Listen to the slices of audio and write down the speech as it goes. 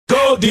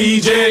your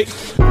DJ.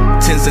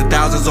 Tens of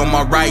thousands on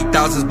my right,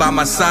 thousands by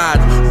my side.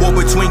 War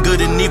between good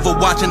and evil,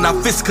 watching our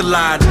fists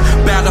collide.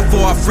 Battle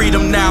for our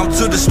freedom now,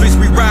 to the streets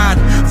we ride.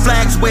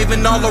 Flags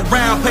waving all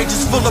around,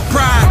 pages full of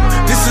pride.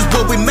 This is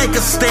where we make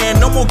a stand,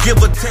 no more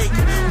give or take.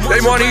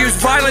 They want to use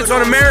violence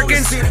on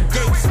Americans.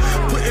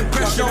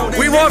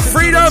 We want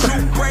freedom.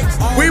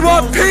 We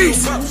want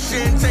peace.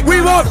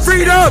 We want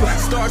freedom.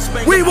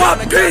 We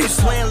want peace.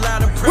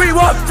 We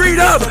want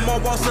freedom.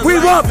 We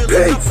want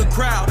peace.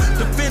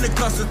 Defend the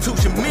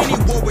Constitution, many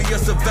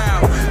warriors of vow.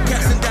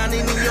 Casting down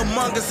any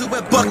among us who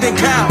have bucked and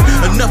cow.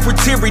 Enough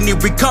with tyranny,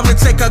 we come to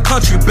take our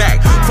country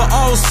back. For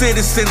all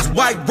citizens,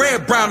 white,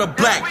 red, brown, or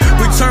black.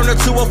 Return her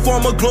to a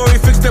form of glory,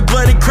 fix their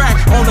bloody crack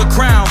on the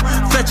crown.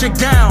 Fetch it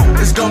down,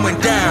 it's going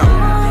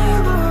down.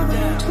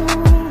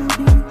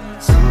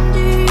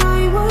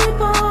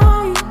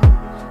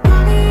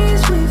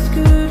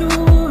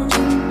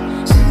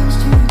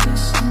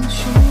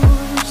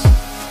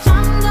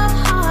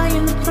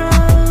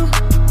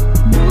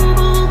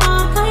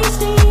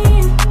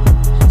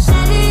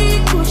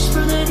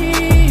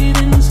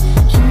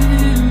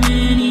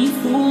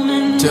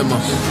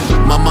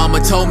 My mama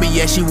told me,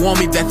 yeah, she warned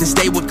me that this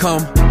day would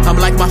come. I'm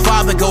like my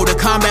father, go to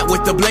combat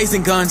with the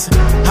blazing guns.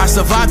 I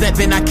survived that,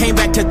 then I came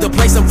back to the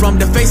place I'm from,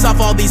 to face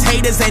off all these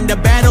haters and the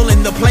battle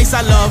in the place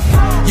I love.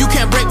 You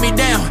can't break me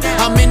down,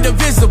 I'm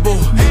indivisible.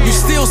 You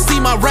still see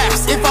my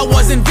raps if I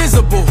was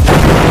invisible.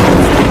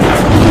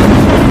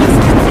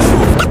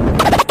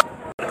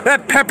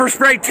 That pepper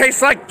spray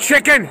tastes like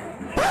chicken.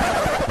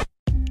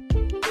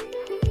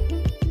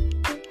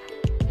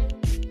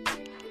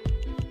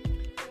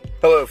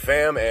 Hello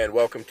fam, and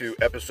welcome to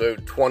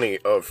episode 20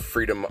 of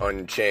Freedom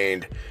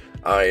Unchained.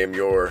 I am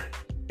your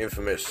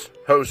infamous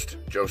host,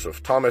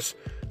 Joseph Thomas,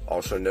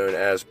 also known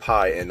as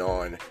Pi and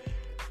On.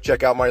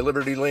 Check out my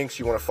Liberty links.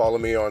 You want to follow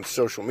me on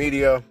social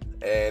media,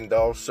 and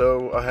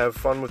also I have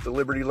fun with the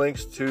Liberty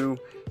links to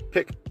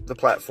pick the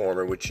platform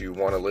in which you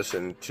want to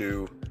listen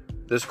to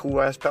this cool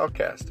ass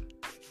podcast,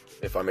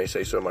 if I may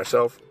say so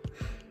myself.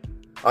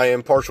 I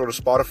am partial to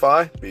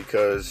Spotify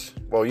because,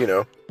 well, you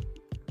know,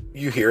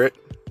 you hear it.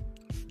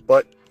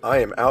 But I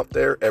am out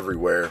there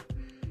everywhere.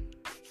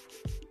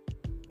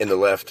 In the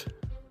left,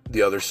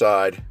 the other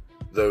side,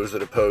 those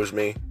that oppose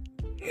me,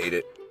 hate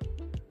it.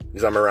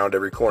 Because I'm around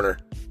every corner.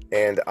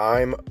 And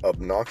I'm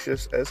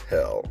obnoxious as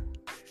hell.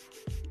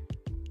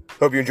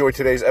 Hope you enjoyed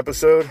today's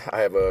episode. I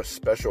have a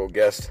special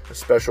guest, a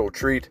special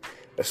treat,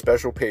 a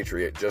special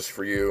patriot just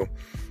for you.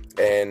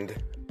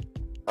 And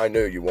I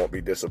know you won't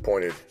be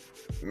disappointed.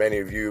 Many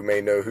of you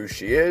may know who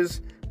she is,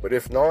 but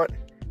if not,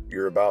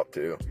 you're about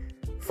to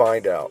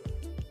find out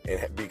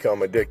and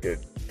become addicted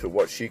to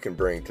what she can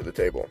bring to the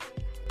table.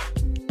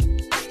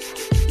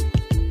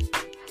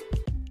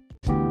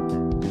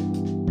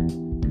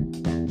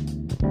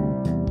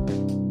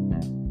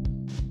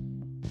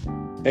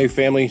 Hey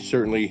family,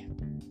 certainly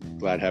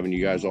glad having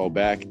you guys all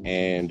back,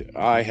 and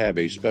I have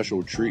a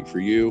special treat for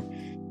you.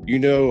 You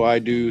know I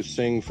do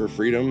sing for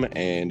freedom,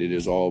 and it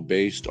is all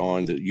based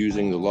on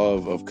using the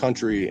love of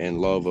country and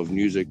love of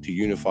music to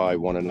unify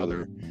one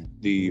another.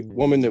 The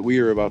woman that we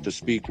are about to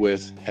speak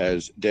with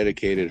has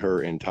dedicated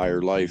her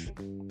entire life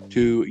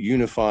to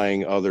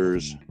unifying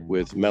others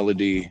with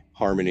melody,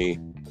 harmony,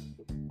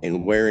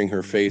 and wearing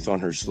her faith on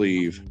her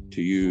sleeve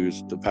to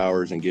use the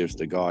powers and gifts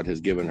that God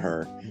has given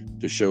her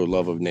to show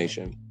love of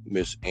nation.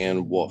 Miss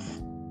Ann Wolf.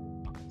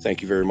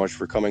 Thank you very much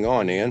for coming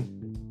on, Ann.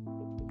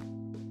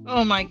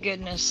 Oh my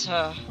goodness,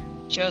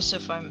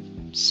 Joseph,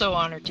 I'm so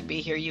honored to be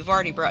here. You've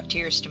already brought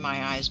tears to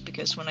my eyes,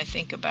 because when I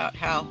think about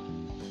how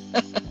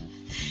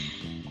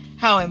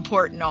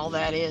important all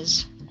that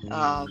is,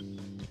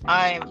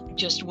 I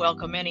just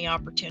welcome any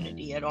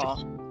opportunity at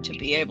all to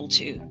be able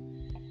to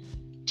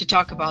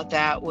talk about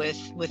that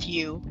with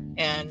you,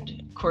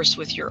 and of course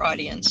with your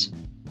audience.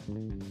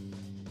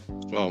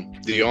 Well,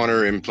 the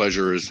honor and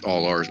pleasure is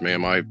all ours,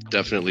 ma'am. I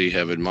definitely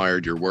have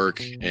admired your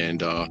work, and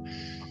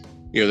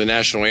the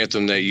national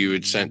anthem that you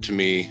had sent to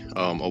me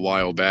a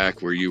while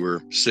back, where you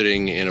were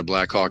sitting in a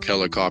Black Hawk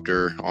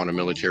helicopter on a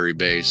military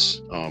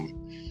base,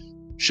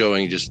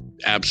 showing just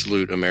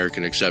absolute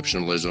American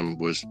exceptionalism,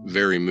 was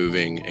very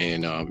moving,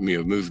 and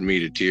moved me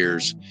to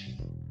tears.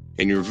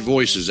 And your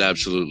voice is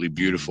absolutely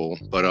beautiful.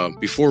 But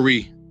before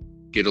we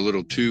get a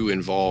little too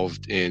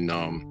involved in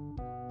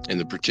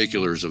the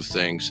particulars of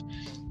things,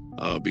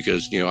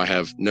 because I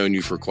have known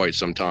you for quite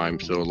some time,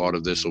 so a lot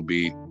of this will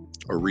be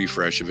a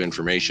refresh of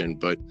information,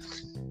 but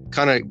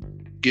kind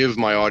of give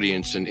my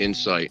audience an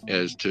insight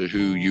as to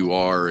who you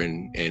are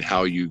and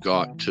how you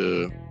got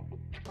to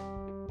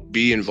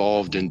be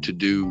involved and to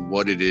do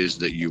what it is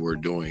that you are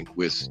doing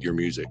with your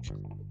music.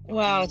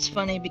 Wow, it's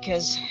funny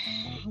because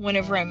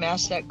whenever I'm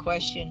asked that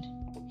question,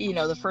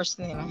 the first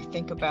thing I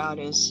think about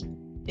is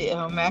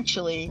I'm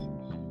actually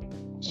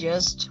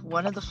just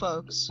one of the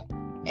folks,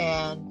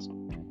 and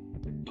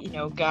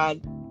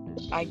God,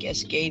 I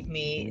guess, gave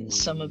me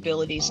some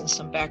abilities and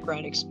some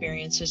background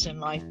experiences in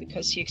life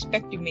because he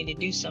expected me to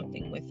do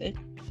something with it.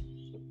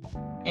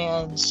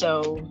 And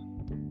so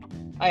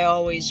I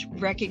always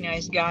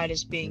recognize God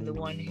as being the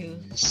one who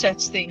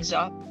sets things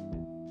up.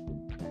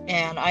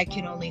 And I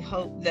can only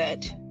hope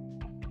that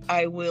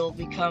I will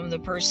become the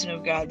person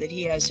of God that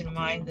He has in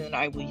mind, that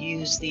I will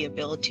use the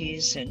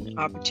abilities and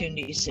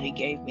opportunities that He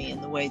gave me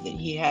in the way that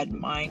He had in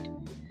mind.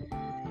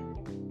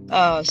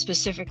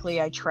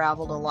 Specifically, I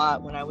traveled a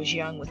lot when I was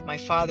young with my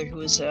father, who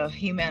was a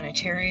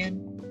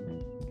humanitarian.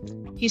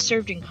 He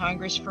served in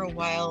Congress for a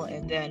while,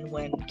 and then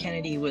when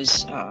Kennedy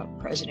was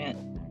president,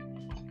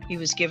 he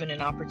was given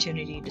an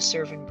opportunity to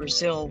serve in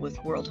Brazil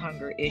with world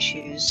hunger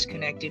issues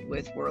connected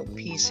with world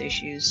peace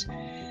issues.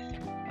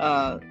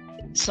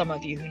 Some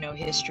of you who know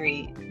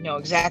history know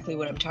exactly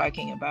what I'm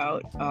talking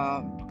about.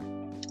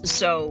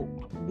 So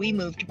we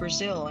moved to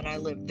Brazil, and I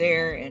lived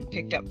there and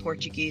picked up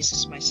Portuguese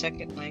as my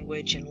second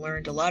language and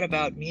learned a lot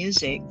about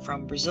music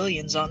from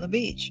Brazilians on the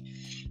beach.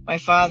 My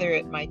father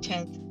at my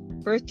 10th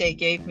birthday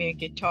gave me a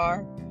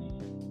guitar,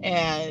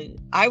 and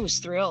I was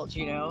thrilled,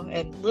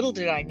 and little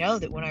did I know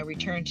that when I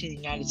returned to the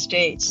United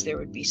States, there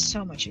would be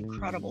so much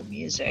incredible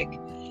music.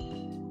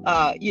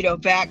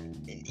 Back,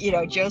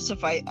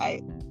 Joseph,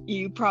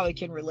 you probably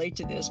can relate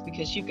to this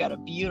because you've got a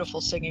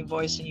beautiful singing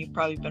voice and you've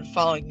probably been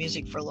following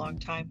music for a long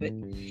time. But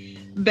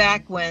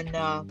back when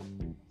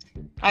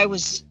I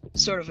was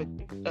sort of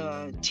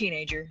a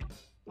teenager,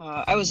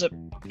 I was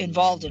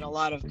involved in a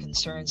lot of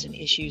concerns and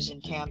issues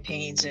and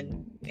campaigns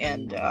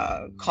and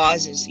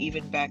causes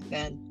even back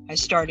then. I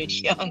started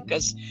young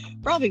because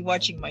probably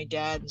watching my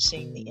dad and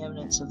seeing the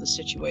imminence of the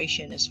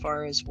situation as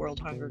far as world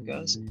hunger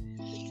goes.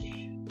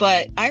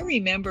 But I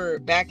remember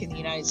back in the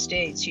United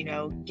States,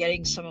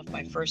 getting some of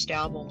my first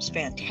albums,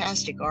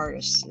 fantastic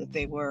artists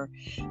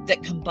that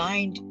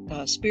combined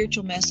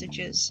spiritual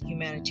messages,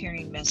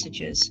 humanitarian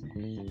messages,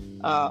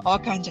 all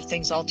kinds of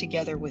things all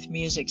together with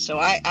music. So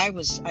I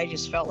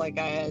just felt like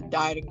I had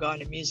died and gone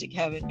to music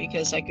heaven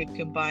because I could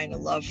combine a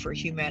love for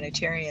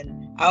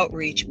humanitarian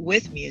outreach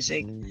with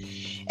music.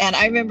 And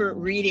I remember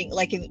reading,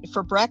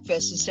 for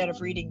breakfast, instead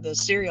of reading the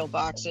cereal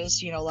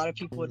boxes, a lot of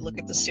people would look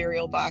at the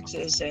cereal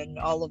boxes and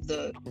all of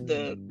the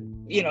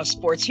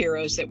sports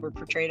heroes that were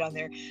portrayed on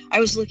there. I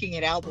was looking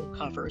at album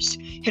covers.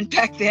 And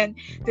back then,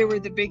 there were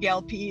the big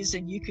LPs,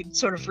 and you could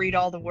sort of read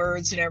all the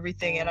words and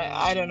everything. And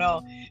I don't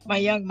know, my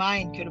young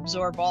mind could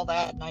absorb all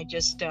that. And I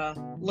just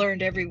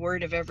learned every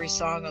word of every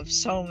song of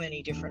so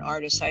many different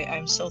artists.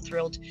 I'm so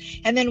thrilled.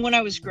 And then when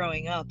I was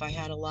growing up, I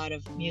had a lot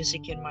of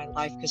music in my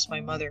life because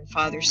my mother and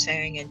father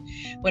sang.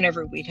 And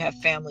whenever we'd have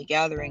family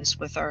gatherings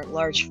with our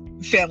large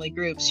family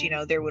groups,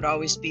 there would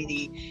always be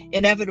the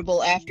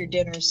inevitable after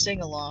dinner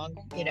sing-along,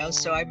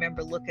 so I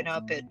remember looking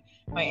up at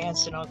my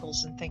aunts and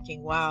uncles and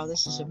thinking, wow,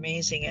 this is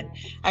amazing. And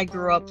I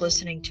grew up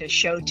listening to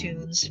show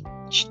tunes,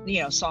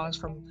 songs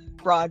from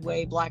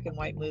Broadway, black and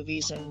white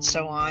movies, and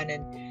so on.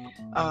 And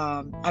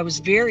I was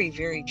very,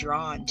 very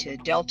drawn to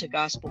Delta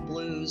gospel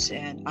blues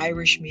and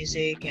Irish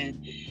music,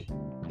 and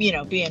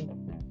being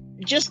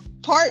just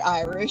part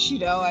Irish,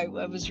 I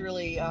was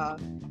really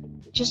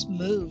just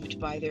moved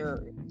by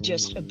their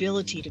just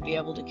ability to be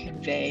able to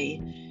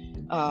convey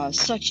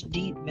such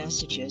deep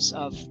messages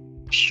of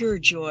pure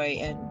joy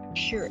and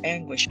pure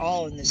anguish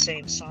all in the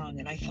same song.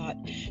 And I thought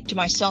to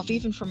myself,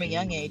 even from a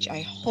young age,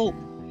 I hope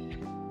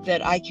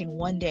that I can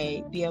one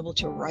day be able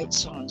to write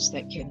songs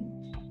that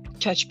can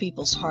touch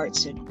people's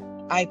hearts. And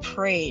I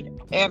prayed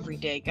every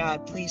day,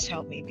 God, please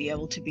help me be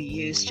able to be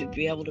used to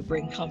be able to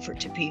bring comfort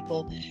to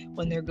people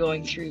when they're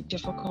going through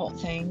difficult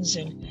things.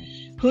 And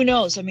who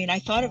knows, I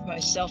thought of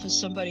myself as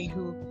somebody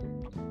who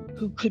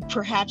could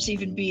perhaps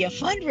even be a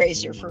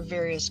fundraiser for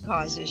various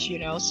causes,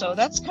 so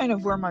that's kind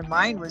of where my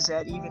mind was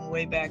at even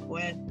way back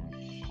when.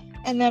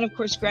 And then, of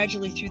course,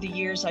 gradually through the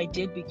years, I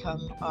did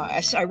become,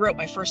 I wrote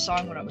my first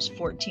song when I was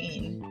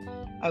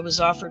 14. I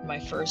was offered my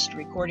first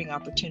recording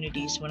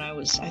opportunities when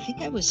I think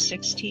I was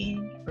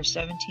 16 or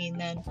 17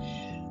 then.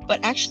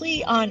 But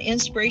actually on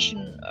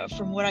inspiration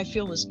from what I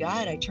feel was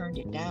God, I turned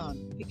it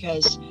down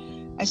because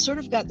I sort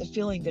of got the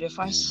feeling that if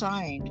I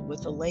signed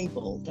with a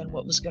label, then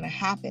what was going to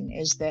happen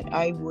is that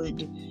I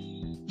would,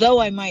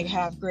 though I might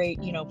have great,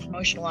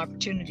 promotional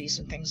opportunities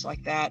and things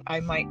like that, I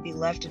might be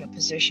left in a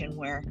position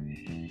where,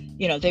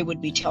 they would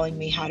be telling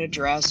me how to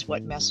dress,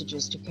 what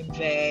messages to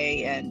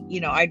convey. And,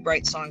 I'd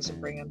write songs and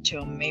bring them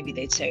to them. Maybe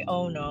they'd say,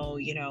 oh no,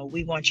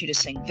 we want you to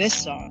sing this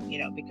song,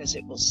 because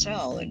it will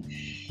sell. And,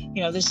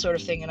 this sort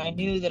of thing. And I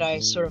knew that I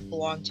sort of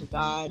belonged to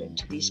God and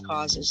to these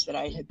causes that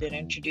I had been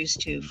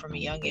introduced to from a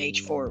young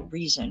age for a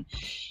reason.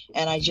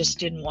 And I just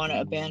didn't want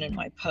to abandon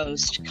my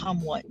post,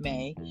 come what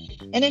may.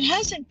 And it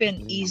hasn't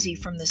been easy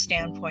from the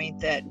standpoint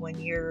that when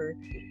you're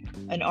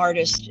an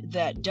artist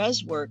that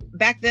does work,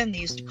 back then they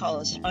used to call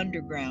us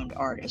underground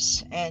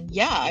artists. And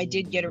yeah, I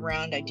did get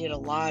around. I did a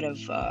lot of,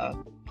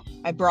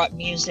 I brought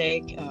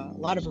music, a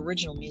lot of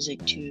original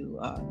music to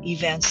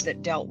events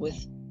that dealt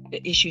with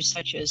issues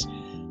such as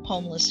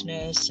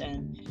homelessness.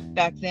 And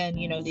back then,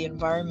 the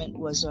environment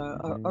was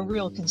a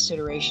real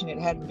consideration. It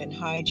hadn't been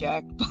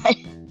hijacked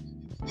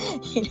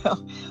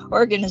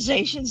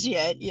organizations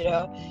yet,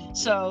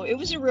 so it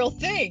was a real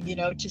thing,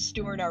 to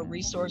steward our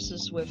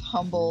resources with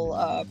humble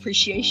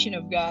appreciation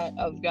of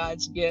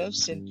God's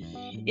gifts, and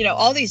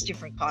all these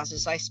different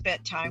causes. I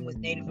spent time with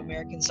Native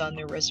Americans on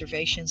their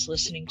reservations,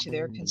 listening to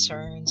their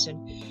concerns,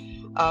 and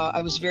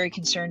I was very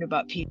concerned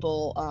about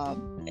people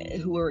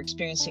who were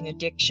experiencing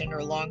addiction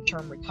or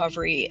long-term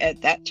recovery.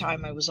 At that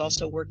time, I was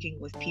also working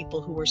with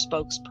people who were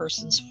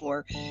spokespersons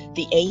for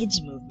the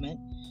AIDS movement.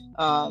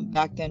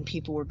 Back then,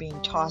 people were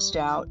being tossed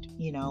out,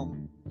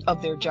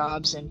 of their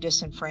jobs and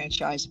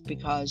disenfranchised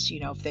because,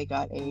 if they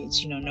got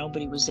AIDS,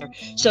 nobody was there.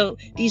 So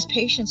these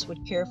patients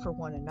would care for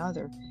one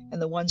another,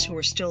 and the ones who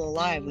were still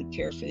alive would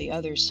care for the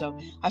others. So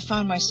I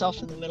found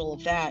myself in the middle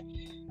of that.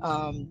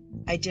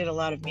 I did a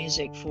lot of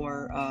music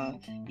for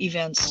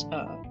events.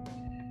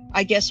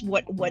 I guess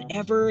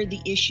whatever the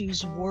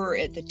issues were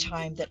at the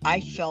time that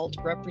I felt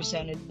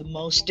represented the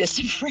most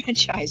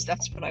disenfranchised,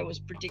 that's what I was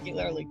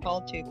particularly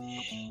called to.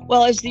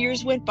 Well, as the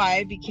years went by,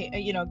 I became,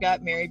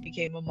 got married,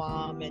 became a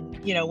mom, and,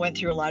 went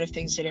through a lot of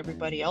things that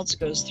everybody else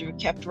goes through,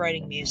 kept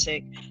writing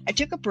music. I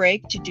took a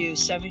break to do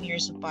 7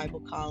 years of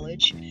Bible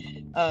college,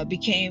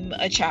 became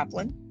a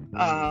chaplain.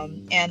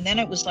 And then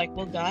it was like,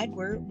 well, God,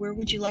 where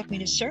would you like me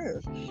to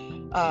serve?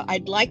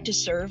 I'd like to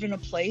serve in a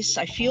place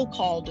I feel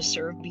called to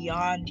serve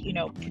beyond,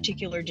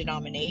 particular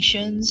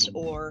denominations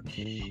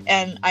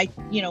and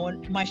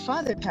when my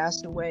father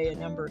passed away a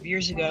number of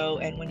years ago,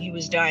 and when he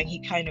was dying, he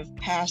kind of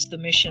passed the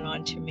mission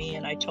on to me.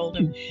 And I told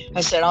him,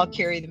 I said, I'll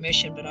carry the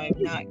mission, but I'm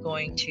not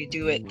going to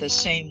do it the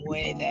same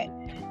way that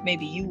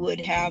maybe you would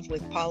have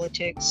with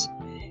politics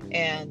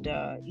and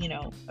a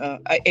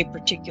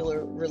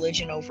particular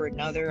religion over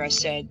another. I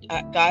said,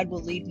 God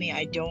will lead me.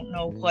 I don't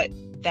know what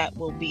that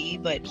will be,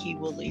 but he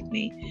will lead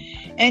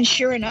me. And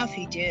sure enough,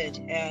 he did.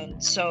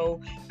 And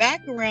so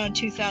back around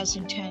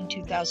 2010,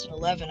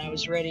 2011, I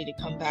was ready to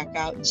come back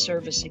out in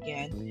service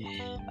again.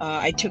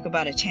 I took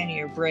about a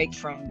 10-year break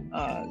from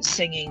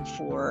singing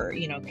for,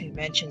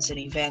 conventions and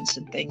events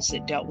and things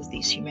that dealt with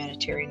these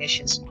humanitarian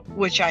issues,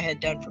 which I had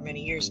done for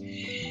many years.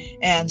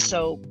 And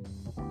so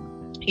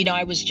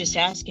I was just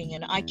asking,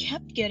 and I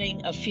kept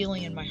getting a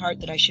feeling in my heart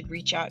that I should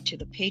reach out to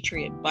the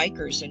Patriot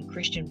bikers and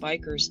Christian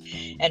bikers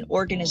and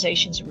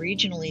organizations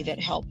regionally that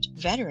helped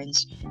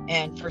veterans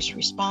and first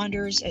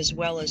responders, as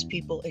well as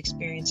people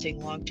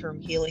experiencing long-term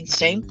healing.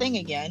 Same thing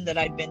again that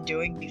I'd been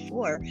doing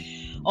before,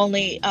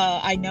 only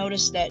I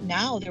noticed that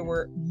now there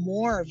were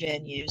more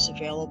venues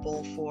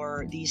available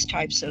for these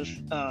types of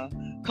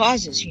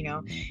causes,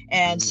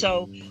 and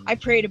so I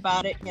prayed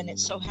about it, and it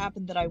so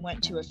happened that I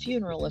went to a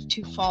funeral of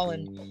two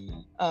fallen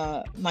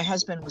my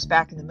husband was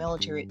back in the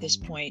military at this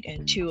point,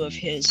 and two of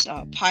his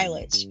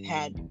pilots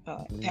had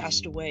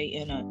passed away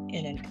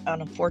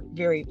on a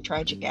very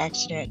tragic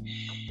accident.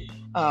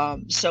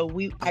 So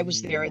I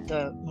was there at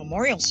the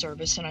memorial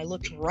service, and I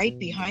looked right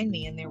behind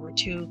me, and there were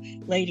two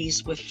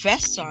ladies with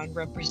vests on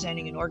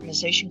representing an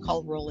organization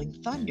called Rolling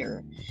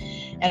Thunder.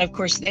 And of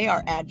course, they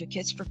are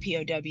advocates for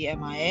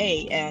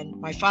POW/MIA. And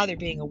my father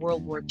being a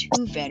World War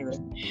II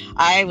veteran,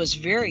 I was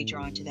very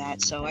drawn to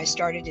that. So I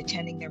started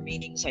attending their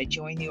meetings. I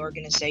joined the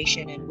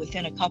organization, and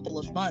within a couple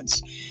of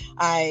months,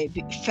 I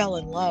fell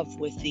in love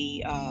with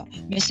the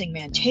Missing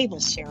Man Table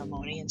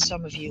ceremony. And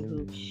some of you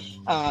who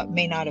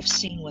may not have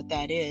seen what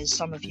that is,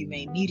 some of you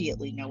may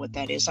immediately know what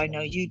that is. I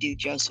know you do,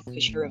 Joseph,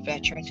 because you're a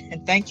veteran,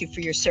 and thank you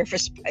for your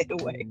service, by the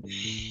way.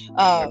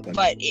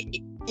 But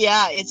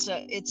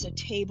it's a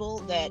table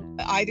that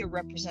either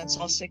represents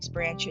all 6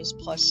 branches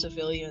plus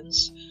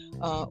civilians,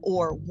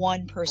 or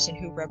one person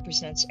who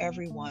represents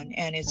everyone,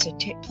 and it's a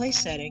place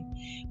setting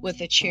with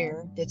a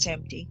chair that's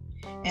empty,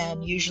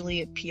 and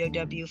usually a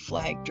POW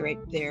flag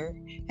draped there.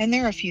 And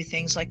there are a few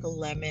things like a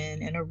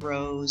lemon and a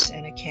rose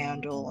and a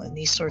candle and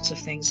these sorts of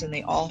things, and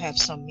they all have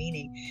some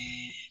meaning.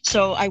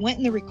 So I went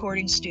in the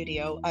recording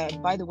studio.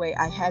 By the way,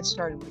 I had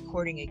started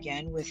recording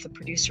again with the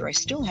producer I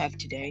still have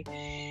today.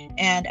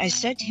 And I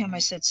said to him,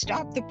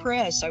 stop the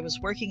press. I was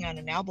working on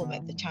an album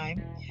at the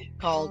time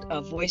called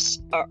A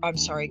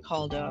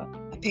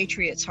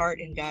Patriot's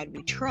Heart in God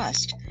We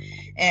Trust.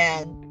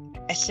 And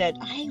I said,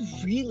 I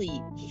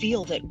really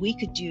feel that we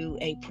could do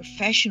a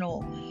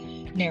professional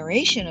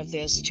narration of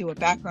this to a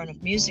background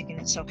of music.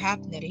 And it so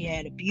happened that he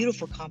had a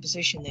beautiful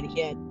composition that he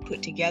had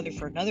put together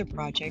for another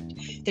project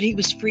that he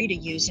was free to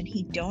use, and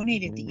he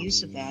donated the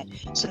use of that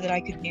so that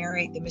I could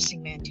narrate the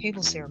Missing Man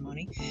Table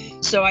ceremony.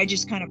 So I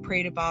just kind of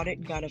prayed about it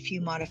and got a few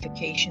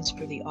modifications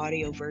for the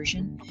audio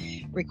version,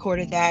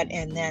 recorded that,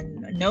 and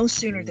then no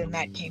sooner than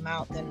that came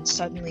out than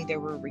suddenly there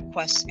were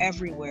requests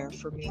everywhere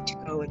for me to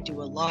go and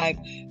do a live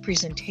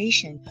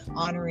presentation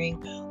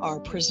honoring our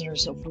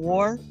prisoners of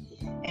war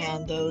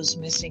and those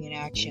missing in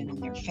action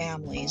and their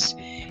families.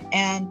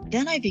 And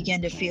then I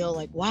began to feel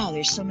like, wow,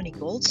 there's so many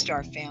Gold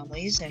Star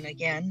families. And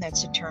again,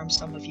 that's a term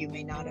some of you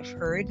may not have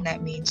heard, and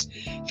that means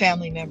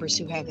family members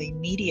who have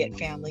immediate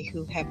family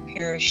who have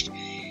perished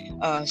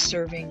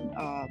serving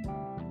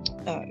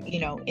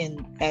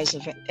in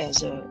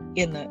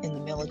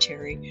the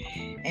military,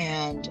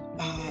 and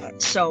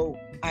so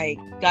I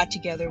got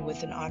together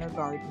with an honor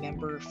guard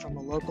member from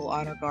a local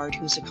honor guard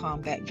who's a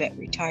combat vet,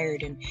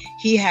 retired, and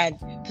he had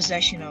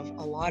possession of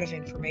a lot of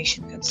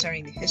information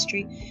concerning the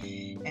history,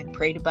 and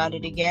prayed about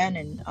it again,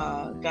 and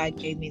God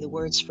gave me the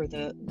words for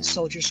the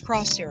Soldier's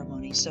Cross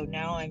ceremony. So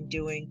now I'm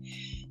doing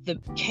the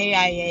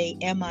KIA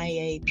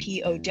MIA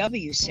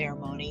POW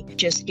ceremony,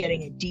 just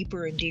getting a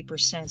deeper and deeper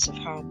sense of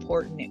how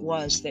important it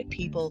was that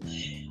people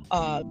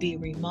be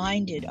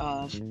reminded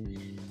of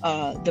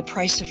the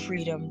price of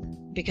freedom,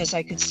 because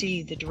I could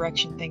see the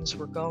direction things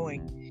were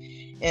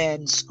going,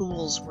 and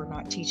schools were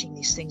not teaching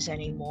these things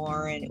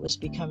anymore, and it was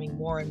becoming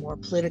more and more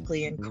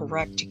politically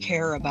incorrect to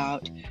care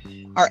about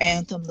our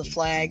anthem, the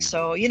flag.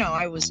 So,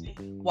 I was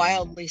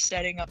wildly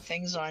setting up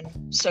things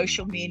on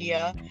social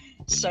media,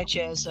 such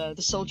as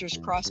the Soldier's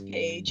Cross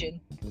page, and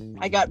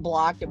I got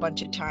blocked a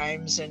bunch of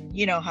times, and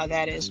you know how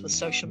that is with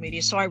social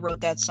media. So I wrote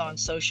that song,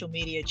 Social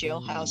Media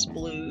Jailhouse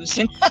Blues,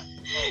 and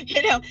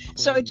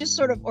so it just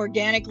sort of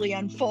organically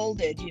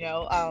unfolded.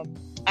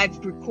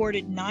 I've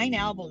recorded 9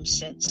 albums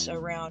since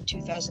around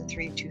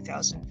 2003,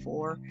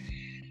 2004.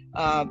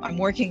 I'm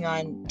working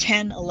on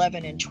 10,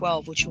 11, and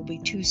 12, which will be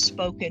 2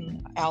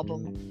 spoken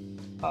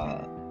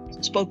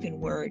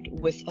word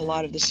with a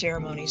lot of the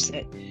ceremonies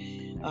that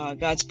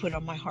God's put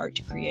on my heart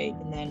to create,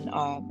 and then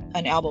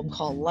an album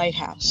called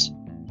Lighthouse.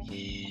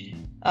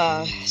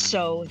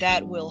 So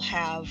that will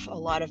have a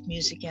lot of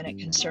music in it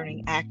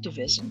concerning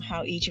activism,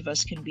 how each of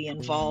us can be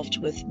involved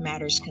with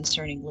matters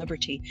concerning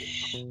liberty.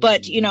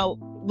 But,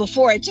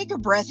 before I take a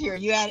breath here,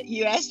 you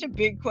asked a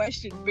big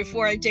question.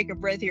 Before I take a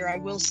breath here, I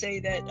will say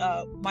that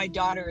my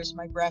daughter is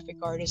my graphic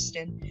artist,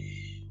 and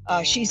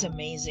she's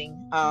amazing.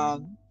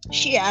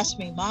 She asked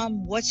me,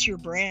 Mom, what's your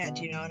brand?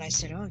 And I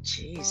said, oh,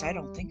 geez, I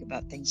don't think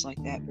about things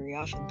like that very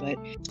often. But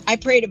I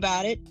prayed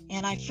about it,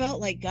 and I felt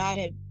like God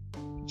had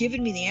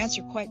given me the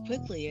answer quite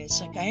quickly.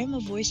 It's like, I am a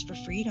voice for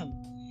freedom.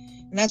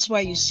 And that's why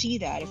you see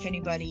that. If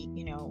anybody,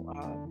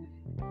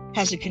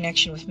 has a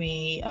connection with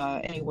me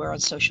anywhere on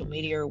social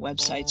media or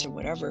websites or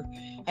whatever,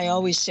 I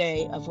always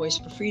say a voice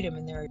for freedom.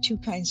 And there are 2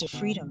 kinds of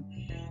freedom.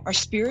 Our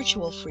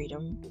spiritual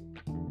freedom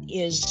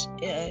is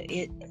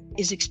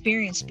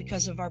experienced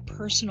because of our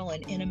personal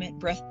and intimate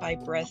breath by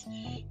breath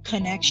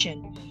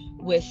connection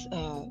with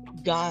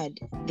God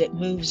that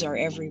moves our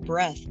every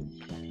breath.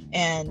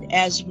 And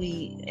as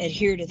we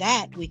adhere to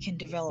that, we can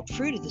develop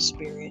fruit of the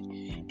Spirit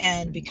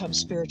and become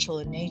spiritual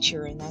in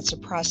nature. And that's a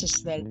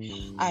process that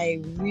I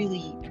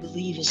really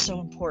believe is so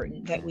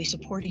important, that we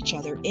support each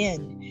other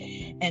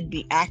in and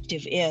be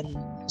active in,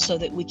 so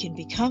that we can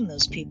become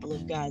those people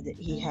of God that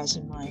He has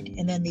in mind.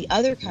 And then the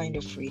other kind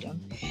of freedom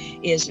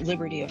is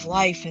liberty of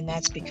life, and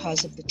that's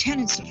because of the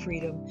tenets of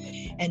freedom,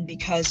 and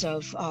because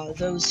of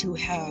those who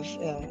have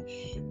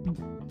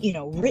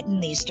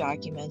written these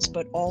documents,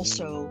 but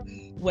also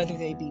whether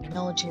they be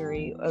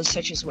military,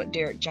 such as what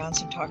Derek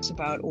Johnson talks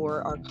about,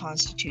 or our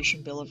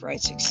Constitution, Bill of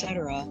Rights,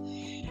 etc.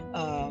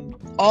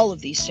 All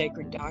of these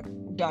sacred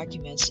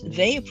documents,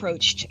 they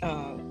approached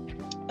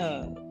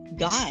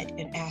God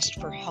and asked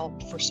for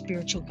help, for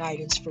spiritual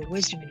guidance, for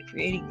wisdom in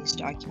creating these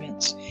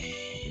documents.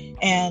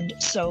 And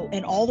so,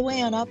 and all the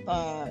way on up,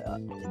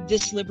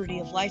 this liberty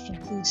of life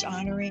includes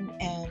honoring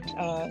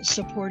and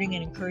supporting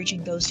and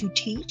encouraging those who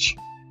teach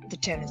the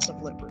tenets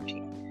of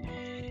liberty.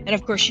 And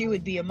of course, you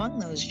would be among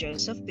those,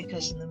 Joseph,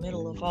 because in the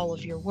middle of all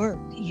of your work,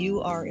 you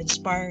are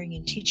inspiring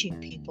and teaching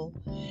people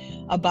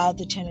about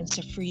the tenets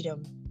of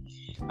freedom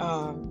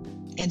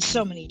in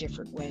so many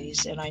different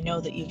ways. And I know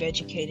that you've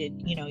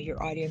educated,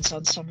 your audience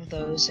on some of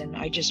those. And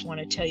I just want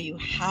to tell you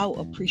how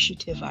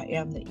appreciative I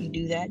am that you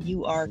do that.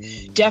 You are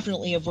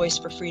definitely a voice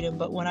for freedom.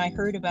 But when I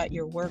heard about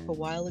your work a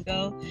while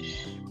ago,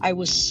 I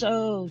was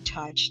so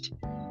touched,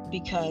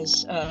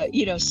 because,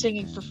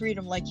 singing for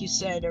freedom, like you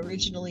said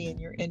originally in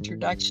your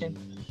introduction,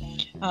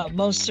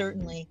 most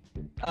certainly,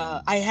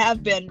 I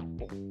have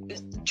been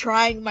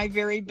trying my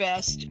very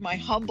best, my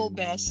humble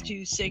best,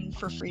 to sing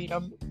for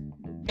freedom,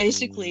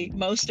 basically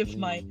most of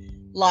my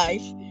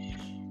life.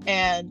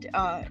 And,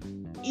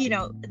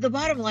 the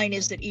bottom line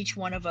is that each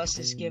one of us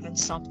is given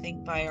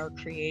something by our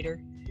Creator.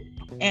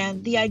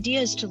 And the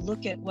idea is to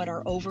look at what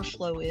our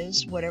overflow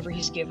is, whatever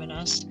He's given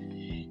us,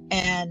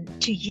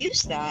 and to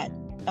use that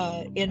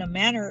in a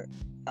manner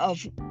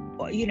of,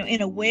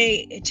 in a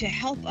way to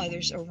help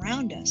others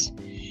around us.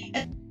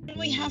 And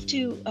we have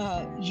to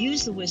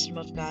use the wisdom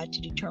of God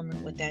to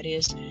determine what that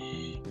is.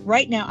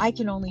 Right now, I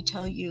can only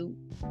tell you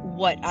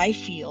what I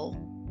feel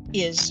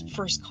is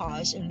first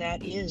cause, and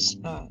that is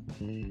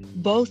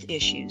both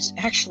issues,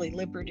 actually,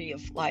 liberty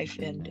of life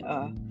and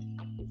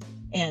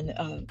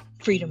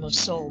freedom of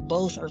soul.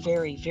 Both are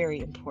very, very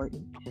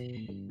important,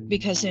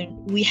 because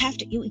we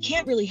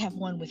can't really have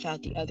one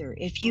without the other.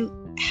 If you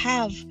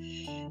have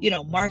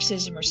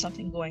Marxism or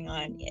something going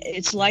on,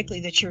 it's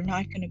likely that you're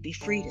not going to be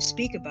free to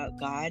speak about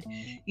God,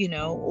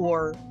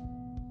 or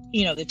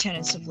the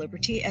tenets of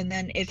liberty. And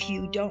then if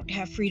you don't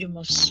have freedom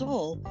of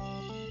soul,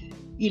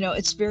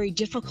 it's very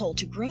difficult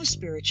to grow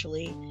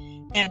spiritually,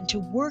 and to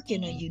work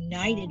in a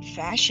united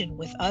fashion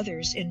with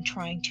others in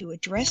trying to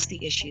address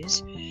the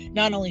issues,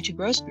 not only to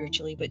grow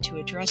spiritually, but to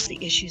address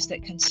the issues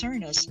that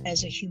concern us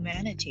as a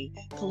humanity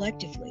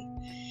collectively.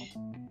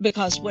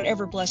 Because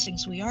whatever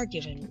blessings we are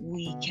given,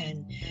 we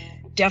can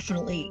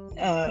definitely,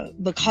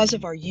 because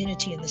of our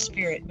unity in the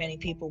spirit, many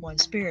people, one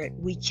spirit,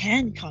 we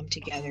can come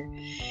together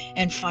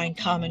and find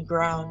common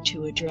ground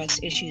to address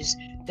issues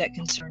that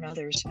concern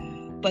others.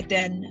 But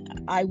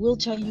then I will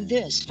tell you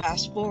this,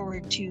 fast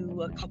forward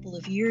to a couple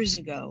of years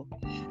ago,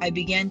 I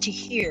began to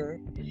hear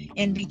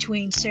in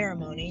between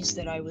ceremonies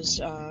that I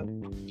was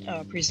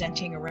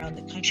presenting around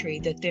the country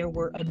that there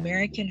were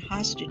American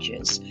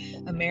hostages,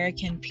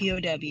 American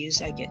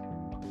POWs,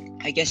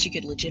 I guess you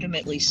could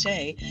legitimately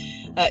say,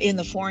 in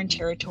the foreign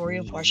territory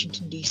of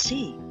Washington,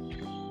 D.C.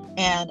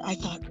 And I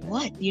thought,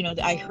 what?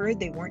 I heard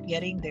they weren't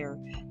getting their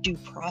due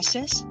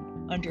process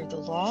under the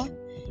law,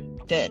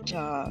 that,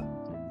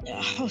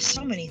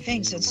 so many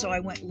things. And so I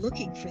went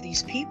looking for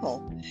these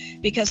people,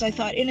 because I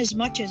thought, in as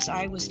much as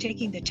I was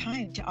taking the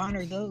time to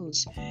honor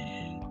those,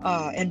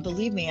 and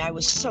believe me, I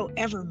was so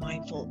ever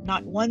mindful.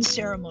 Not one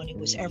ceremony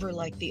was ever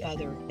like the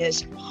other.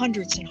 There's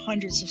hundreds and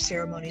hundreds of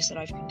ceremonies that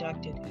I've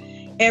conducted.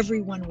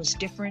 Everyone was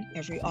different.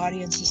 Every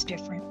audience is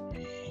different.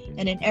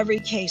 And in every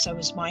case, I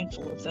was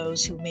mindful of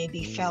those who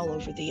maybe fell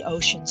over the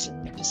oceans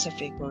in the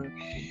Pacific, or,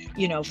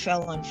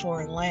 fell on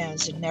foreign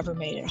lands and never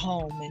made it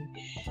home. And,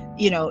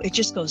 it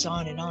just goes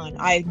on and on.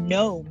 I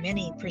know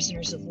many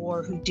prisoners of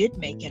war who did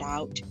make it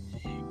out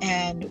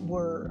and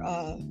were,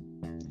 are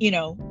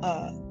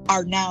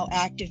now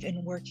active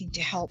and working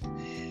to help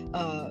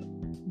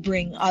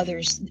bring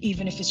others,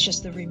 even if it's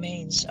just the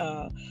remains,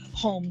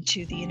 home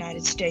to the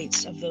United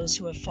States of those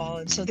who have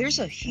fallen. So there's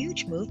a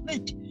huge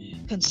movement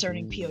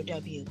concerning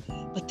POW,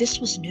 but this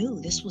was new,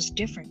 this was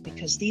different,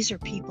 because these are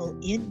people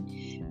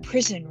in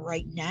prison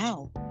right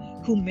now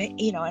who may,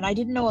 and I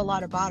didn't know a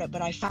lot about it,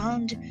 but I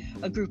found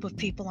a group of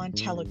people on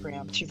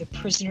Telegram through the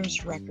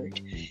Prisoner's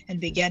Record and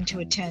began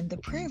to attend the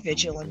prayer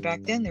vigil. And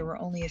back then there were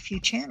only a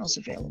few channels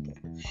available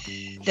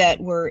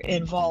that were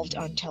involved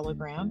on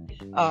Telegram,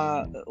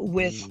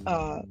 with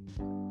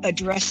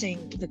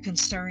addressing the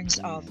concerns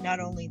of not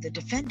only the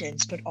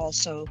defendants, but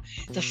also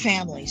the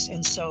families.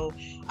 And so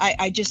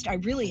I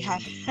really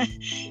have,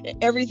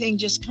 everything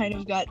just kind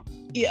of got,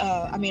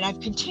 I've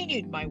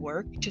continued my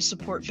work to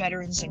support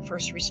veterans and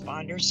first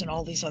responders and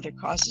all these other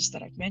causes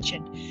that I've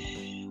mentioned.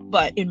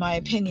 But in my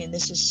opinion,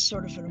 this is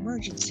sort of an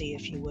emergency,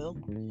 if you will.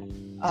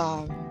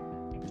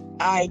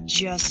 I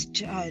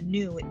just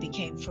knew it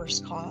became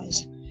first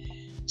cause.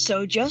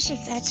 So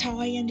Joseph, that's how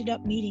I ended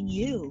up meeting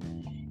you.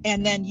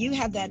 And then you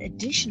have that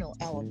additional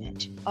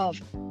element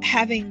of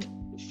having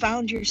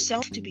found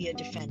yourself to be a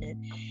defendant.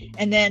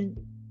 And then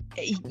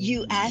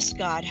you ask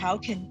God, how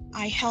can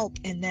I help?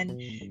 And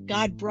then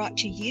God brought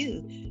to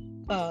you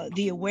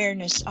the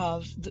awareness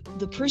of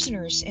the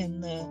prisoners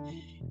in the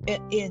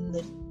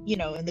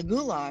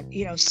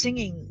gulag,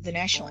 singing the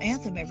national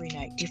anthem every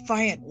night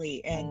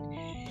defiantly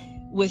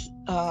and with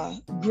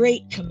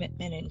great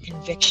commitment and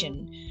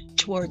conviction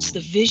towards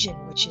the vision,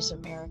 which is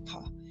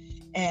America.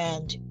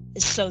 And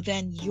so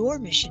then your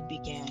mission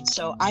began.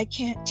 So I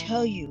can't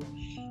tell you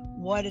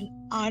what an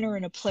honor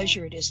and a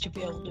pleasure it is to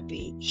be able to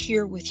be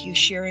here with you,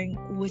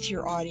 sharing with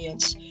your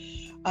audience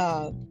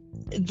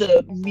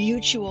the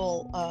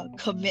mutual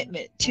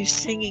commitment to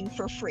singing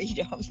for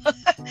freedom.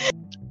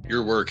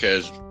 Your work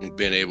has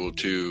been able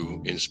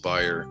to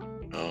inspire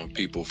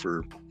people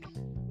for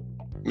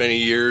many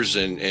years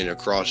and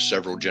across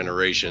several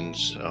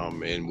generations,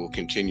 and will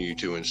continue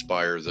to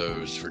inspire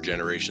those for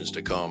generations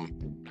to come.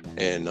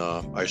 And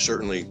I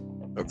certainly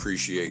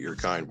appreciate your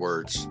kind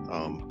words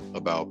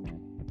about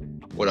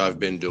what I've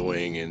been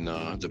doing and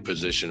the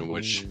position in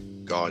which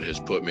God has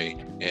put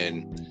me.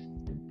 And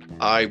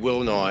I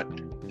will not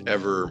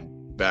ever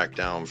back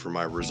down from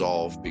my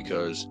resolve,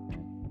 because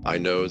I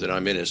know that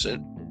I'm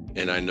innocent,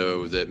 and I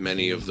know that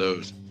many of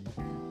those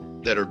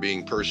that are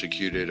being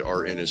persecuted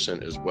are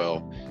innocent as well.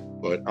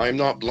 But I'm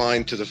not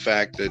blind to the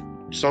fact that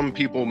some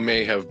people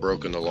may have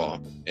broken the law.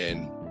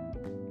 And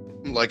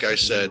like I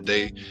said,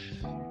 they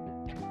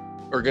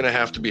are going to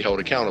have to be held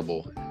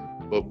accountable.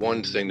 But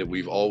one thing that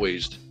we've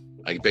always,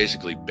 I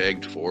basically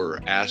begged for or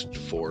asked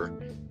for,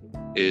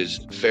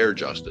 is fair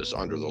justice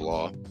under the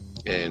law.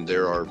 And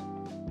there are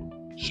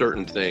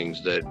certain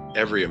things that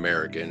every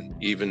American,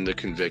 even the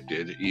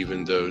convicted,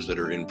 even those that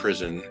are in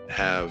prison,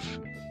 have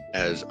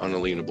as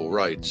unalienable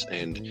rights.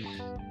 And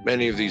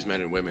many of these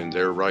men and women,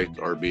 their rights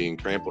are being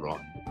trampled on.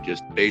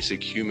 Just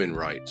basic human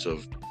rights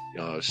of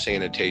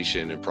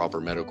sanitation and proper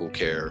medical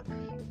care,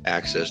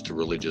 access to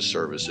religious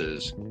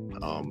services,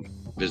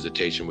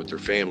 visitation with their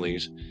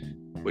families,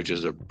 which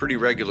is a pretty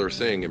regular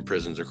thing in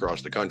prisons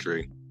across the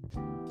country.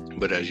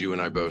 But as you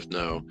and I both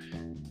know,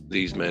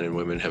 these men and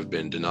women have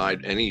been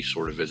denied any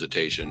sort of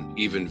visitation,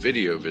 even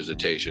video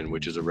visitation,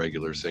 which is a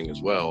regular thing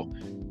as well.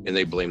 And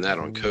they blame that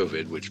on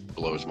COVID, which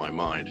blows my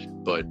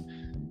mind. But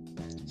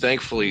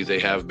thankfully, they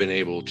have been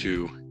able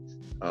to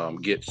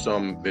get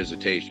some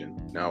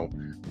visitation. Now,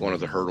 one of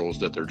the hurdles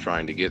that they're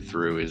trying to get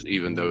through is,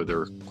 even though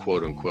they're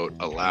quote unquote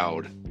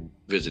allowed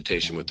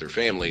visitation with their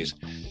families,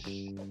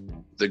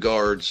 the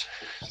guards,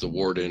 the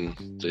warden,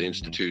 the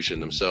institution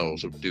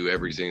themselves will do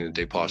everything that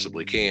they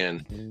possibly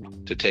can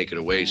to take it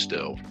away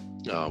still.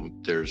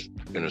 There's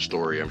been a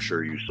story I'm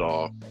sure you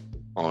saw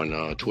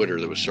on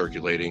Twitter that was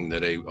circulating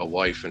that a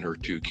wife and her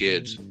 2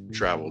 kids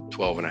traveled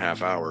 12 and a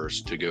half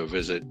hours to go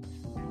visit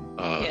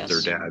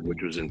their dad,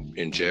 which was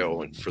in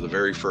jail, and for the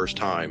very first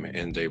time,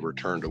 and they were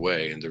turned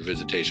away and their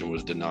visitation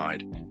was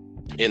denied.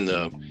 In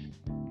the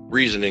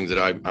reasoning that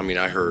I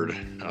heard,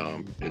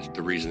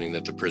 the reasoning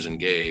that the prison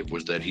gave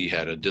was that he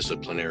had a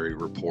disciplinary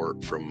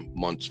report from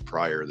months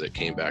prior that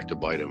came back to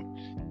bite him.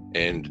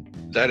 And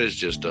that is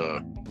just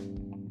a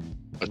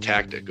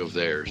tactic of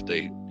theirs.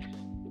 They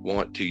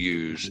want to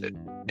use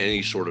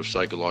any sort of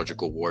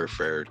psychological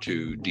warfare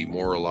to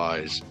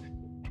demoralize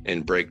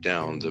and break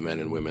down the men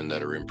and women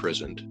that are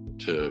imprisoned,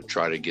 to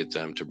try to get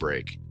them to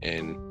break.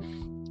 And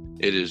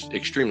it is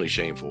extremely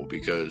shameful,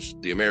 because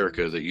the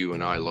America that you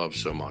and I love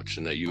so much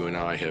and that you and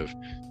I have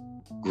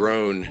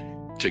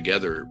grown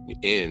together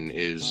in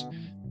is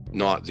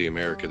not the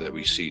America that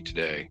we see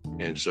today.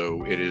 And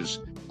so it is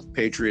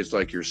patriots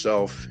like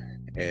yourself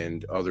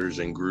and others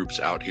in groups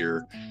out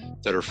here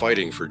that are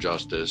fighting for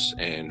justice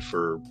and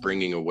for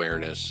bringing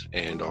awareness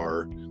and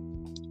are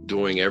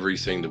doing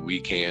everything that we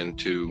can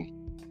to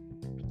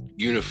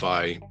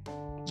unify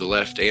the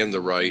left and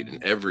the right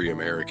and every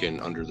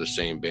American under the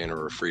same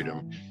banner of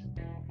freedom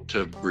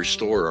to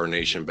restore our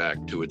nation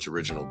back to its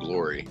original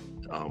glory.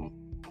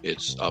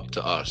 It's up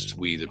to us,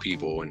 we the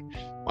people, and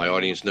my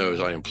audience knows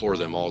I implore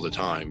them all the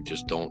time,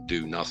 just don't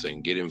do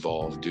nothing. Get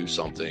involved, do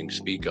something,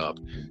 speak up,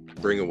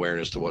 bring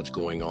awareness to what's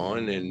going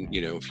on. And,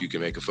 you know, if you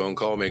can make a phone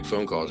call, make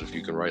phone calls. If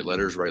you can write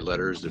letters, write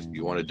letters. If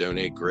you want to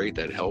donate, great,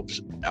 that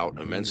helps out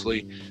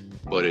immensely.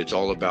 But it's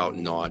all about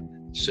not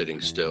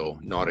sitting still,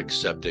 not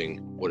accepting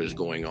what is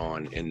going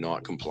on and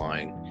not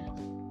complying,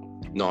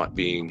 not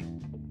being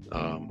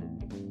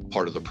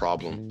part of the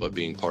problem, but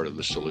being part of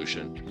the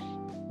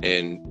solution.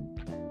 And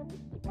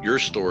your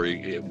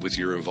story with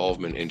your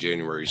involvement in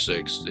January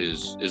 6th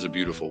is a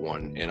beautiful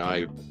one. And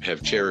I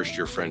have cherished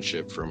your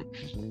friendship from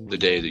the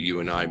day that you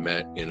and I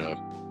met in a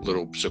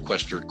little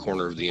sequestered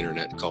corner of the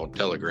internet called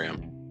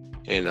Telegram.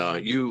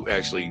 And you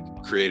actually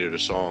created a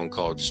song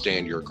called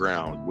Stand Your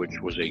Ground, which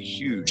was a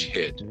huge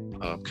hit.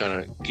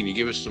 Can you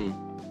give us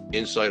some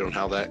insight on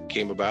how that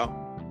came about?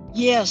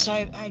 Yes,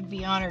 I'd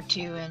be honored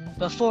to. And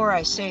before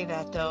I say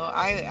that, though,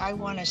 I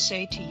want to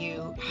say to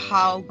you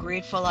how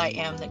grateful I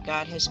am that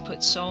God has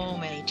put so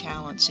many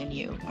talents in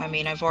you. I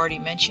mean, I've already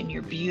mentioned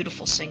your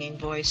beautiful singing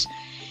voice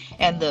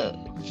and the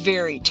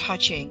very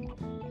touching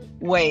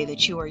way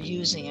that you are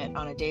using it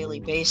on a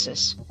daily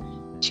basis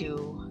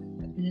to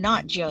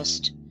not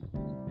just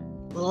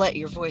let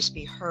your voice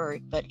be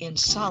heard, but in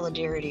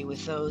solidarity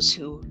with those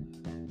who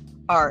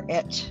are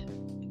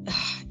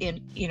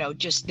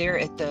just they're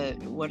at the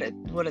what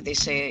do they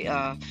say,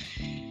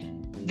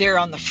 they're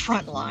on the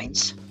front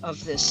lines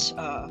of this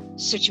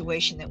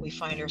situation that we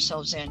find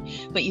ourselves in.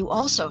 But you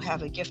also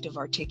have a gift of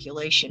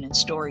articulation and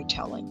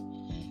storytelling,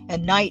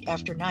 and night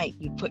after night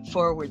you put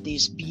forward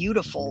these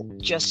beautiful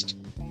just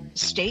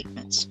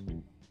statements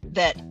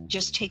that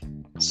just take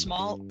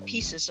small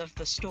pieces of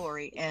the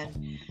story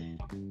and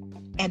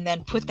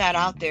then put that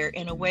out there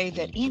in a way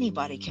that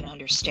anybody can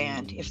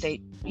understand if they,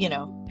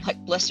 like,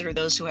 blessed are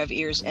those who have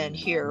ears and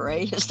hear,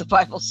 right, as the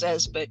Bible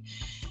says. But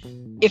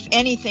if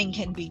anything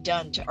can be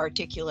done to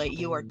articulate,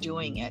 you are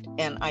doing it.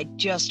 And I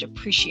just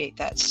appreciate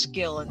that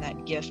skill and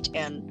that gift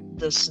and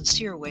the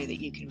sincere way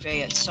that you convey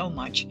it so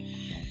much.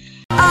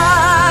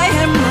 I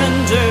am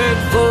rendered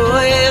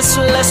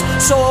voiceless,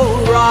 so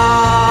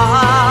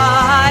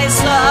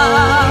rise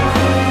up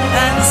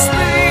and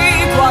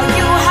speak while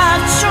you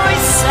have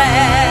choices.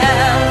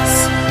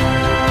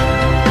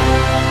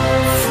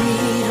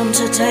 Freedom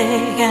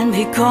today and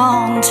be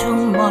gone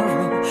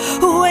tomorrow.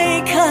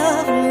 Wake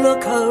up,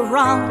 look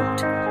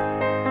around,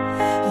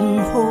 and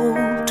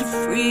hold to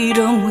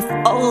freedom with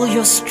all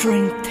your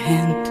strength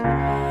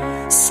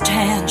and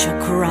stand your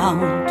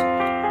ground.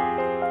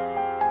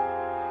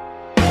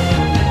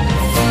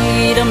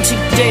 Freedom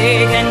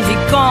today and be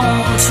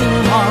gone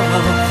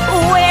tomorrow.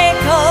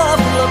 Wake up,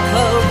 look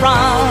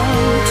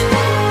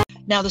around.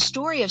 Now, the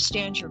story of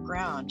Stand Your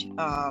Ground.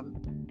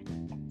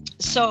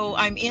 So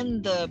I'm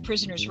in the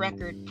Prisoner's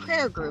Record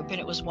prayer group, and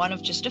it was one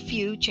of just a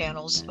few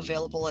channels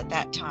available at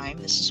that time.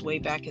 This is way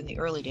back in the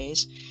early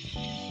days.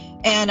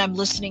 And I'm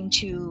listening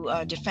to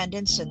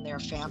defendants and their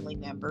family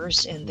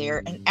members in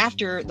there. And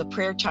after the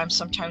prayer time,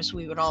 sometimes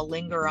we would all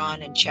linger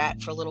on and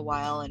chat for a little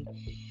while. And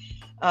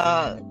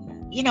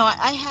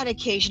I had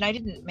occasion, I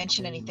didn't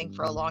mention anything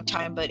for a long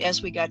time, but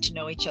as we got to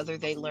know each other,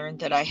 they learned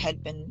that I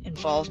had been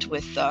involved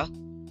with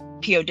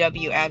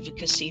POW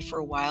advocacy for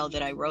a while,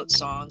 that I wrote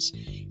songs.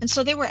 And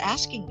so they were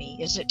asking me,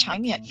 is it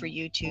time yet for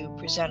you to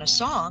present a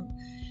song?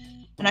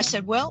 And I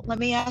said, well, let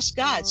me ask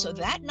God. So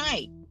that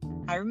night,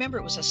 I remember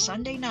it was a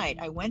Sunday night,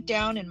 I went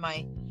down in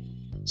my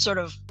sort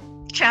of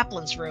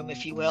chaplain's room,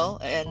 if you will,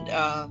 and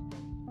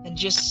and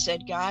just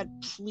said, God,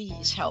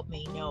 please help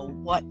me know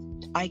what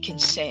I can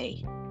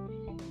say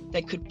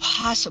that could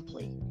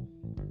possibly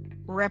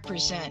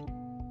represent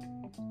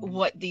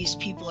what these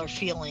people are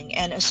feeling.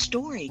 And a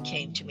story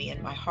came to me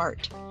in my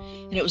heart.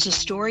 And it was a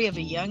story of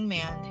a young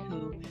man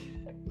who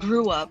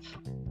grew up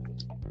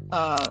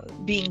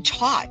being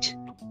taught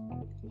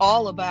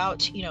all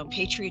about,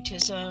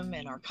 patriotism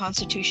and our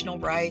constitutional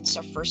rights,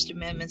 our First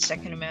Amendment,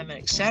 Second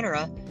Amendment,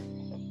 etc.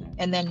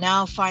 And then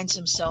now finds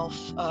himself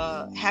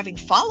having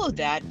followed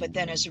that, but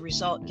then as a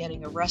result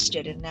getting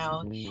arrested. And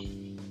now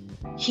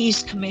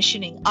he's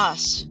commissioning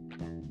us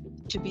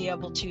to be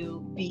able to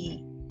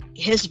be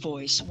his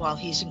voice while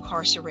he's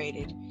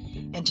incarcerated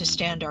and to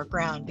stand our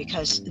ground,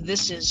 because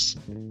this is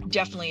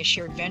definitely a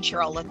shared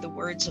venture. I'll let the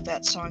words of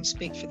that song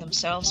speak for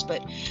themselves.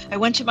 But I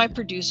went to my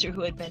producer,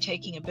 who had been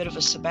taking a bit of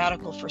a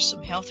sabbatical for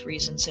some health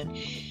reasons. And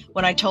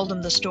when I told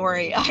him the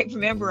story, I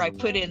remember I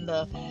put in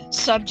the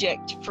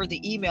subject for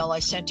the email I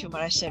sent to him,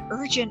 and I said,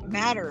 "Urgent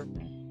matter.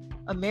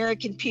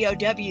 American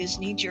POWs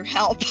need your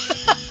help."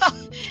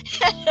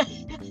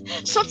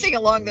 Something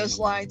along those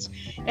lines.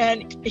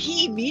 And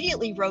he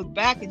immediately wrote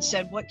back and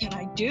said, "What can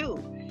I do?"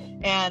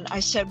 And I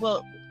said,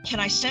 "Well, can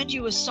I send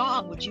you a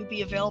song? Would you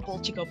be available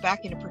to go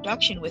back into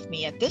production with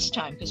me at this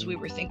time?" Because we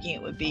were thinking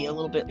it would be a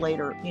little bit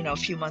later, a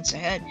few months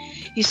ahead.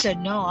 He said,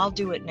 "No, I'll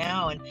do it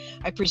now." And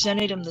I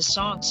presented him the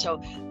song.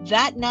 So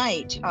that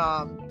night,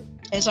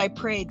 as I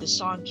prayed, the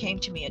song came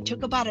to me. It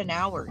took about an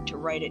hour to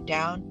write it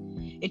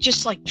down. It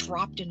just like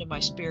dropped into my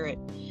spirit.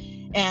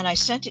 And I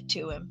sent it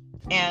to him.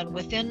 And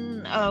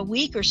within a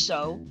week or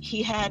so,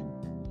 he had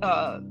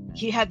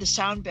the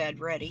sound bed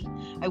ready.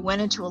 I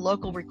went into a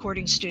local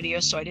recording studio,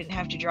 so I didn't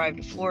have to drive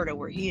to Florida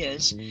where he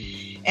is.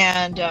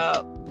 And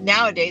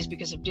nowadays,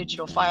 because of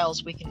digital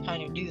files, we can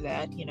kind of do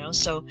that,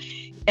 So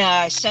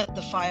I sent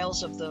the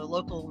files of the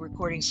local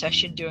recording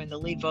session doing the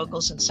lead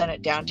vocals and sent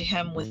it down to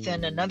him.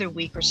 Within another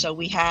week or so,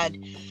 we had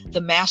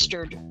the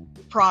mastered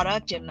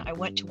product, and I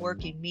went to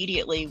work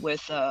immediately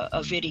with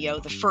a video,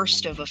 the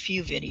first of a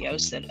few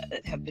videos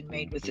that have been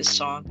made with this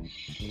song,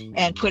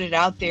 and put it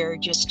out there.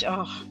 Just,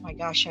 oh my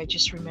gosh, I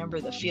just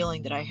remember the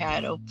feeling that I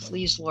had. Oh,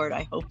 please, Lord,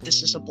 I hope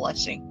this is a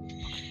blessing.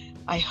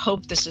 I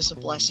hope this is a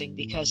blessing,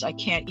 because I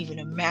can't even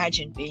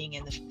imagine being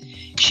in the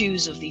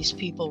shoes of these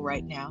people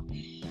right now.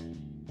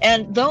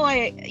 And though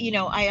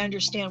I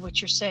understand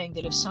what you're saying,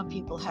 that if some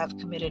people have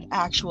committed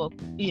actual,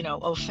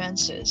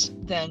 offenses,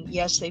 then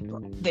yes, they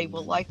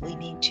will likely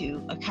need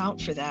to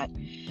account for that.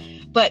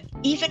 But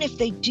even if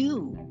they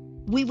do,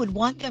 we would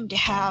want them to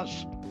have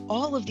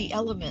all of the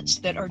elements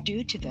that are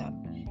due to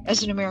them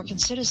as an American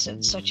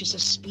citizen, such as a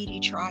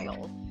speedy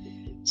trial,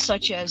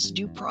 such as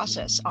due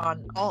process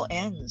on all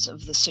ends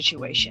of the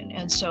situation.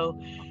 And so,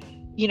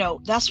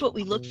 that's what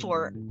we look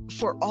for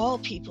all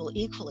people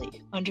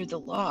equally under the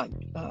law,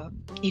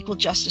 equal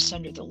justice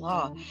under the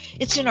law.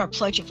 It's in our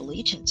Pledge of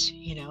Allegiance,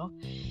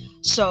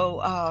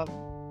 So,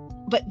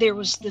 but there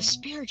was the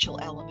spiritual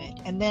element.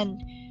 And then,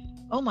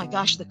 oh my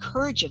gosh, the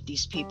courage of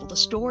these people, the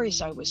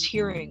stories I was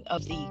hearing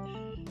of the,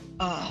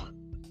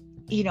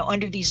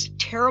 under these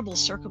terrible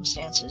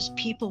circumstances,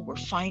 people were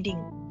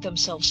finding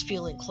themselves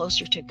feeling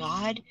closer to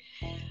God,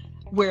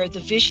 where the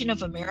vision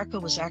of America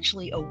was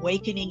actually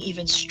awakening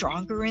even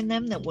stronger in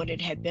them than what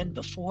it had been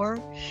before,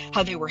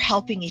 how they were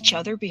helping each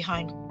other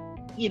behind,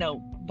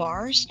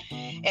 bars.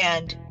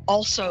 And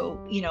also,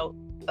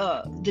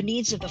 the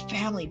needs of the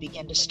family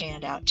began to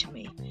stand out to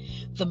me,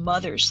 the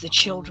mothers, the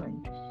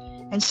children.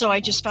 And so I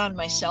just found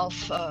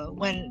myself,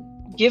 when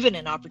given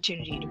an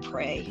opportunity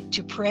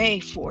to pray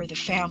for the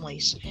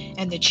families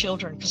and the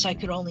children, because I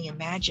could only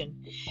imagine,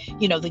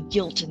 the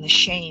guilt and the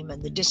shame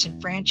and the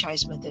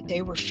disenfranchisement that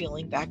they were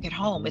feeling back at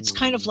home. It's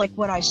kind of like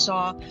what I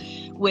saw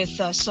with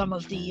some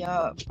of the,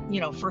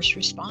 first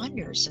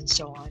responders and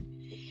so on.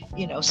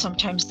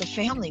 Sometimes the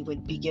family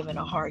would be given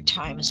a hard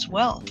time as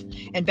well.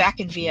 And back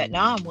in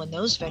Vietnam, when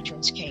those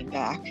veterans came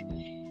back,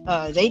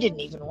 they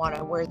didn't even want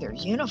to wear their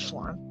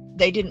uniform.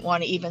 They didn't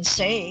want to even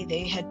say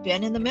they had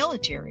been in the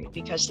military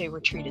because they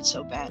were treated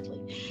so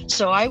badly.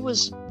 So I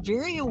was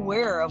very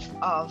aware of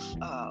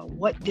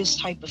what this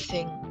type of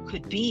thing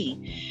could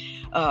be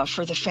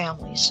for the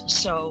families.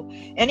 So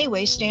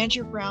anyway, Stand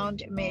Your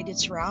Ground made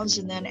its rounds.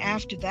 And then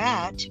after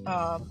that,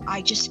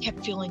 I just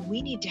kept feeling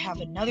we need to have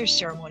another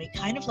ceremony,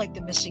 kind of like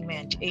the Missing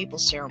Man Table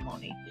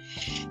ceremony,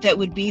 that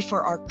would be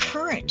for our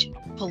current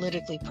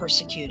politically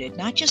persecuted,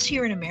 not just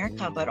here in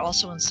America, but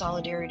also in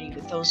solidarity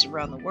with those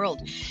around the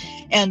world.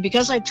 And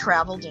because I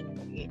traveled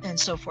and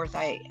so forth,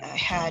 I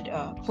had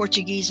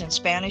Portuguese and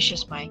Spanish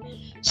as my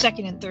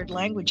second and third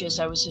languages.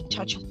 I was in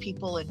touch with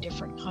people in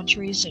different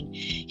countries and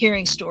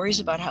hearing stories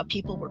about how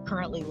people were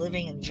currently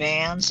living in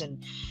vans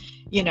and,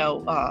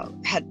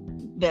 had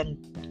been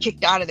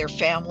kicked out of their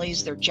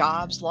families, their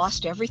jobs,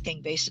 lost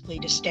everything basically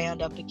to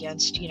stand up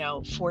against,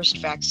 forced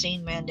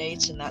vaccine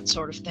mandates and that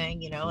sort of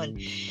thing,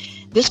 and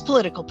this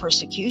political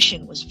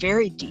persecution was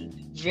very deep,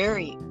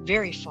 very,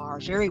 very far,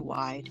 very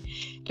wide,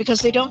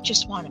 because they don't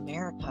just want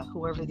America,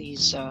 whoever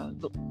these,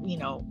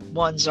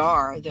 ones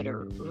are that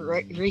are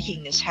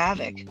wreaking this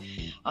havoc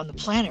on the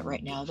planet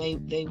right now.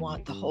 They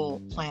want the whole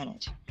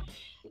planet.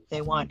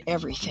 They want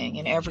everything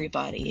and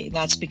everybody.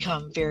 That's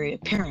become very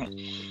apparent.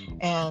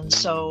 And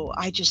so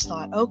I just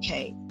thought,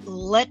 okay,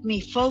 let me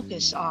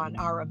focus on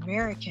our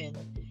American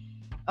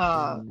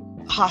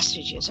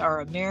hostages,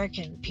 our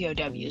American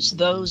POWs,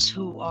 those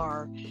who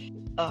are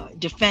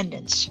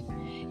defendants,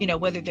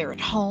 whether they're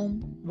at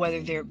home,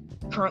 whether they're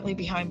currently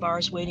behind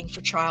bars waiting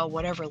for trial,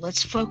 whatever.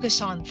 Let's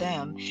focus on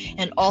them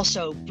and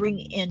also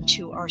bring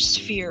into our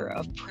sphere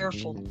of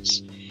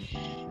prayerfulness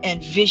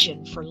and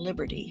vision for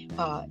liberty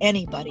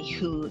anybody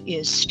who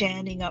is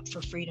standing up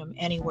for freedom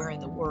anywhere in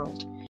the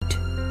world.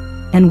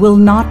 And will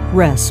not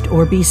rest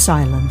or be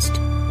silenced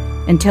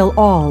until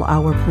all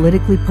our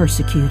politically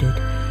persecuted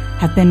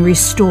have been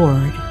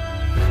restored,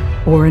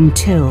 or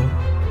until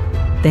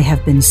they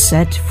have been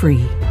set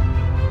free.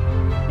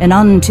 And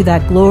unto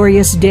that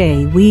glorious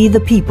day, we the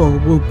people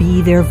will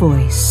be their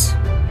voice.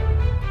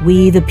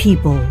 We the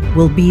people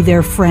will be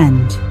their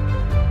friend.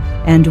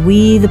 And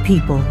we the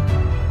people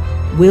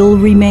will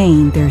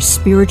remain their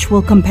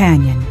spiritual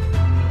companion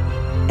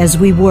as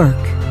we work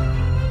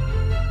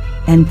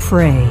and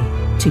pray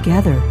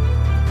together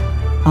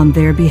on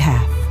their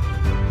behalf.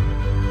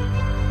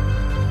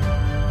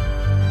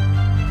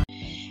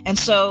 And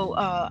so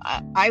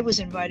I was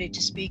invited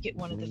to speak at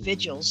one of the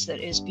vigils that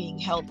is being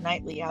held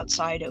nightly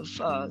outside of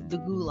the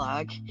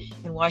Gulag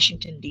in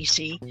Washington,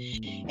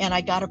 D.C., and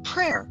I got a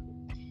prayer.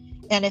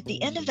 And at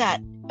the end of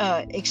that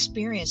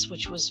experience,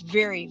 which was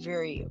very,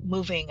 very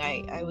moving,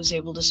 I was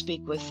able to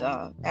speak with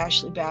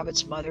Ashley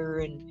Babbitt's mother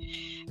and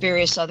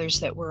various others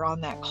that were on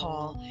that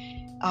call.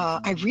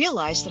 I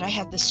realized that I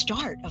had the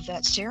start of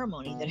that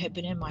ceremony that had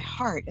been in my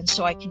heart. And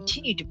so I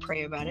continued to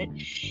pray about it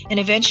and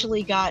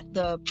eventually got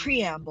the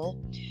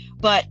preamble.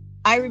 But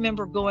I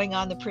remember going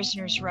on the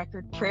Prisoner's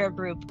Record prayer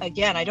group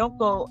again. I don't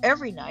go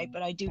every night,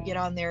 but I do get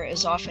on there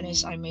as often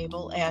as I'm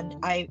able. And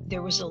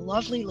there was a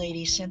lovely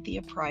lady,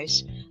 Cynthia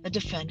Price, a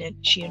defendant.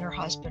 She and her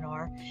husband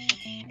are.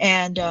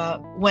 And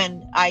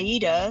when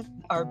Aida,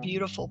 our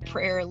beautiful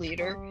prayer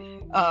leader,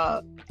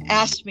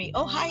 asked me,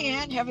 "Oh, hi,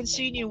 Ann, haven't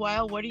seen you in a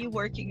while. What are you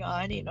working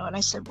on?" And I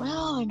said,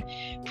 "Well, I'm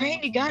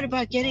praying to God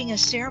about getting a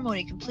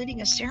ceremony,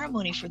 completing a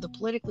ceremony for the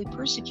politically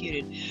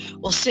persecuted."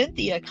 Well,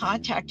 Cynthia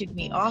contacted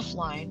me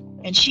offline,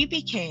 and she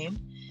became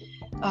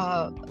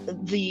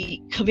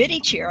the committee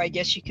chair, I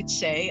guess you could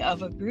say,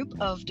 of a group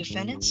of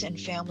defendants and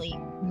family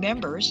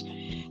members,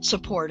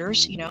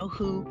 supporters,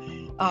 who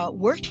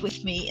worked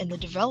with me in the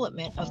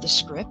development of the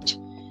script.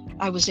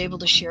 I was able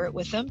to share it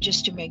with them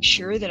just to make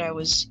sure that I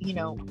was,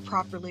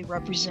 properly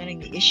representing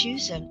the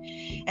issues.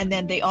 And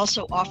then they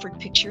also offered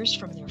pictures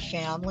from their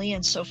family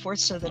and so forth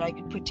so that I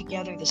could put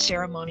together the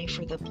ceremony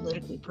for the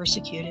politically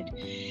persecuted.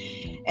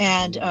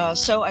 And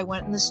so I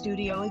went in the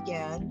studio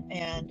again.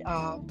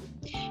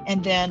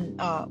 And then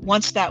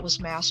once that was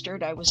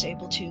mastered, I was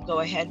able to go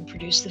ahead and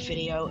produce the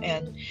video.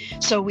 And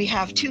so we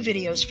have two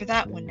videos for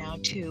that one now,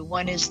 too.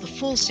 One is the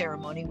full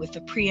ceremony with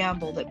the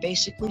preamble that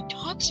basically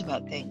talks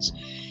about things.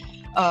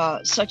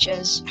 Such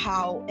as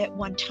how at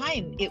one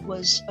time it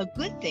was a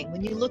good thing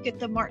when you look at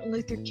the Martin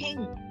Luther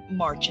King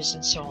marches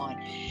and so on.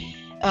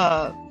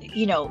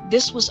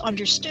 This was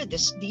understood.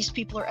 These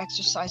people are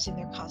exercising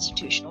their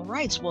constitutional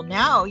rights. Well,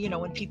 now,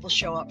 when people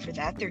show up for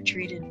that, they're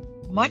treated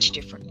much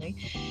differently.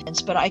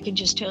 But I can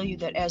just tell you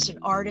that as an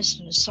artist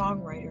and a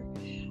songwriter,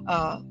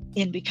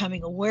 in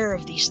becoming aware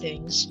of these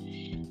things,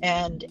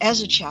 and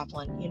as a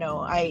chaplain,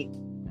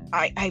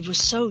 I was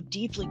so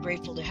deeply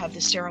grateful to have the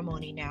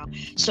ceremony now.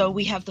 So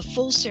we have the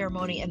full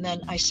ceremony, and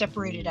then I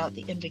separated out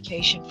the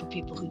invocation for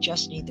people who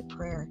just need the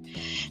prayer.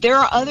 There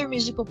are other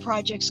musical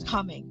projects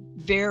coming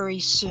very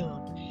soon,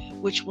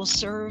 which will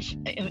serve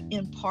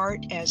in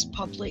part as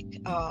public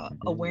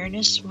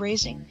awareness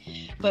raising,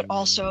 but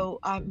also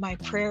my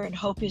prayer and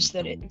hope is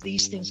that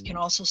these things can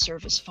also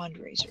serve as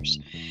fundraisers.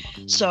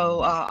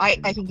 So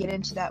I can get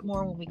into that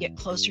more when we get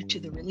closer to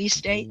the release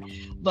date,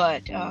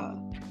 but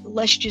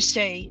let's just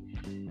say,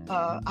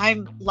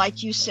 I'm,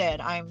 like you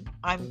said, I'm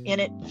in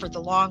it for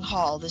the long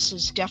haul. This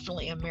is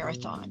definitely a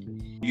marathon.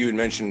 You had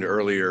mentioned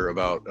earlier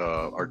about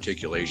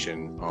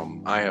articulation.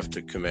 I have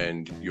to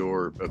commend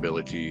your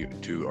ability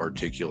to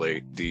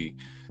articulate the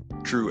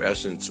true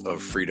essence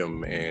of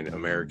freedom and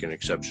American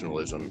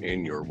exceptionalism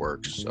in your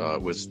works,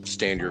 with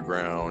Stand Your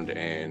Ground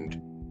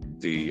and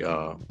the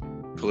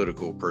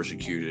political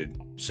persecuted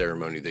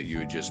ceremony that you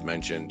had just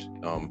mentioned.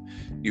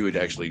 You had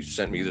actually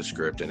sent me the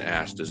script and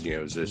asked, does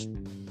this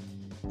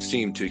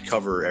seem to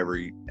cover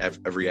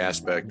every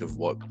aspect of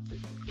what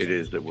it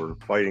is that we're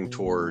fighting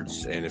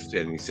towards, and if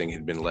anything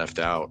had been left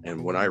out.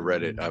 And when I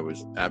read it, I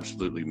was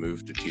absolutely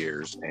moved to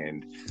tears,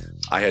 and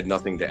I had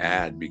nothing to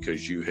add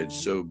because you had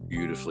so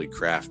beautifully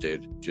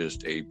crafted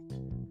just a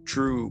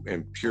true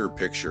and pure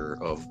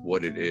picture of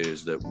what it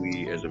is that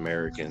we as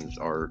Americans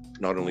are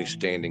not only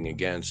standing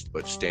against,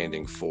 but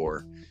standing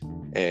for,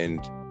 and,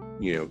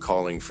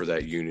 calling for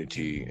that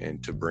unity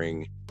and to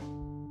bring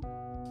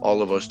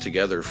all of us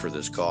together for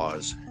this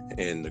cause,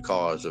 and the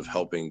cause of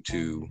helping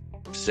to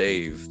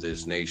save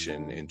this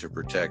nation and to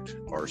protect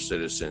our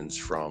citizens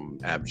from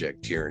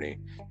abject tyranny.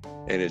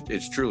 And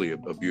it's truly a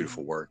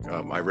beautiful work.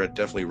 I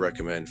definitely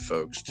recommend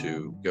folks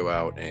to go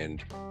out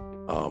and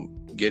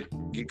get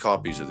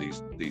copies of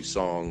these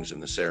songs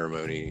and the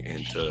ceremony,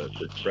 and to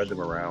spread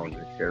them around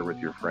and share with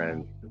your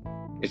friends.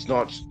 It's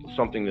not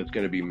something that's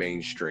going to be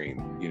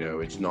mainstream.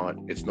 It's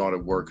not a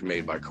work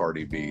made by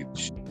Cardi B.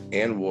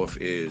 Ann Wolfe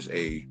is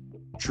a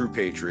true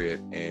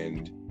patriot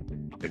and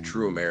a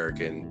true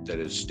American that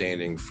is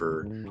standing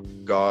for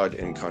God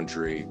and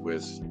country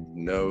with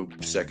no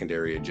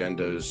secondary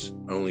agendas,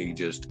 only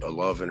just a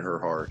love in her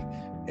heart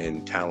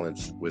and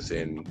talents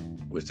within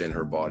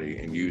her body,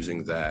 and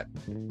using that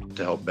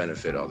to help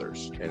benefit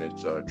others. And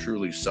it's a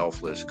truly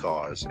selfless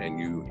cause, and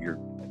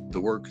the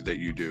work that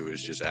you do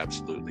is just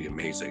absolutely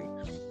amazing.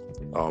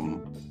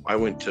 I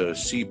went to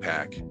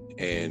CPAC,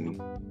 and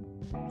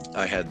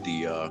I had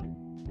the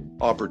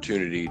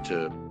opportunity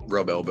to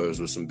rub elbows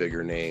with some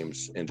bigger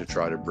names and to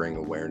try to bring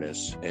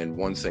awareness. And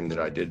one thing that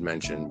I did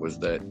mention was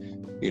that,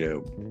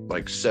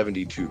 like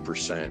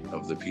 72%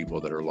 of the people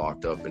that are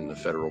locked up in the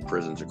federal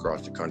prisons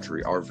across the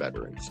country are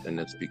veterans. And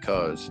that's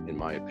because, in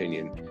my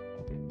opinion,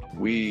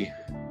 we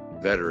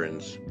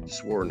veterans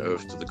swore an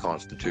oath to the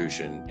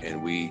Constitution,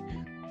 and we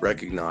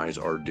recognize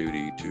our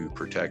duty to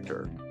protect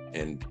her.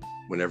 And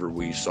whenever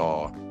we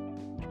saw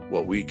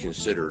what we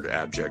considered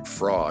abject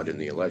fraud in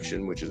the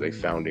election, which is a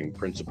founding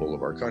principle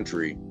of our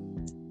country,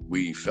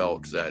 we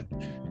felt that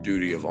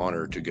duty of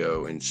honor to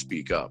go and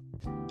speak up.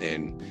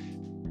 And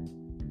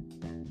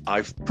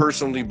I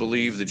personally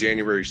believe that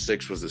January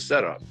 6th was a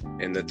setup,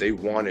 and that they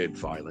wanted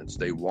violence.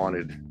 They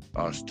wanted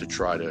us to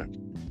try to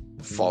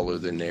follow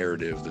the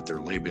narrative that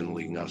they're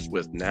labeling us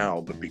with now,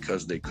 but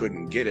because they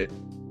couldn't get it,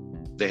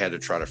 they had to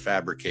try to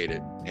fabricate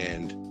it,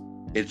 and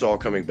it's all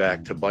coming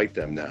back to bite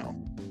them now.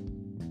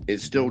 It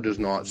still does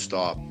not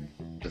stop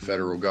the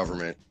federal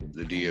government,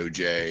 the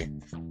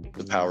DOJ,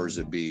 the powers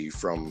that be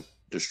from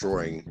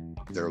destroying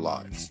their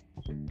lives.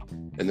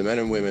 And the men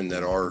and women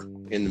that are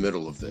in the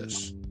middle of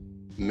this,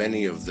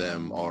 many of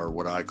them are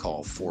what I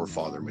call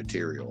forefather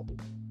material.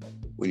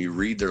 When you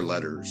read their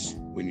letters,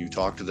 when you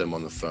talk to them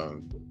on the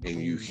phone,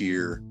 and you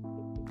hear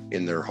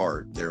in their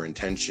heart their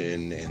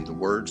intention and the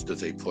words that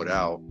they put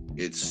out,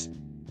 it's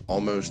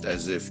almost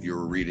as if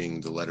you're reading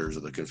the letters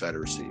of the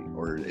Confederacy,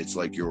 or it's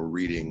like you're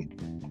reading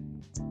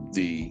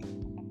the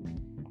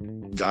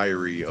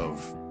diary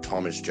of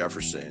Thomas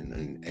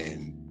Jefferson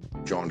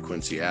and John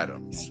Quincy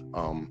Adams,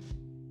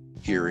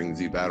 hearing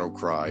the battle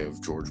cry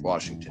of George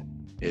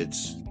Washington.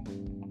 It's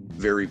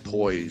very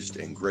poised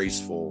and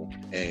graceful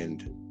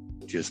and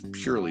just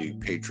purely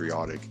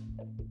patriotic,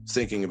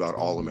 thinking about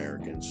all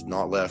Americans,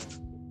 not left,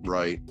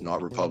 right,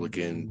 not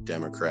Republican,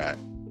 Democrat,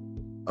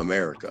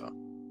 America,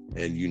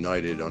 and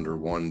united under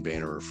one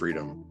banner of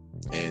freedom.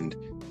 And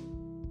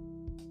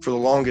for the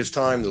longest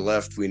time, the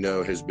left, we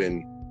know, has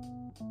been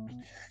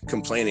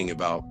complaining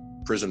about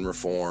prison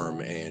reform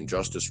and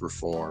justice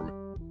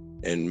reform,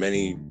 and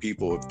many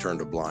people have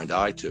turned a blind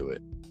eye to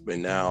it. But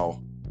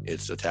now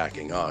it's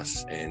attacking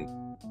us, and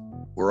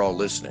we're all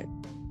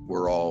listening.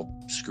 We're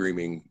all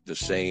screaming the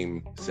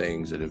same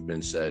things that have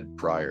been said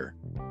prior.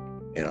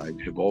 And I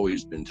have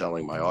always been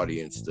telling my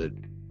audience that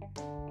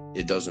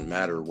it doesn't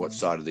matter what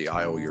side of the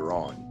aisle you're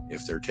on.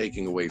 If they're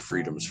taking away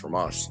freedoms from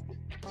us,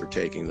 they're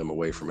taking them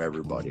away from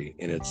everybody.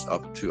 And it's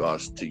up to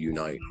us to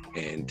unite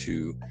and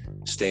to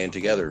stand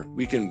together.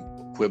 We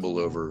can quibble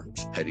over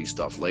petty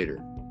stuff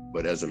later,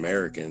 but as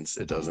Americans,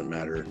 it doesn't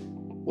matter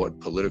what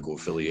political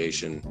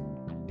affiliation.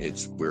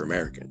 We're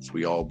Americans.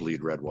 We all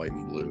bleed red, white,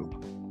 and blue.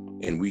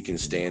 And we can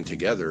stand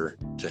together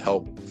to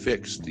help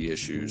fix the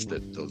issues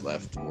that the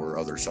left or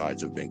other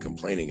sides have been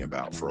complaining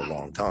about for a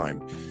long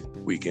time.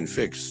 We can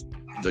fix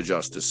the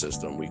justice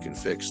system. We can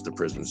fix the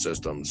prison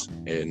systems,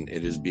 and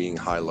it is being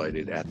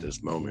highlighted at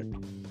this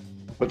moment.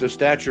 But the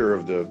stature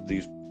of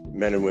these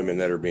men and women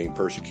that are being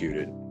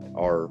persecuted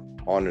are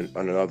on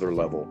another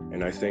level.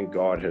 And I think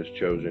God has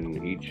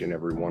chosen each and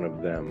every one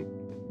of them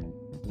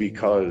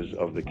because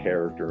of the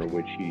character in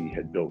which he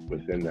had built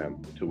within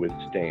them to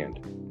withstand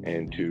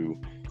and to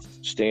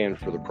stand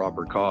for the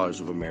proper cause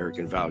of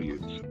American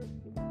values.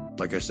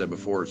 Like I said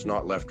before, it's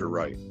not left or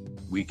right.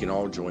 We can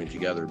all join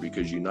together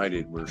because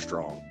united we're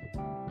strong.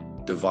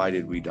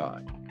 Divided we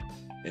die.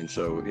 And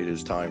so it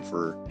is time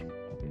for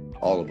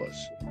all of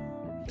us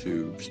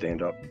to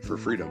stand up for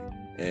freedom.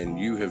 And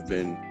you have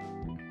been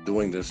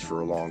doing this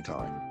for a long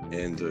time.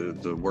 And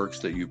the works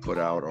that you put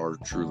out are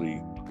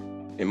truly,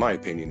 in my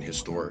opinion,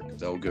 historic.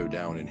 They'll go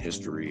down in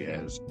history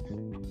as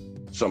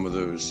some of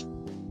those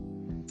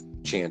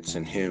chants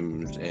and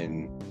hymns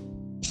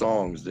and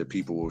songs that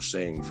people will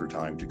sing for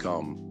time to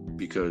come,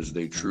 because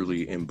they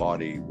truly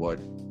embody what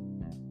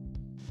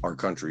our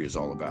country is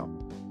all about.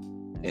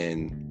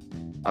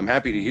 And I'm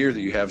happy to hear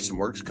that you have some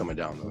works coming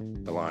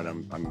down the line.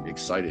 I'm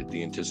excited.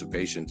 The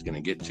anticipation is going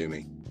to get to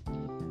me.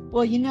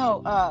 Well,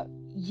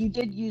 you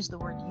did use the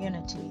word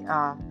unity.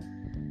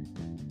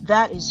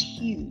 That is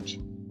huge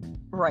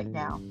right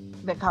now,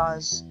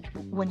 because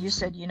when you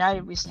said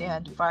united we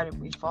stand, divided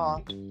we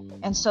fall.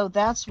 And so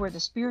that's where the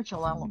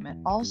spiritual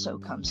element also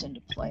comes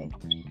into play,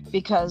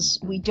 because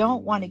we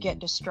don't want to get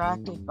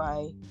distracted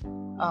by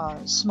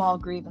small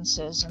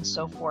grievances and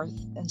so forth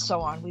and so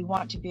on. We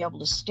want to be able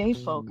to stay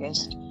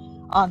focused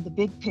on the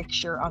big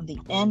picture, on the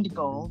end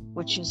goal,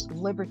 which is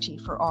liberty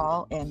for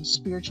all and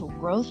spiritual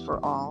growth for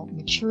all,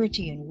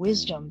 maturity and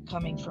wisdom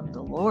coming from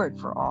the Lord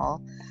for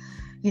all.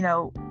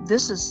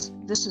 This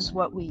is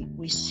what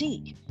we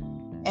seek.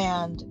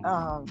 And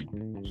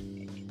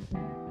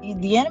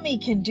the enemy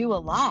can do a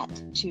lot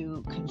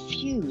to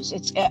confuse.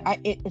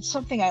 It's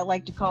something I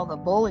like to call the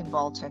bowling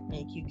ball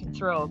technique. You can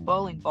throw a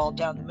bowling ball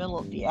down the middle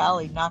of the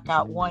alley, knock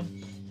out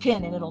one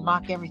pin, and it'll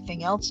knock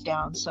everything else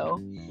down.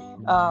 So,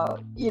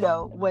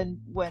 when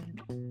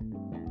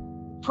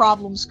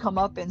problems come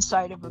up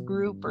inside of a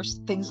group or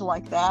things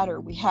like that, or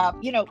we have,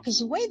 because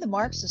the way the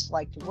Marxists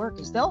like to work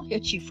is they'll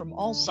hit you from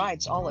all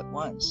sides all at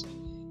once.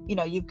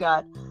 You've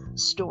got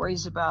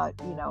stories about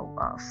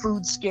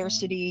food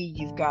scarcity,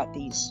 you've got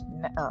these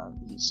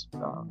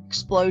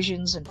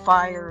explosions and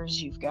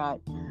fires, we've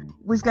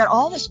got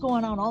all this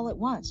going on all at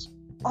once,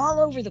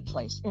 all over the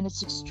place, and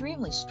it's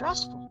extremely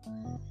stressful.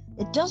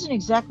 It doesn't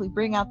exactly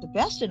bring out the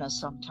best in us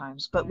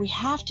sometimes, but we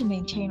have to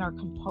maintain our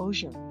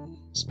composure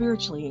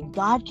spiritually, and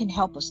God can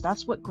help us.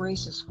 That's what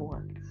grace is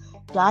for.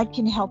 God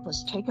can help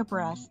us take a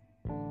breath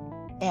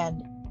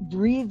and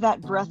breathe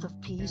that breath of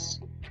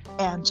peace,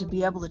 and to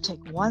be able to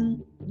take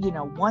one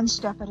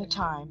step at a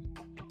time,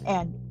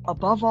 and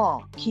above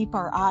all, keep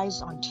our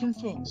eyes on two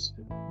things: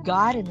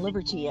 God and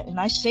liberty. And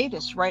I say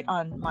this right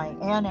on my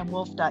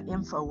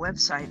annmwolf.info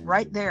website.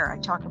 Right there, I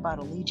talk about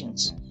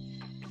allegiance.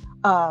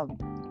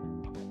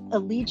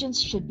 Allegiance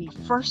should be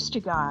first to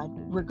God,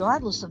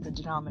 regardless of the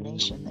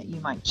denomination that you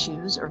might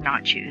choose or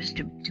not choose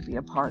to be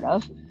a part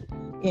of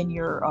in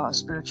your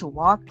spiritual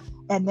walk.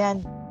 And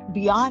then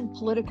beyond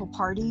political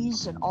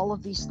parties and all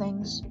of these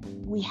things,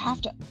 we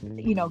have to,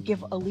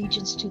 give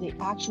allegiance to the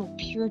actual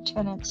pure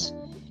tenets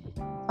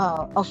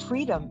of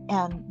freedom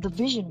and the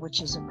vision,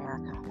 which is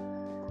America.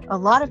 A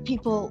lot of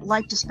people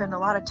like to spend a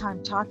lot of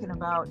time talking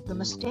about the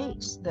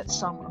mistakes that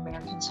some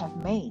Americans have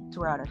made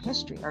throughout our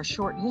history, our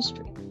short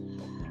history.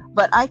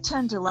 But I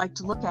tend to like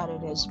to look at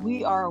it as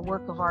we are a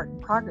work of art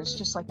in progress,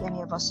 just like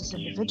any of us as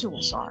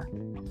individuals are.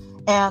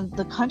 And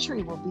the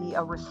country will be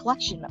a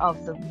reflection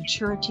of the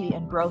maturity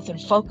and growth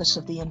and focus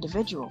of the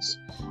individuals.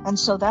 And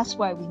so that's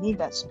why we need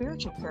that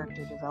spiritual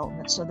character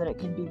development, so that it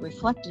can be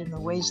reflected in the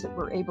ways that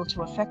we're able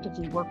to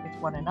effectively work with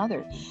one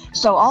another.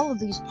 So all of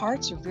these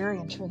parts are very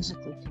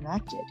intrinsically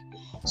connected.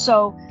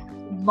 So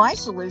my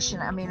solution,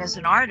 as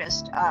an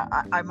artist,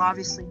 I'm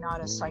obviously not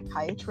a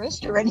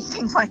psychiatrist or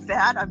anything like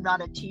that. I'm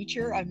not a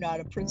teacher. I'm not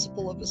a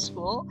principal of a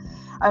school.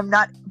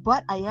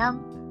 But I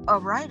am a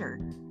writer.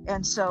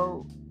 And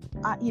so,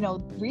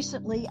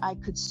 recently I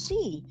could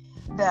see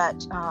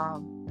that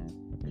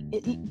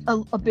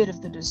a bit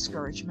of the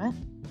discouragement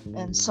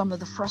and some of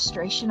the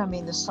frustration.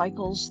 The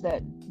cycles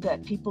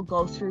that people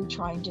go through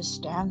trying to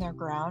stand their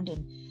ground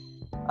and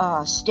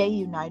stay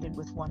united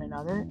with one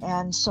another.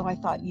 And so I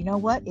thought, you know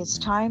what? It's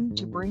time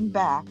to bring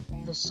back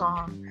the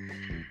song,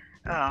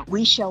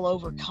 We Shall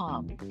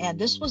Overcome. And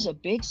this was a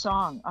big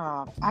song,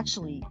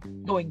 actually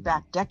going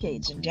back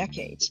decades and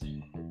decades.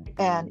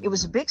 And it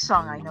was a big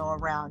song, I know,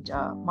 around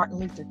Martin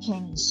Luther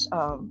King's,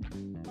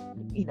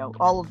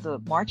 all of the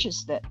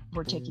marches that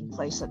were taking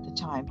place at the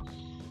time.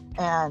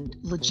 And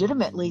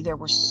legitimately, there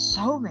were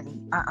so many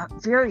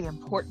very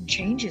important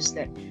changes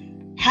that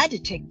had to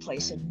take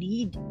place and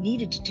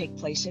needed to take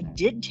place and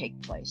did take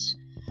place.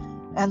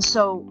 And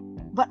so,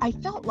 but I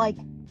felt like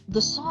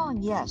the song,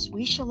 yes,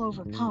 We Shall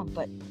Overcome.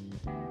 But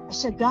I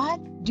said,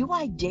 God, do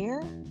I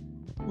dare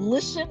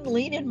listen,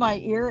 lean in my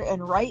ear,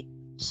 and write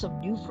some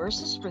new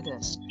verses for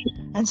this?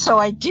 And so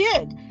I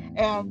did.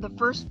 And the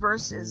first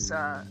verse is,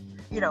 of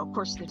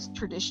course, the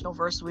traditional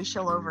verse, we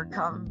shall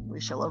overcome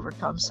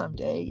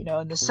someday,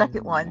 and the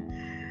second one,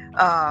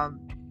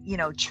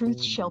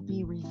 truth shall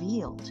be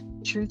revealed,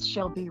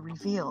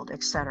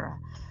 etc.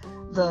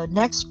 The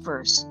next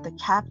verse, the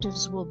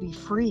captives will be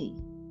free.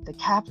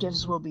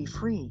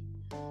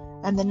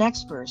 And the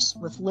next verse,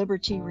 with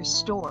liberty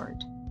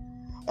restored.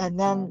 And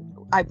then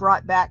I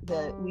brought back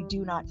the we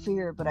do not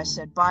fear, but I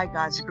said, by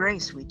God's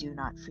grace, we do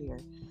not fear.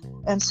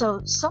 And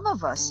so some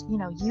of us,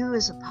 you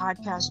as a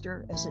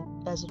podcaster, as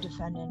a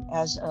defendant,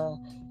 as a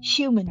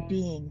human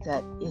being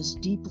that is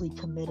deeply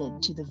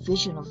committed to the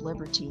vision of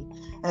liberty,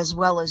 as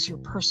well as your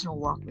personal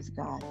walk with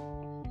God,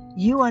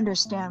 you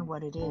understand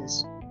what it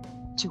is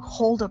to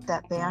hold up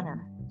that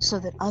banner so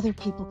that other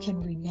people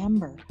can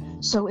remember.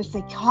 So if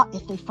they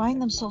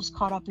find themselves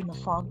caught up in the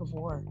fog of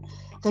war,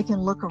 they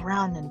can look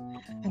around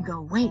and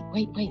go, wait,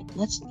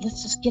 let's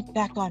just get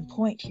back on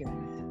point here.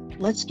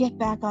 Let's get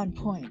back on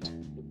point.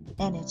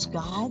 And it's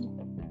God,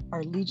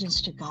 our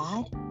allegiance to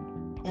God,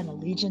 and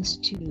allegiance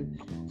to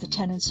the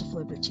tenets of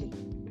liberty.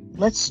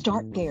 Let's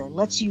start there.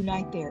 Let's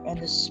unite there. And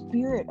the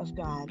Spirit of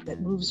God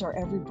that moves our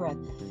every breath,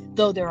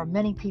 though there are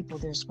many people,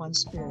 there's one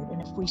Spirit.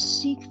 And if we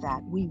seek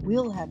that, we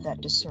will have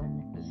that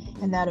discernment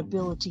and that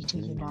ability to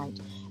unite.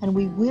 And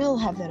we will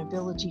have that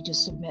ability to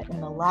submit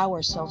and allow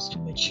ourselves to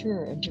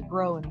mature and to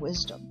grow in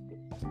wisdom.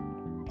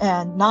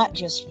 And not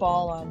just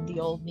fall on the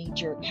old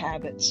knee-jerk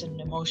habits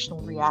and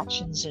emotional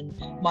reactions and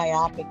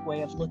myopic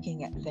way of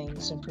looking at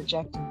things and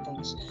projecting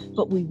things.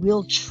 But we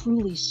will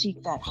truly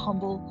seek that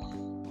humble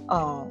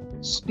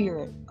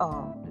spirit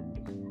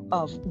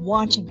of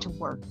wanting to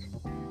work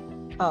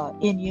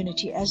in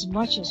unity as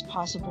much as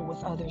possible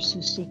with others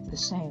who seek the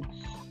same.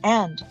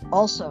 And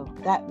also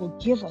that will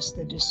give us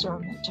the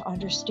discernment to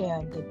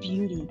understand the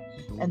beauty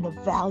and the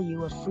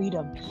value of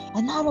freedom.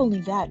 And not only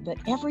that, but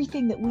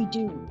everything that we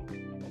do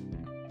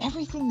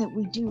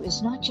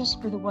is not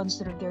just for the ones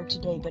that are there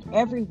today, but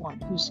everyone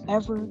who's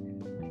ever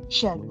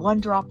shed one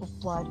drop of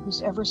blood,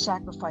 who's ever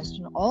sacrificed,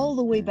 and all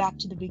the way back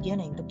to the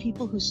beginning, the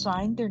people who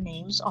signed their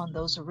names on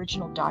those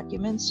original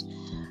documents,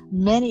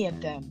 many of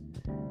them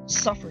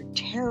suffered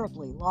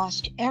terribly,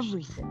 lost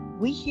everything.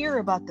 We hear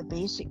about the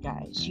basic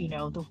guys,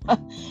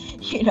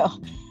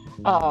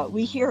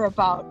 we hear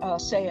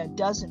about, say, a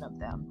dozen of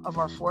them, of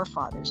our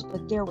forefathers,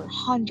 but there were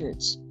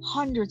hundreds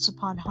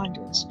upon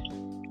hundreds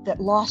that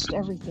lost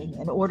everything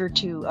in order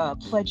to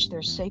pledge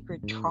their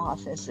sacred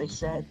troth, as they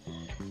said,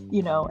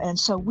 and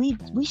so we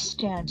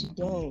stand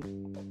today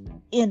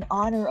in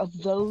honor of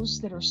those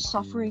that are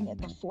suffering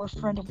at the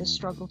forefront of the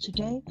struggle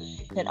today,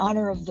 in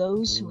honor of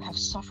those who have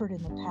suffered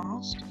in the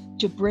past,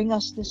 to bring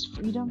us this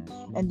freedom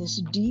and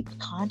this deep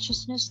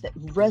consciousness that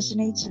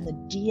resonates in the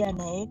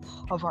DNA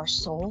of our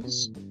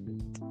souls.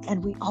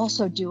 And we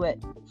also do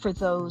it for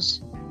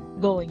those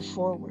going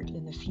forward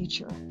in the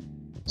future,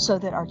 so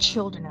that our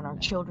children and our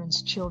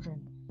children's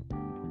children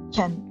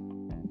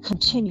can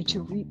continue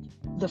to reap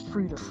the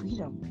fruit of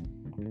freedom.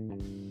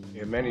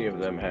 Yeah, many of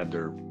them had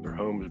their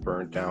homes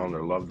burnt down,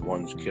 their loved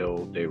ones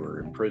killed, they were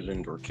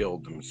imprisoned or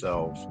killed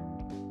themselves,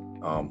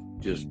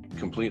 just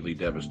completely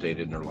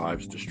devastated and their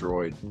lives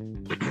destroyed.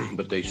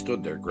 But they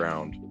stood their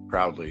ground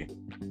proudly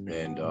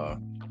and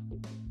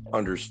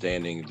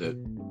understanding that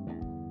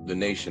the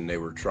nation they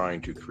were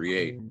trying to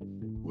create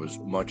was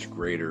much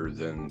greater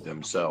than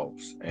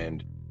themselves.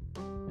 And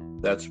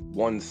that's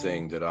one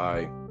thing that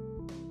I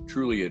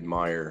truly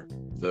admire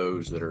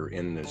those that are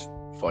in this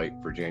fight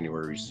for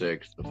January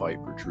 6th, the fight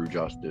for true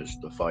justice,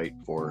 the fight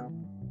for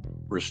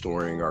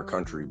restoring our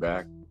country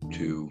back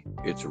to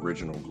its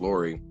original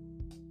glory.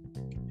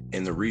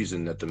 And the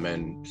reason that the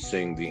men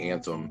sing the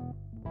anthem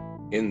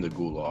in the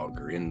gulag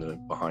or in the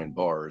behind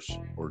bars,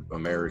 or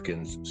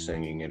Americans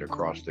singing it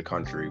across the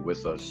country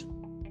with us,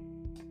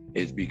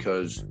 is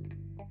because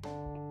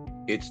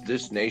it's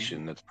this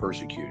nation that's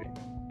persecuting.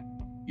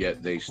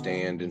 Yet they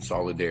stand in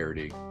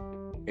solidarity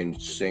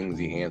and sing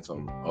the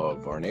anthem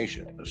of our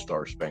nation, the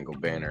Star Spangled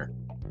Banner.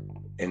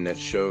 And that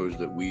shows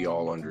that we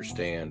all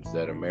understand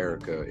that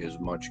America is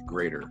much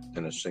greater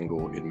than a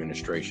single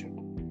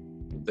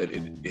administration, that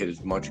it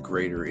is much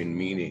greater in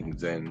meaning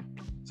than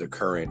the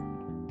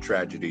current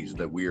tragedies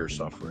that we are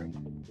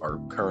suffering. Our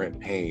current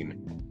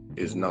pain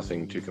is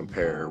nothing to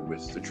compare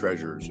with the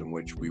treasures in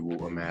which we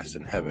will amass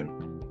in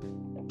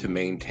heaven to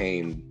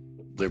maintain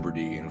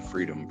liberty and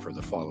freedom for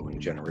the following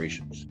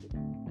generations.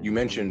 You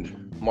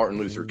mentioned Martin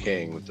Luther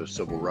King with the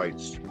civil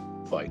rights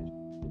fight.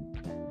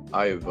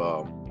 I have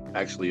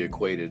actually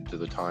equated to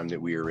the time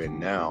that we are in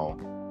now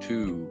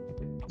to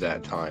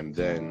that time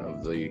then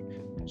of the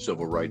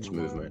civil rights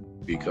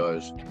movement,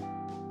 because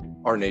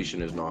our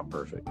nation is not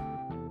perfect,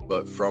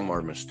 but from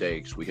our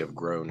mistakes we have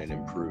grown and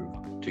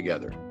improved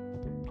together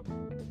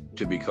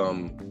to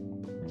become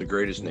the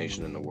greatest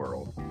nation in the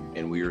world.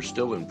 And we are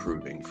still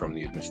improving from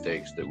the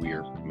mistakes that we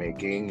are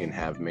making and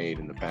have made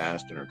in the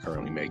past and are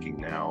currently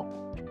making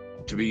now,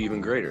 to be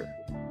even greater,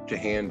 to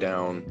hand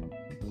down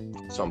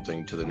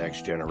something to the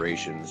next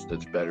generations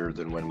that's better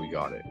than when we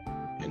got it.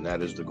 And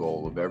that is the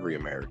goal of every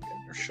American,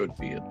 or should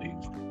be at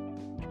least.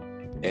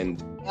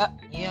 And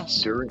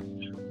yes,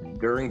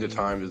 during the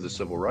times of the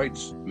civil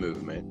rights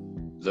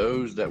movement,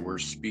 those that were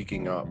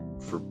speaking up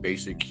for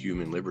basic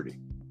human liberty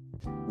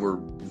were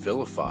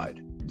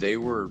vilified. They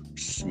were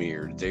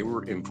smeared. They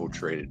were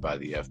infiltrated by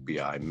the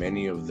FBI.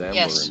 Many of them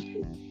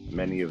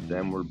many of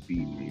them were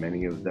beaten.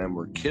 Many of them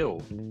were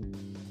killed.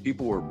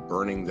 People were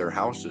burning their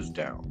houses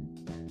down.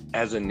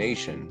 As a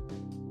nation,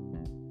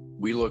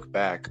 we look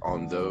back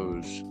on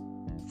those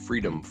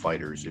freedom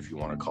fighters, if you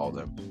want to call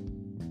them,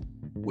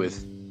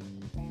 with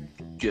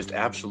just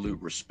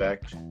absolute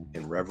respect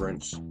and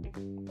reverence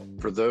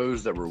for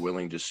those that were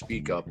willing to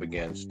speak up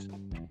against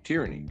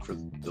tyranny, for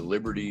the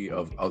liberty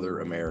of other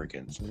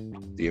Americans,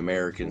 the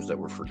Americans that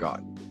were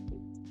forgotten.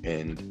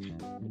 And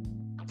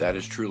that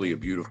is truly a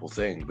beautiful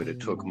thing, but it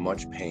took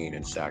much pain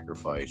and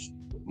sacrifice,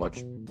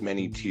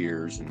 many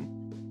tears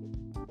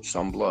and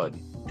some blood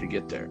to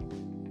get there.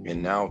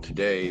 And now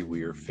today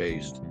we are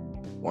faced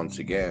once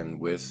again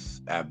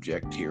with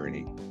abject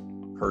tyranny,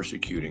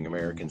 persecuting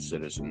American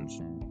citizens,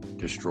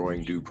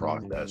 destroying due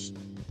process,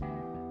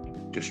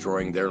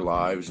 destroying their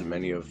lives, and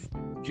many of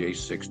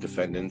J6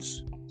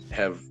 defendants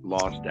have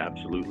lost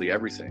absolutely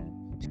everything.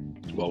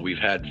 Well, we've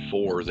had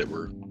 4 that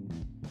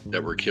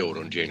were killed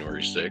on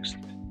January 6th.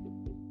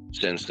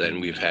 Since then,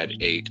 we've had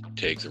 8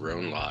 take their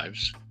own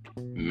lives.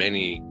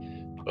 Many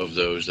of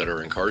those that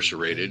are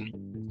incarcerated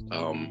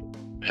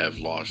have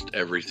lost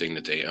everything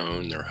that they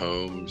own, their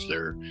homes,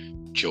 their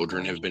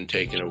children have been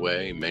taken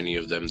away. Many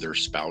of them, their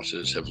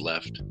spouses have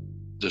left.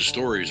 The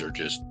stories are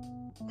just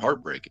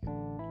heartbreaking.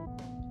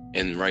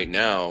 And right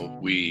now,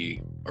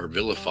 we are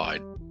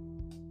vilified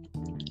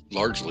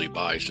largely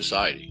by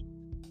society.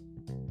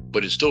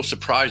 But it still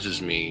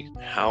surprises me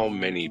how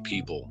many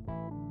people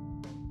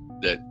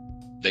that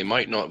they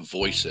might not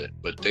voice it,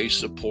 but they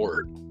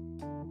support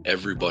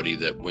everybody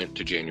that went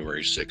to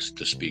January 6th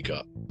to speak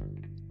up.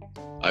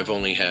 I've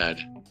only had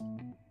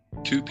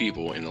 2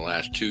 people in the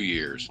last 2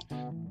 years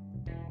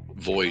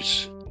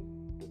voice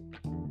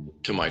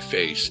to my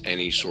face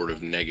any sort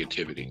of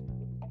negativity.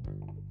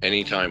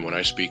 Anytime when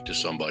I speak to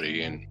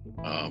somebody and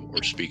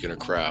or speak in a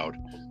crowd,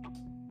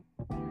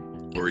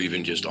 or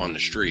even just on the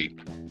street,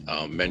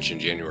 mention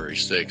January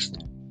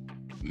 6th,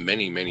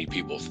 many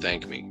people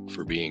thank me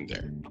for being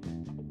there.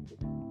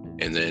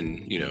 And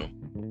then,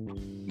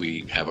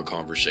 we have a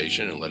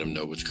conversation and let them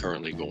know what's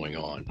currently going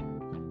on.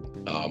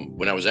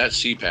 When I was at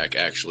CPAC,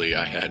 actually,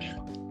 I had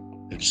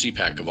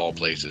CPAC of all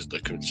places, the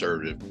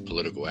Conservative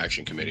Political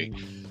Action Committee.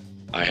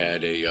 I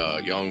had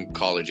a young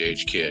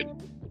college-age kid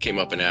came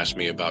up and asked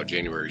me about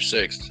January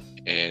 6th.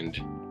 And,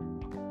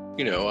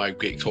 I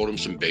told him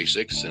some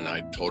basics, and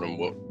I told him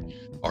what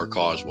our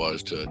cause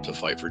was to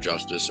fight for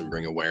justice and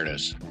bring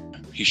awareness.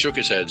 He shook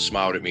his head,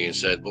 smiled at me, and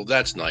said, "Well,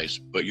 that's nice,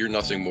 but you're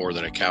nothing more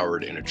than a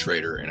coward and a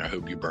traitor, and I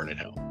hope you burn in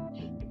hell."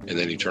 And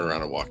then he turned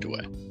around and walked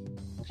away.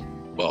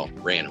 Well,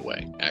 ran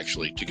away,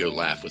 actually, to go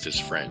laugh with his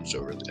friends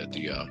over at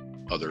the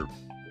other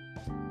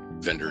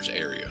vendor's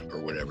area or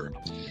whatever.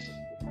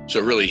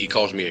 So really, he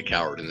calls me a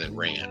coward and then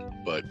ran,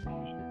 but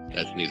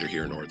that's neither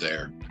here nor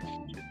there.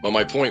 But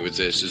my point with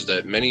this is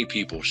that many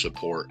people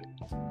support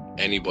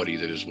anybody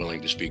that is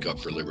willing to speak up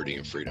for liberty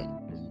and freedom.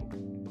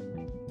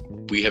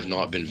 We have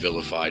not been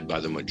vilified by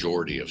the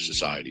majority of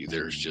society.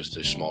 There's just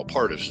a small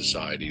part of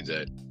society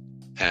that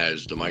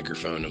has the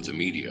microphone of the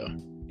media,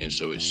 and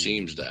so it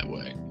seems that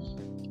way.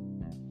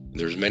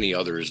 There's many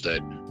others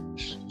that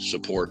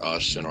support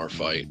us in our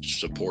fight,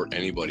 support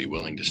anybody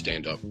willing to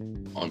stand up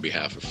on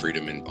behalf of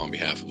freedom and on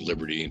behalf of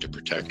liberty and to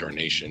protect our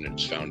nation and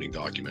its founding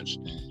documents.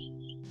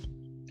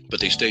 But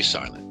they stay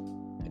silent.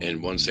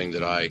 And one thing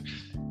that I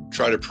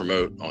try to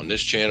promote on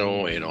this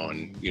channel and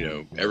on,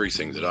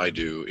 everything that I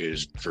do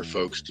is for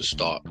folks to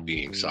stop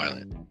being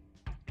silent.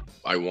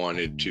 I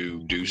wanted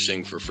to do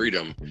Sing for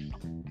Freedom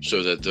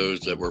so that those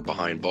that were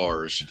behind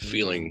bars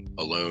feeling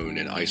alone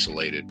and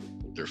isolated,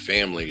 their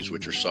families,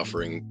 which are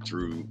suffering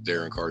through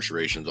their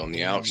incarcerations on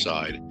the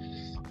outside,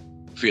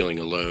 feeling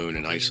alone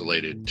and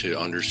isolated, to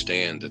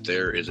understand that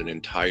there is an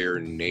entire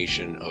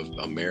nation of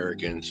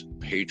Americans,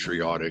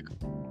 patriotic,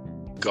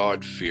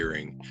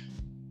 God-fearing,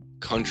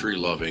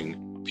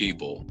 country-loving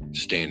people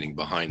standing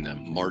behind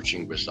them,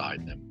 marching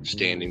beside them,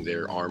 standing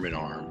there arm in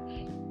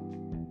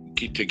arm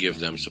to give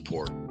them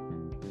support.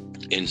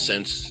 And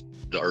since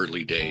the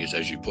early days,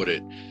 as you put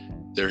it,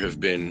 there have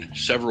been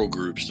several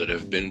groups that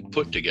have been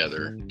put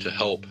together to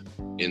help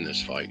in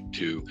this fight,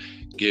 to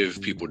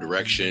give people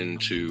direction,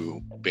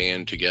 to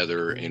band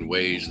together in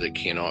ways that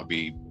cannot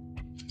be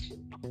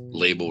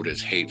labeled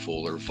as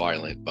hateful or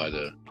violent by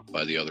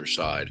the other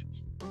side,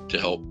 to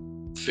help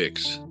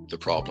fix the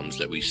problems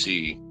that we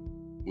see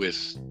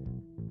with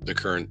the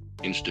current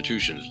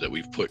institutions that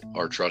we've put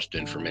our trust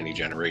in for many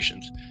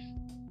generations.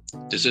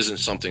 This isn't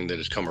something that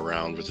has come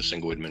around with a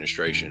single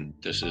administration.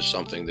 This is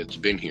something that's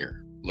been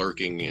here,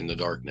 lurking in the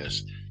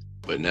darkness,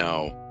 but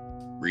now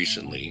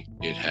recently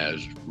it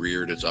has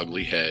reared its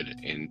ugly head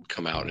and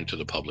come out into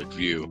the public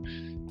view.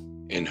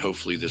 And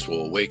hopefully this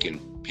will awaken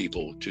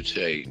people to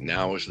say,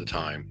 now is the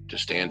time to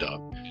stand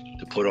up,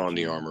 to put on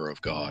the armor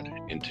of God,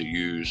 and to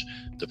use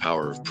the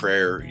power of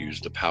prayer, use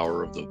the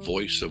power of the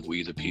voice of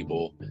we the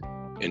people,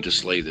 and to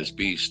slay this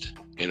beast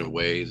in a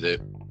way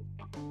that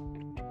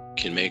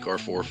can make our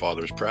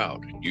forefathers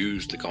proud.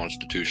 Use the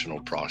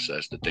constitutional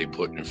process that they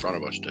put in front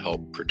of us to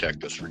help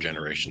protect us for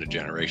generation to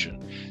generation.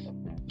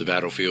 The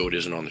battlefield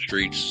isn't on the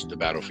streets, the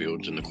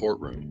battlefield's in the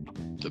courtroom.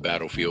 The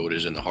battlefield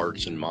is in the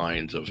hearts and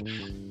minds of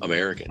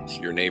Americans,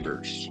 your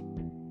neighbors.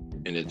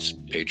 And it's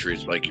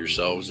patriots like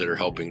yourselves that are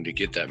helping to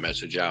get that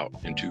message out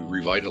and to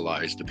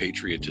revitalize the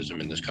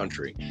patriotism in this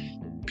country.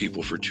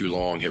 People for too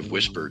long have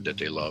whispered that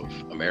they love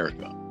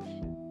America.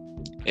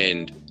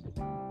 And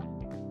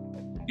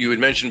you had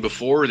mentioned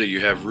before that you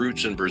have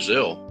roots in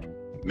Brazil.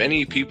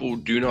 Many people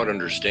do not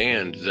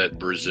understand that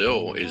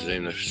Brazil is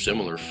in a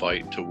similar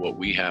fight to what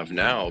we have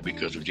now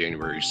because of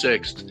January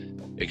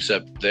 6th,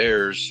 except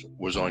theirs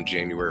was on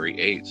January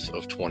 8th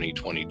of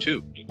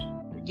 2022.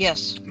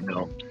 Yes.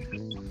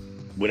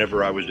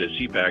 whenever I was at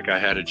CPAC, I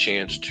had a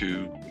chance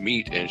to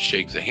meet and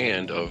shake the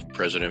hand of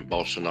President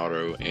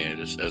Bolsonaro and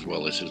as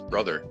well as his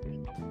brother,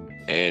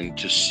 and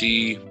to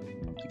see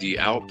the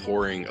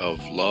outpouring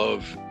of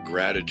love,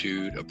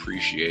 gratitude,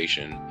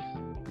 appreciation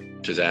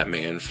to that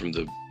man from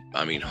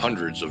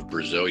hundreds of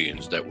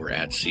Brazilians that were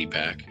at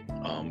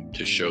CPAC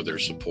to show their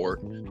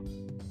support.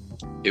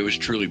 It was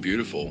truly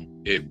beautiful.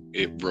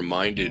 It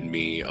reminded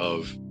me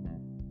of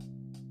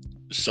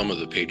some of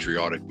the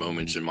patriotic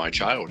moments in my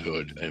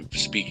childhood, and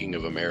speaking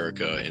of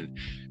America and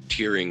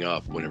tearing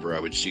up whenever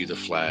I would see the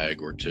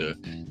flag, or to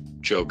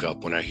choke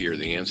up when I hear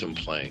the anthem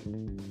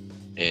playing.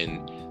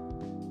 And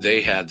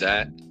they had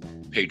that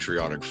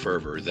patriotic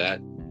fervor,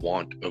 that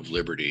want of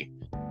liberty,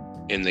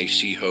 and they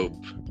see hope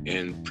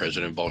in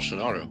President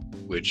Bolsonaro,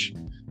 which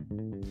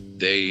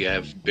they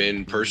have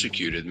been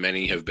persecuted.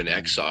 Many have been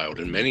exiled,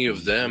 and many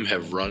of them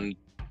have run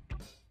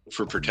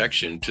for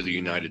protection to the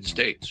United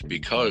States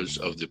because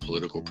of the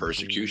political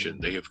persecution.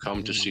 They have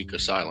come to seek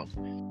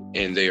asylum,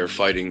 and they are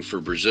fighting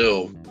for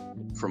Brazil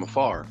from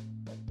afar.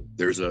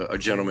 There's a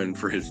gentleman,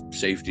 for his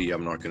safety,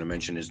 I'm not going to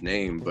mention his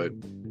name, but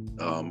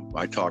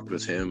I talked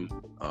with him.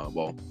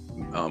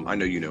 I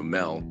know you know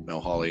Mel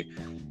Hawley.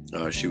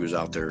 She was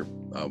out there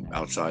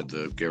outside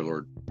the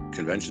Gaylord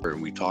Convention,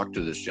 and we talked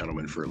to this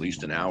gentleman for at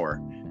least an hour,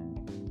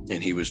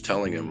 and he was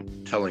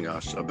telling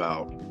us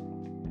about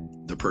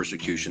the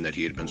persecution that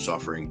he had been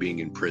suffering, being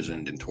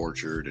imprisoned and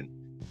tortured and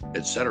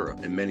etc.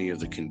 And many of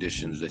the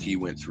conditions that he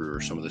went through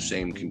are some of the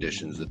same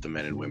conditions that the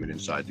men and women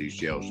inside these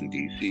jails in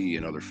DC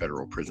and other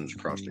federal prisons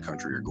across the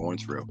country are going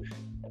through.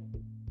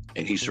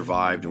 And he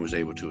survived and was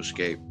able to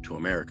escape to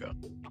America.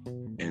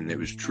 And it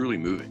was truly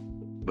moving.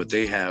 But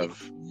they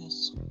have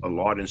a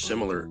lot of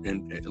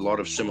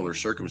similar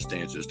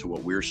circumstances to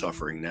what we're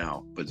suffering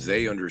now, but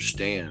they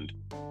understand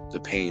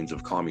the pains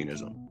of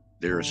communism.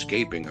 They're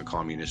escaping a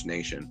communist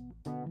nation.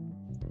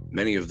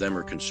 Many of them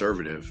are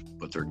conservative,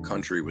 but their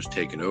country was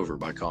taken over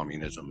by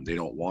communism. They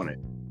don't want it,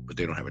 but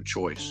they don't have a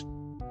choice.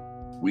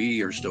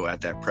 We are still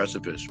at that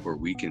precipice where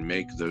we can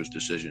make those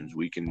decisions.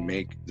 We can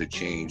make the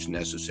change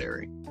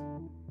necessary.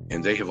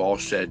 And they have all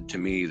said to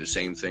me the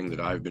same thing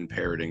that I've been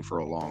parroting for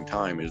a long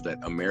time, is that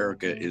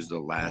America is the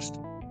last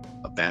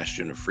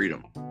bastion of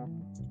freedom.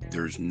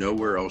 There's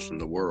nowhere else in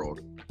the world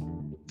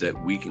that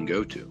we can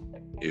go to.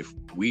 If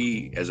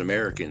we as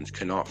Americans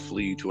cannot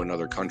flee to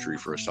another country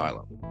for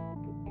asylum,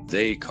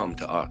 they come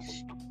to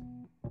us.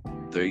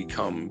 They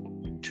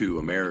come to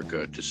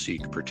America to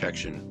seek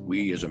protection.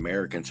 We as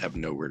Americans have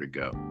nowhere to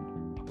go.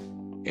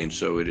 And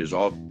so it is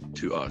all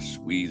to us,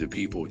 we the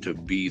people, to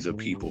be the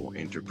people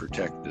and to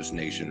protect this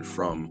nation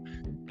from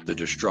the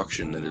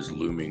destruction that is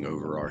looming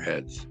over our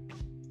heads.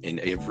 And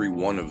every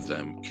one of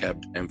them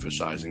kept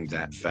emphasizing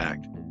that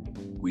fact.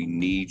 We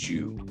need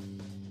you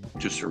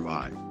to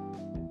survive.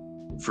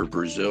 For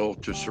Brazil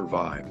to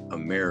survive,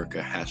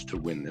 America has to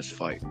win this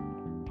fight.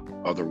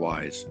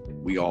 Otherwise,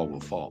 we all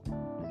will fall.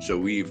 So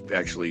we've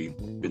actually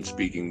been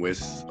speaking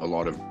with a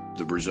lot of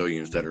the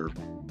Brazilians that are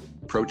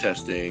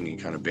protesting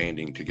and kind of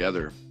banding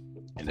together,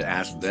 and to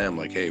ask them,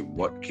 like, hey,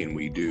 what can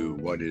we do?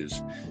 What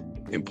is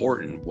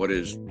important? What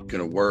is going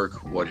to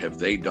work? What have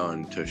they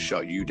done to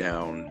shut you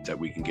down that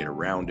we can get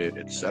around it,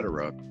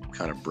 etc.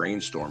 Kind of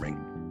brainstorming.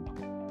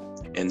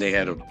 And they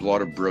had a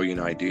lot of brilliant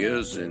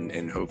ideas,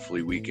 and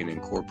hopefully we can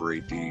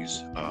incorporate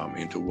these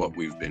into what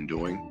we've been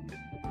doing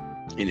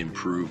and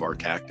improve our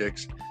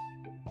tactics.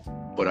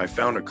 But I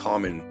found a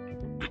common,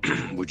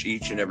 which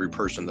each and every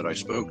person that I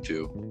spoke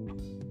to,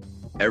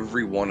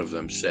 every one of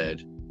them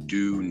said,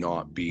 do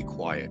not be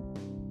quiet.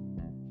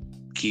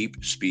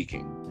 Keep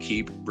speaking,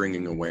 keep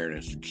bringing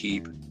awareness,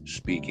 keep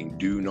speaking.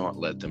 Do not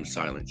let them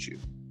silence you,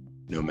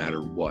 no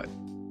matter what.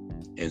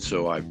 And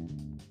so I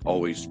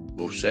always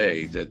will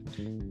say that,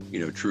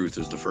 truth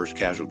is the first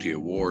casualty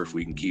of war. If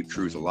we can keep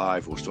truth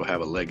alive, we'll still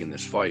have a leg in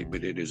this fight.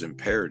 But it is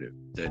imperative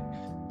that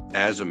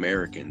as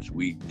Americans,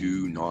 we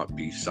do not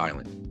be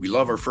silent. We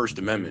love our First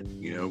Amendment.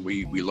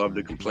 We love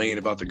to complain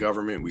about the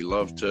government. We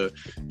love to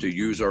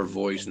use our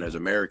voice. And as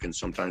Americans,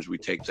 sometimes we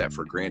take that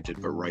for granted.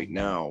 But right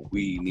now,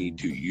 we need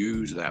to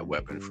use that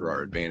weapon for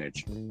our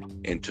advantage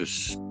and to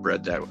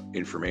spread that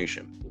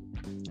information.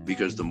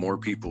 Because the more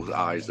people's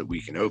eyes that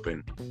we can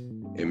open,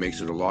 it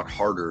makes it a lot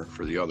harder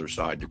for the other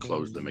side to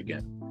close them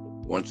again.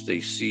 Once they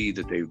see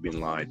that they've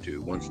been lied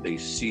to, once they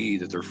see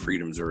that their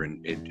freedoms are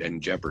in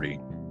jeopardy,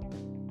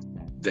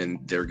 then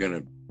they're going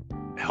to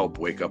help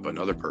wake up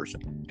another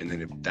person. And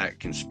then if that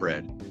can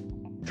spread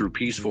through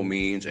peaceful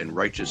means and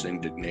righteous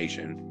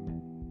indignation,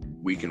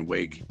 we can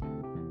wake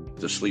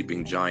the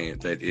sleeping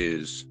giant that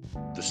is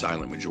the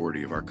silent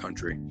majority of our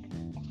country.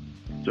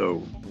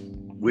 So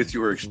with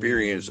your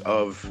experience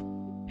of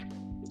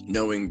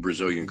knowing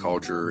Brazilian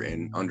culture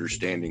and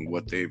understanding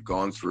what they've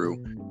gone through,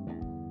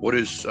 what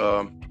is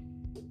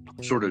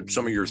sort of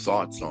some of your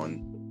thoughts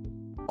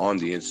on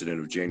the incident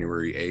of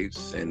January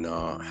 8th and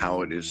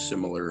how it is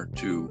similar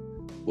to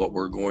what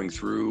we're going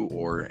through,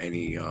 or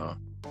any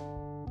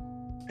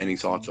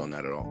thoughts on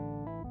that at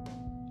all?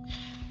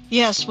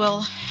 Yes,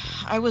 well,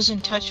 I was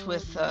in touch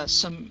with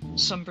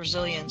some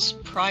Brazilians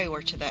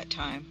prior to that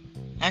time.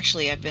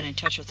 Actually, I've been in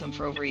touch with them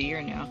for over a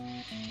year now.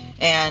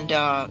 And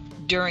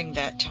during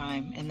that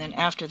time, and then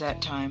after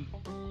that time,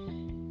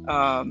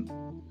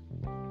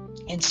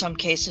 in some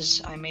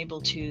cases, I'm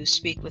able to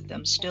speak with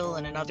them still,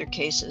 and in other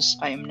cases,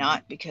 I am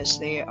not, because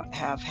they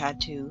have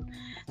had to,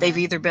 they've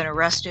either been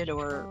arrested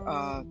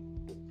or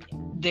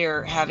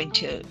they're having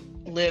to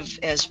live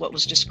as what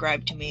was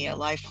described to me, a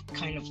life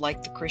kind of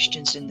like the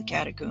Christians in the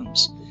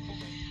catacombs,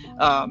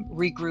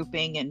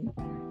 regrouping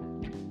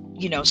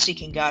and,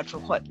 seeking God for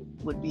what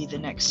would be the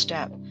next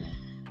step.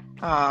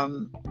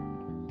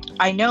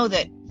 I know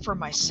that for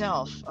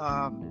myself,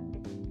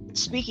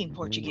 speaking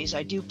Portuguese,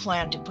 I do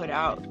plan to put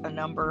out a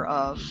number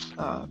of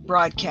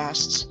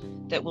broadcasts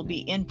that will be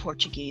in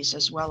Portuguese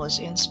as well as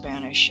in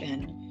Spanish,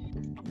 and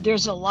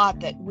there's a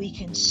lot that we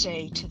can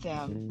say to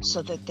them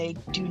so that they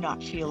do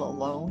not feel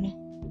alone.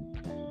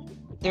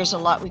 There's a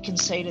lot we can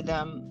say to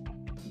them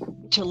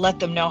to let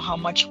them know how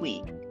much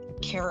we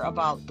care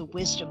about the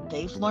wisdom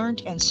they've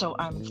learned. And so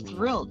I'm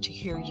thrilled to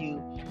hear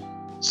you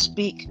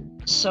speak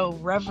so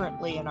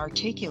reverently and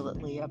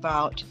articulately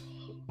about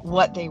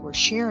what they were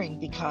sharing,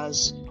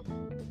 because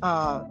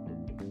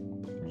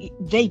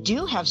they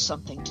do have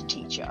something to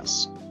teach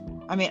us.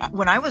 I mean,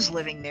 when I was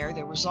living there,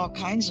 there was all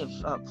kinds of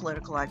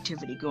political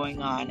activity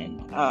going on.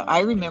 And I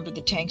remember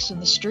the tanks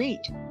in the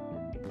street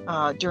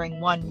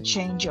during one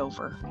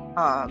changeover.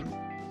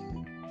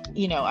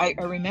 I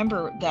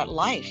remember that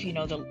life,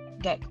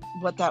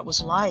 what that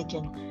was like.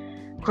 And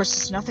of course,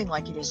 it's nothing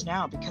like it is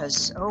now,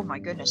 because, oh my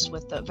goodness,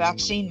 with the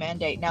vaccine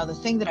mandate. Now, the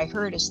thing that I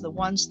heard is the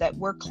ones that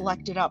were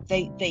collected up,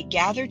 they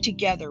gathered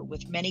together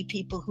with many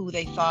people who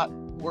they thought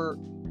were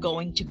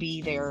going to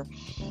be their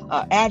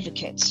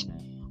advocates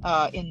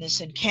in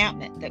this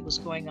encampment that was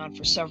going on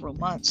for several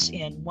months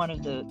in one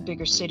of the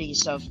bigger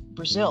cities of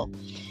Brazil.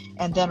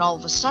 And then all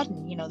of a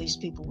sudden, these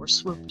people were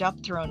swooped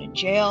up, thrown in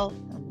jail,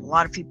 and a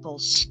lot of people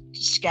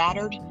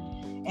scattered,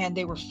 and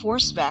they were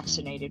force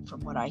vaccinated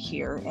from what I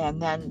hear.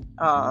 And then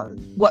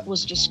what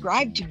was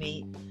described to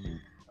me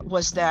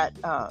was that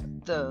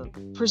the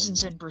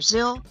prisons in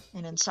Brazil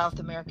and in South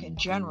America in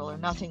general are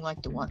nothing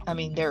like the one. I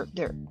mean, they're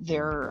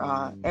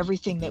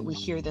everything that we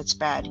hear that's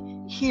bad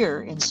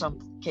here in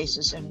some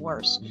cases, and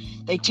worse.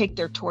 They take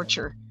their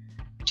torture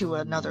to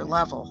another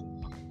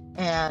level.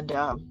 And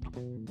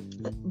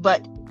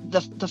but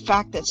the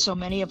fact that so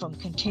many of them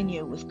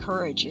continue with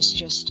courage is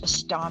just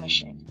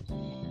astonishing.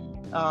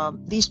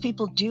 These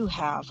people do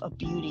have a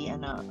beauty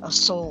and a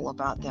soul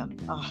about them.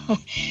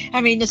 I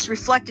mean, it's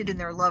reflected in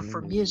their love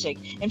for music.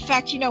 In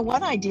fact,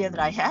 one idea that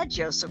I had,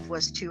 Joseph,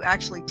 was to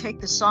actually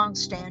take the song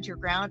Stand Your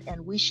Ground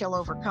and We Shall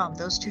Overcome,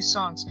 those two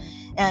songs,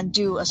 and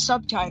do a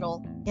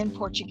subtitle in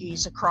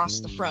Portuguese across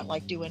the front,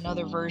 like do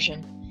another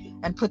version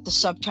and put the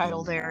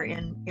subtitle there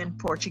in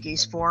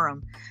Portuguese for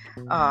them,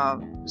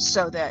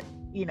 so that,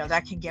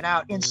 that can get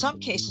out. In some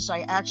cases,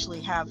 I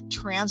actually have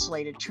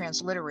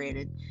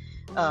transliterated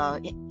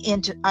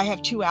I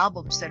have two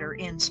albums that are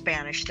in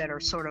Spanish that are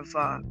sort of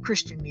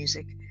Christian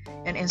music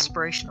and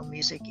inspirational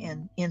music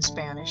in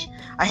Spanish.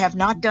 I have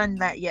not done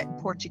that yet in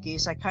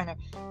Portuguese. I kind of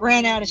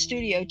ran out of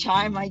studio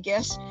time, I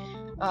guess.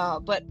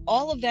 But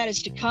all of that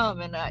is to come.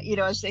 And,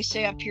 as they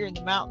say up here in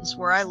the mountains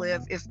where I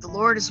live, if the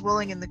Lord is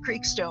willing and the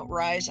creeks don't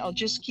rise, I'll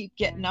just keep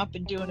getting up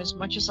and doing as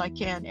much as I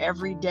can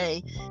every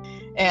day.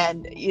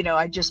 And,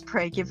 I just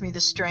pray, give me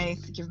the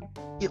strength,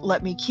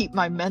 let me keep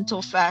my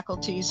mental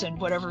faculties and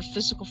whatever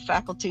physical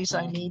faculties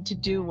I need to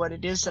do what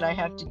it is that I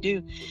have to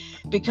do.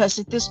 Because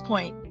at this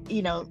point,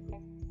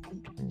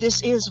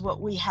 this is what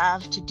we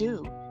have to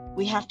do.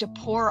 We have to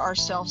pour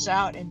ourselves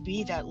out and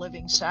be that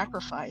living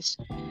sacrifice,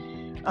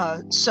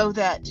 so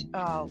that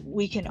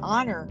we can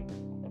honor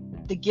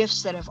the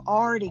gifts that have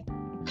already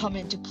come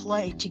into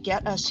play to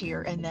get us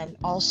here, and then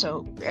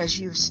also, as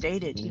you've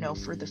stated,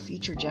 for the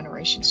future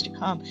generations to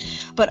come.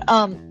 But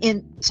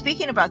in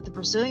speaking about the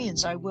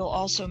Brazilians, I will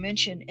also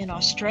mention in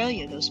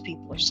Australia, those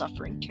people are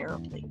suffering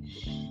terribly,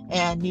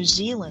 and New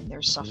Zealand,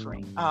 they're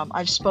suffering.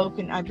 I've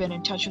been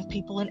in touch with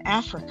people in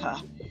Africa.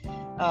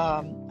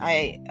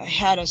 I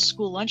had a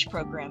school lunch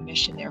program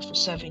mission there for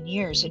 7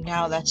 years, and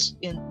now that's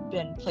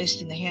been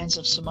placed in the hands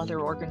of some other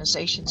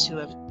organizations who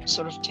have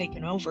sort of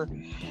taken over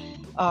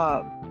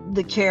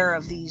the care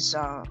of these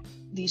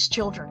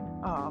children.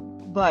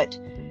 But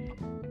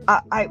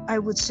I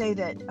would say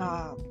that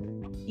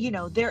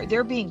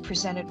they're being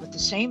presented with the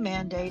same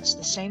mandates,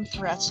 the same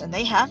threats, and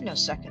they have no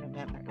Second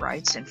Amendment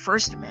rights. And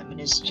First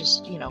Amendment is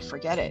just,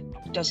 forget it.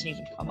 It doesn't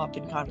even come up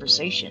in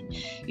conversation.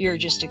 You're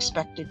just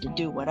expected to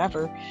do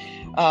whatever.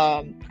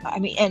 And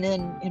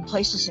then in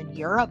places in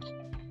Europe,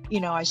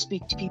 I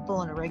speak to people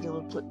on a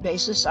regular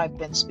basis. I've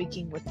been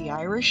speaking with the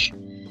Irish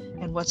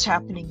and what's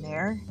happening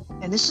there.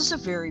 And this is a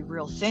very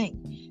real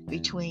thing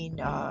between,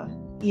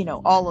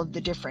 all of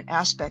the different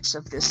aspects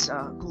of this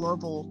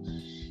global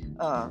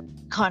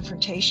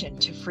confrontation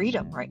to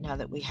freedom right now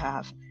that we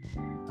have.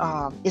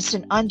 It's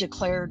an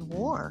undeclared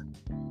war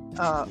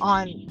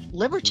on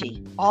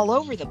liberty all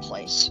over the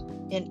place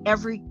in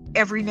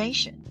every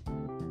nation.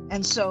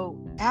 And so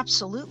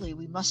absolutely,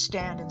 we must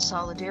stand in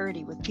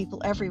solidarity with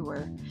people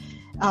everywhere.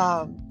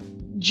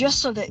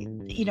 Just so that,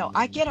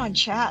 I get on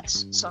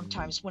chats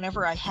sometimes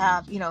whenever I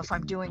have, if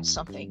I'm doing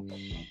something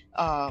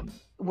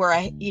where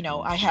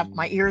I have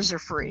my ears are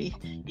free,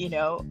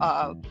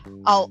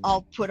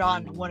 I'll put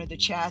on one of the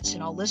chats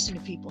and I'll listen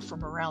to people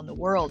from around the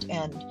world,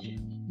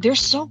 and they're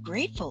so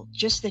grateful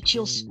just that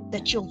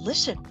you'll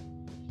listen,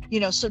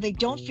 so they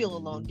don't feel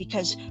alone,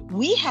 because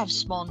we have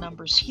small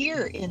numbers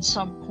here in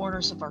some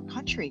corners of our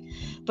country,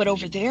 but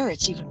over there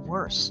it's even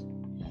worse.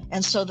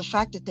 And so the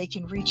fact that they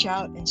can reach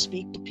out and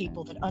speak to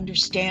people that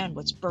understand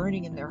what's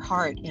burning in their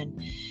heart,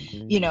 and,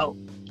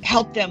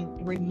 help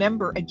them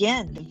remember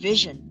again the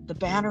vision, the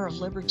banner of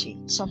liberty,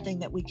 something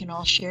that we can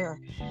all share.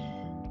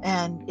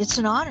 And it's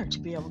an honor to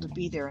be able to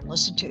be there and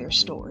listen to their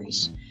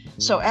stories.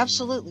 So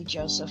absolutely,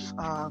 Joseph,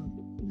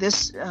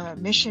 this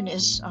mission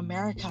is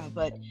America,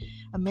 but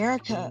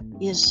America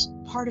is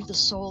part of the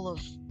soul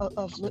of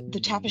the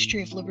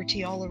tapestry of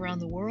liberty all around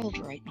the world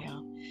right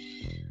now.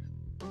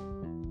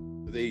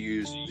 They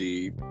used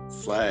the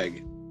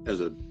flag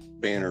as a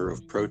banner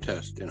of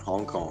protest in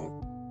Hong Kong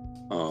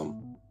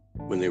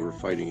when they were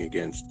fighting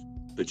against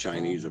the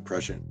Chinese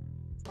oppression.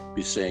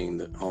 Be saying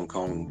that Hong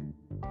Kong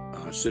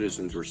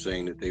citizens were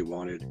saying that they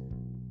wanted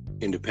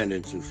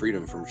independence and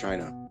freedom from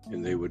China,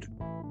 and they would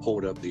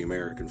hold up the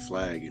American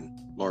flag in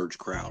large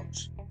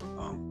crowds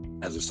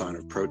as a sign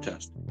of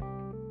protest.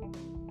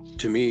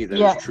 To me,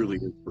 that is truly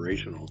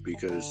inspirational,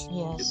 because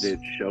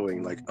it's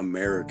showing like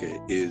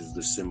America is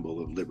the symbol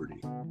of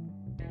liberty,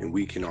 and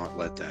we cannot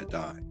let that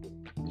die.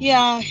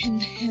 Yeah,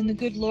 and the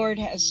good Lord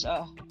has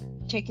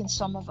taken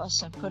some of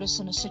us and put us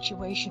in a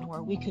situation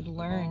where we could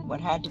learn what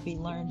had to be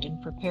learned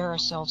and prepare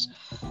ourselves.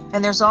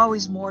 And there's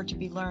always more to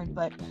be learned,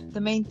 but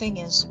the main thing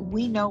is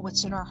we know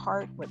what's in our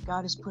heart, what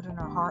God has put in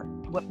our heart.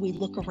 What we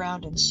look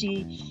around and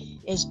see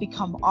is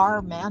become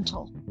our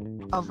mantle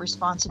of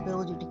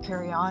responsibility to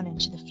carry on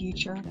into the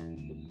future.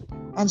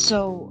 And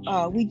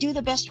so we do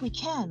the best we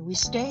can. We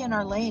stay in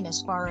our lane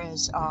as far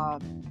as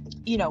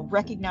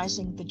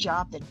recognizing the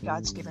job that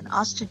God's given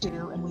us to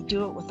do, and we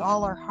do it with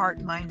all our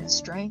heart, mind, and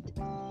strength.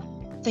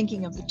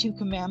 Thinking of the 2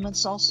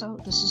 commandments also.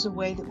 This is a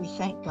way that we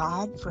thank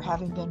God for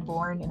having been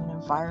born in an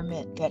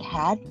environment that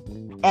had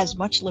as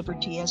much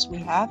liberty as we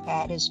have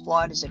had, as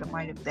flawed as it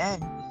might have been.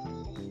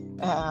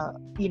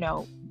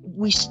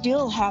 We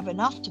still have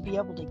enough to be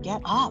able to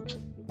get up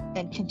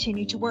and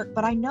continue to work.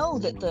 But I know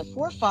that the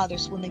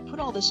forefathers, when they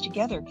put all this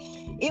together,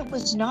 it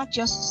was not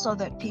just so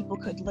that people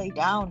could lay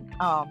down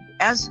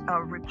as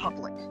a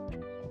republic,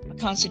 a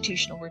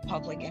constitutional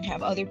republic, and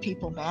have other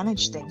people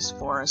manage things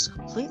for us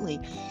completely.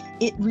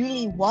 It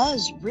really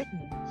was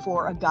written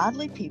for a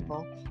godly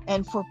people,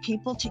 and for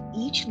people to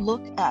each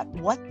look at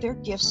what their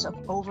gifts of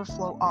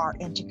overflow are,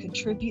 and to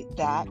contribute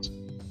that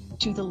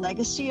to the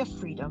legacy of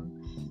freedom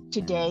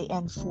today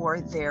and for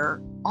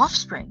their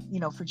offspring,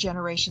 for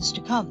generations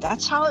to come.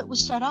 That's how it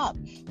was set up.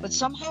 But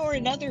somehow or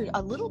another,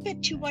 a little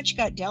bit too much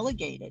got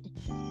delegated.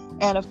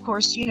 And of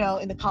course,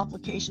 in the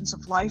complications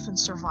of life and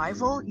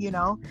survival,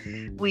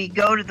 we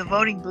go to the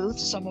voting booth,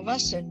 some of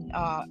us,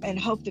 and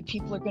hope that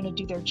people are going to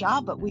do their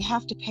job, but we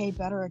have to pay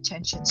better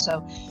attention.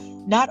 So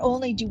not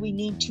only do we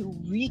need to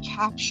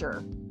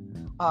recapture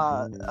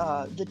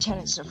the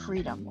tenets of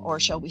freedom, or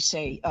shall we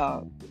say,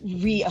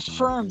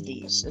 reaffirm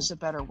these is a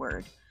better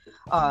word,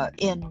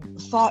 in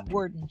thought,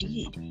 word, and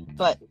deed,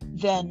 but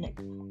then,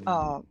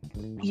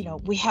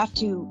 we have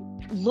to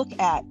look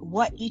at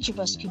what each of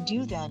us can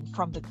do then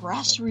from the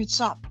grassroots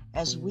up,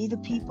 as we the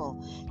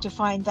people, to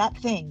find that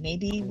thing.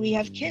 Maybe we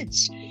have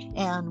kids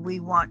and we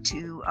want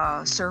to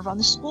serve on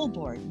the school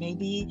board.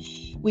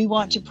 Maybe we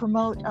want to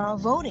promote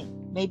voting.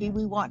 Maybe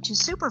we want to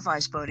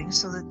supervise voting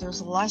so that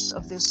there's less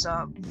of this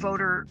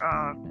voter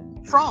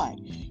fraud.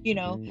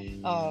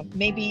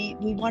 Maybe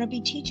we want to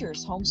be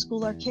teachers,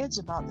 homeschool our kids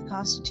about the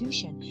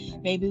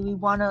Constitution. Maybe we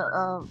want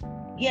to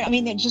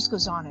it just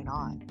goes on and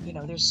on.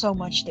 There's so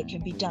much that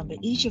can be done, but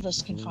each of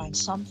us can find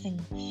something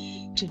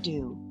to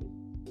do.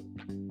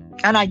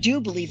 And I do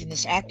believe in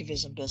this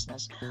activism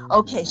business.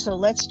 Okay, so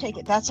let's take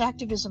it. That's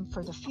activism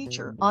for the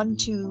future,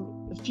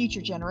 unto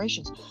future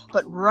generations.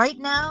 But right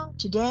now,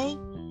 today,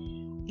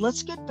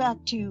 let's get back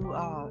to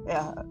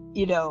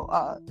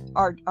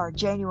our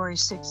January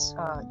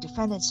 6th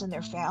defendants and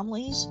their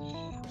families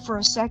for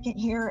a second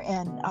here.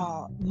 And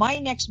my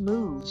next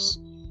moves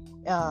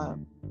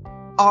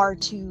are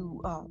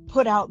to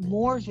put out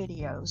more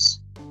videos,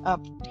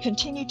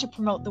 continue to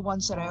promote the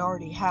ones that I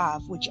already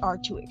have, which are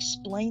to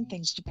explain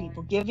things to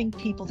people, giving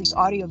people these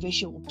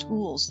audiovisual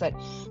tools that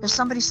if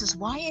somebody says,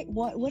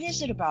 what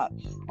is it about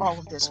all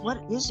of this?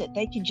 What is it?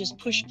 They can just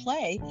push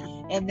play,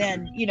 and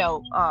then,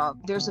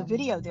 there's a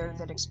video there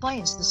that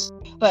explains this.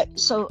 But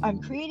so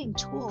I'm creating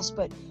tools,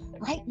 but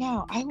right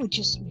now, I would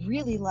just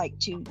really like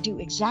to do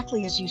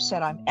exactly as you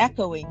said. I'm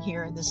echoing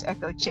here in this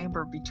echo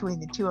chamber between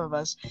the two of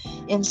us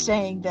in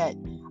saying that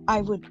I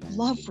would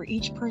love for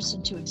each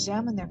person to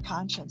examine their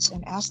conscience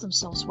and ask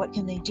themselves, what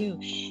can they do?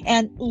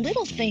 And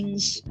little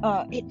things,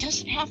 it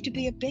doesn't have to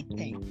be a big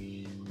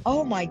thing.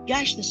 Oh my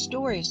gosh, the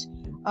stories.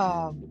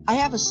 I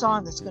have a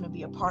song that's going to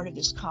be a part of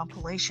this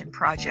compilation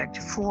project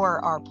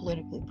for our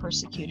politically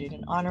persecuted,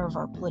 in honor of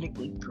our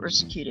politically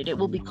persecuted. It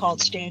will be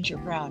called Stand Your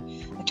Ground,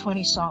 a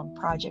 20-song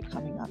project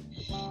coming up.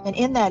 And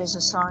in that is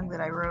a song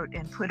that I wrote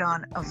and put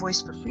on a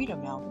Voice for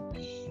Freedom album.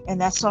 And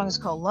that song is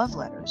called Love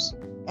Letters.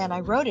 And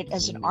I wrote it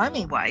as an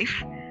Army wife.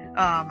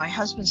 My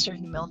husband served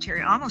in the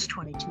military almost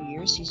 22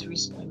 years. He's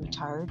recently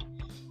retired.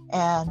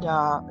 And,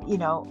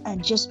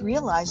 and just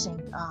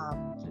realizing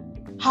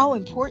how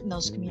important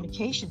those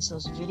communications,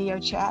 those video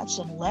chats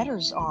and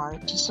letters are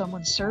to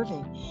someone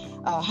serving,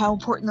 how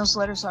important those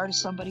letters are to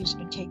somebody who's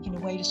been taken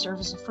away to serve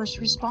as a first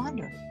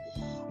responder.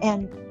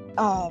 And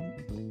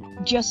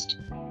just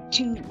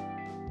to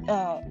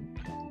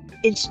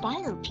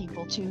inspire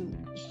people to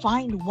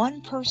find one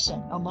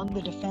person among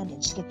the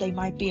defendants that they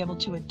might be able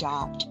to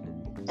adopt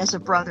as a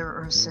brother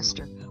or a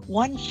sister,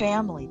 one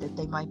family that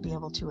they might be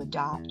able to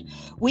adopt.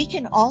 We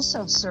can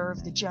also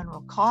serve the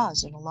general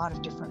cause in a lot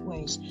of different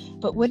ways,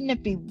 but wouldn't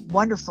it be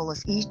wonderful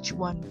if each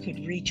one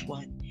could reach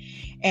one,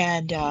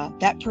 and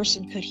that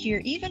person could hear,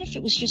 even if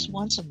it was just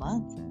once a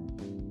month,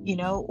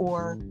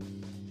 or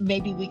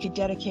maybe we could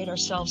dedicate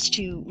ourselves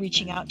to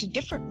reaching out to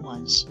different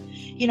ones,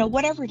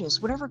 whatever it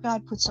is, whatever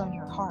God puts on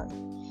your heart.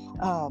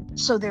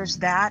 So there's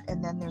that,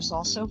 and then there's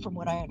also, from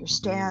what I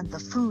understand, the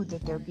food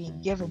that they're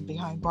being given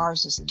behind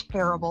bars is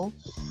terrible,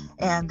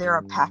 and there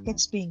are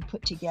packets being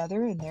put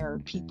together, and there are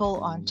people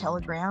on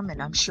Telegram,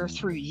 and I'm sure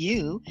through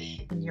you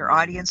and your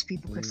audience,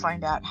 people could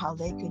find out how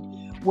they could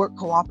work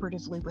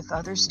cooperatively with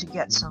others to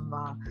get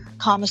some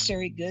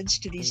commissary goods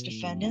to these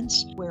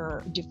defendants,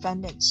 where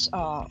defendants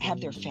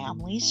have their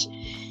families.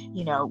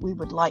 We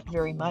would like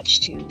very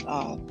much to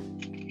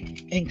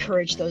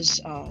encourage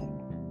those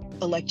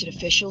elected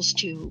officials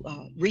to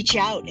reach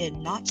out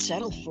and not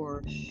settle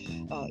for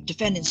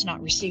defendants not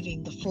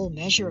receiving the full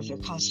measure of their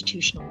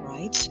constitutional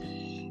rights.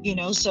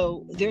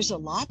 So there's a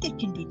lot that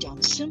can be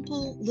done,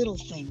 simple little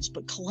things,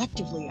 but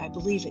collectively I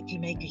believe it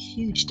can make a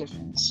huge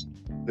difference.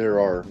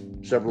 There are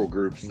several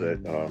groups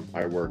that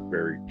I work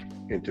very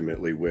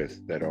intimately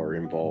with that are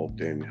involved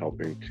in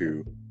helping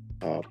to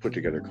put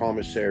together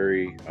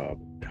commissary,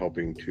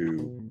 helping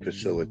to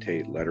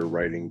facilitate letter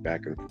writing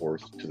back and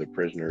forth to the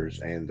prisoners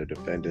and the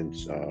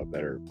defendants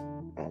that are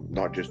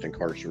not just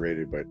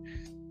incarcerated, but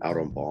out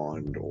on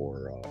bond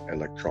or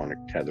electronic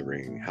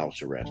tethering,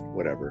 house arrest,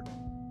 whatever.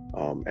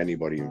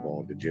 Anybody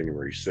involved in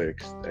January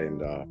 6th,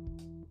 and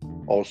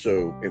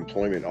also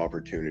employment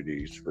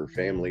opportunities for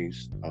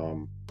families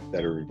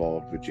that are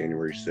involved with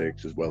January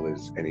 6th, as well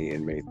as any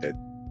inmate that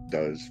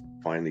does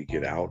finally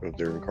get out of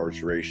their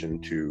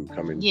incarceration to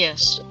come into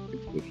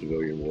the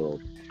civilian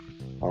world.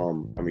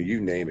 You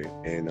name it.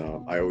 And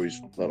I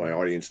always let my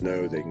audience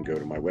know they can go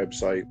to my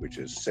website, which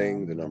is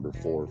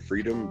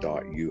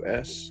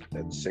sing4freedom.us.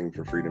 That's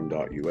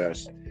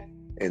sing4freedom.us.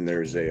 And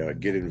there's a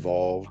Get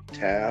Involved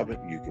tab.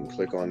 You can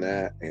click on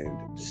that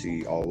and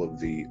see all of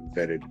the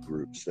vetted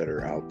groups that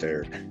are out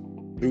there,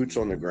 boots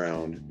on the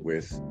ground,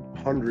 with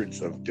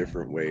hundreds of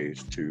different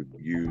ways to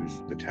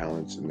use the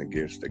talents and the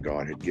gifts that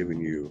God had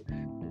given you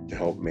to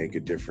help make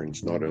a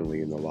difference, not only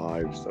in the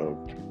lives of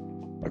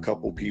a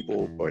couple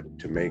people, but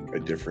to make a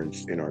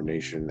difference in our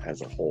nation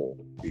as a whole.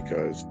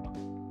 Because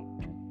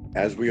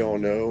as we all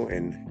know,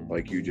 and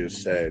like you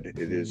just said,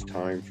 it is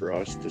time for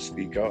us to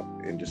speak up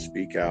and to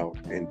speak out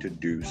and to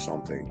do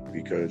something,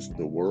 because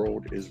the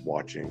world is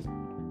watching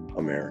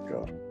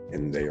America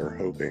and they are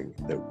hoping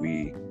that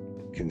we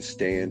can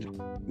stand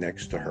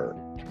next to her.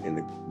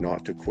 And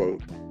not to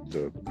quote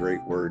the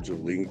great words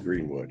of Lee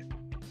Greenwood,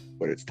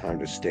 but it's time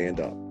to stand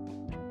up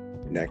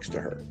next to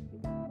her.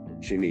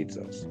 She needs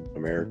us.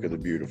 America the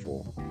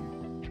Beautiful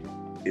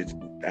is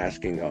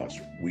asking us,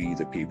 we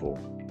the people,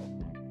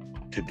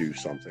 to do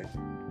something.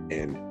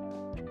 And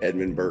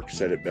Edmund Burke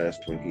said it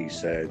best when he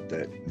said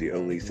that the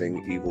only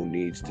thing evil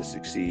needs to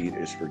succeed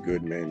is for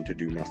good men to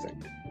do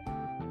nothing.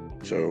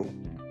 So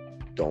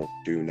don't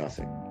do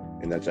nothing.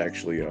 And that's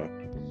actually a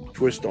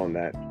twist on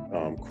that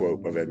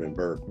quote of Edmund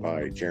Burke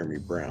by Jeremy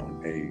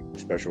Brown, a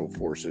Special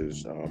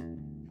Forces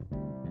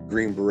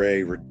Green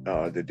Beret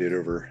that did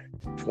over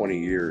 20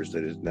 years,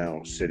 that is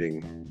now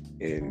sitting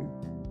in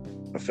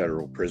a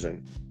federal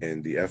prison.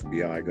 And the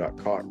FBI got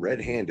caught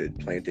red-handed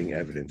planting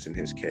evidence in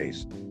his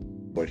case,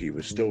 but he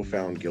was still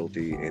found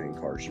guilty and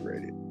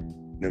incarcerated.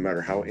 No matter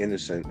how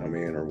innocent a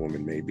man or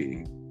woman may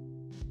be,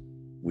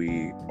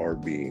 we are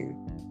being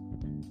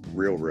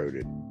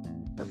railroaded,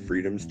 our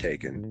freedoms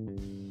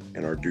taken,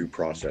 and our due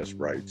process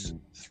rights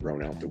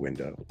thrown out the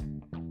window.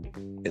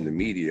 And the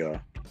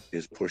media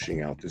is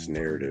pushing out this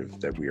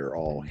narrative that we are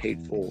all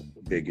hateful,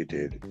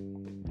 bigoted,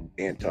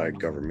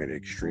 anti-government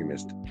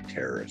extremist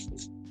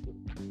terrorists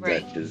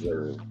that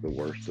deserve the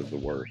worst of the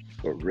worst.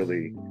 But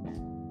really,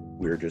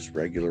 we're just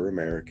regular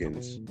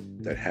Americans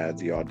that had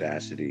the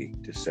audacity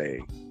to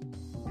say,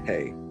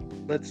 hey,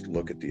 let's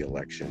look at the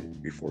election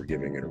before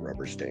giving it a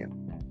rubber stamp.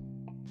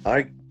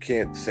 I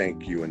can't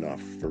thank you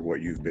enough for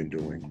what you've been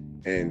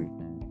doing. And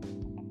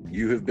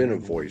you have been a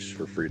voice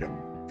for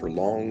freedom for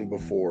long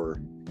before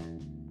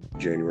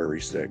January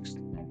 6th.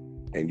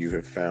 And you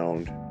have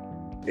found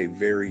a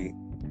very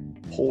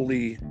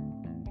holy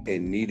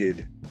and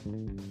needed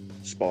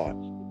spot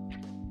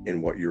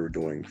in what you're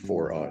doing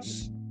for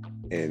us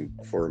and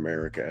for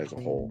America as a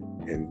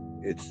whole.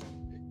 And it's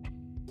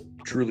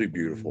truly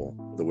beautiful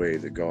the way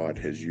that God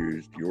has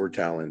used your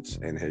talents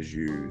and has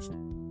used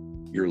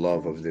your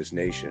love of this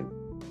nation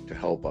to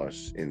help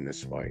us in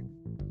this fight.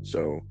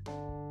 So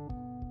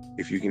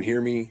if you can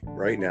hear me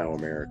right now,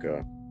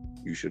 America,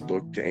 you should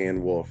look to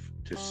Ann Wolf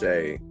to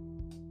say,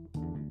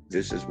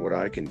 this is what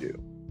I can do.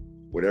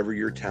 Whatever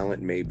your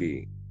talent may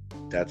be,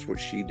 that's what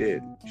she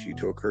did. She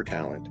took her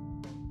talent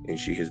and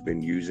she has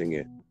been using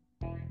it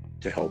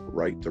to help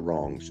right the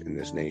wrongs in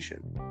this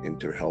nation and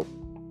to help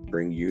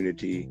bring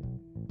unity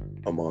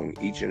among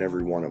each and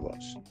every one of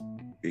us.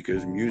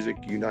 Because music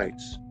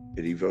unites,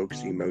 it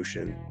evokes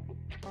emotion,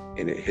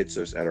 and it hits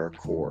us at our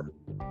core,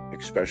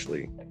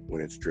 especially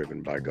when it's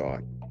driven by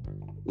God.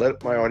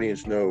 Let my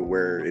audience know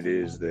where it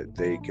is that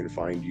they can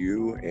find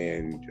you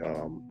and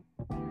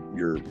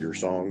your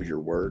songs, your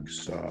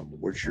works.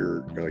 What's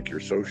your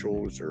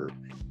socials or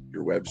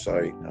your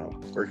website?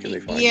 Where can they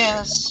find you?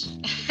 Yes.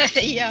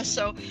 Yeah.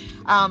 So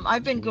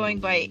I've been going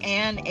by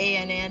Ann,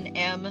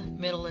 ANNM,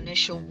 middle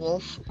initial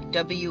Wolf,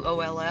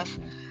 WOLF.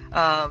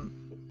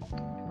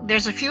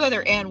 There's a few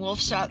other Ann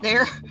Wolfs out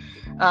there.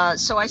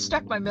 So I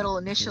stuck my middle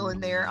initial in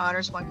there,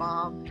 honors my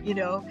mom,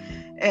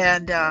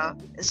 and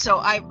so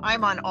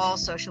I'm on all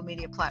social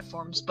media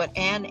platforms, but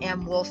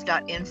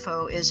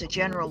annmwolf.info is a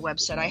general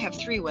website. I have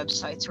 3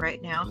 websites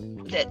right now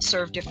that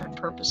serve different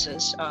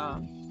purposes.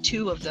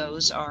 2 of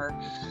those are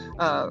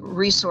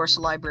resource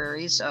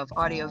libraries of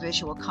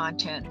audiovisual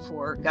content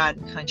for God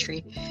and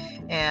country,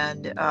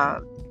 and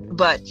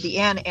but the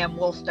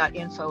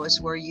annmwolf.info is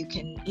where you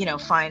can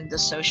find the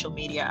social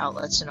media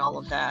outlets and all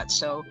of that.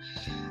 So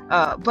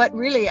but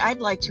really, I'd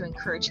like to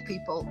encourage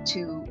people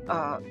to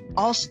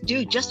also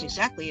do just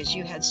exactly as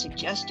you had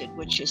suggested,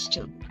 which is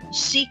to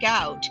seek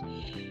out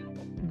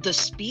the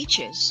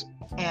speeches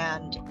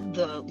and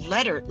the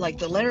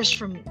letters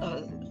from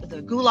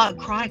the Gulag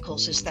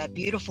Chronicles is that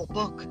beautiful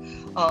book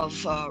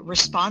of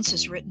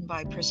responses written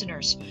by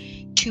prisoners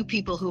to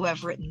people who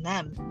have written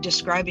them,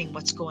 describing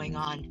what's going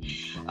on.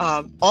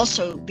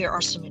 Also, there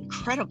are some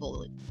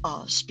incredible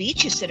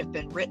speeches that have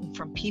been written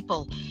from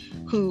people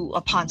who,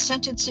 upon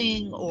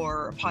sentencing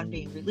or upon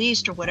being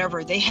released or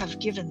whatever, they have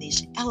given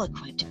these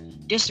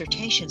eloquent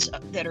dissertations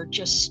that are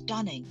just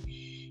stunning,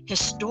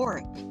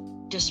 historic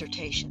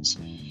dissertations.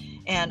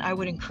 And I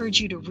would encourage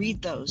you to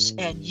read those,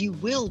 and you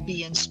will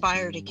be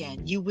inspired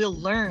again. You will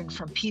learn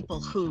from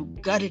people who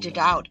gutted it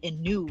out and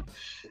knew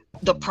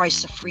the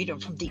price of freedom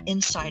from the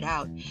inside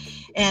out.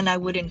 And I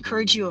would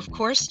encourage you, of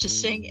course, to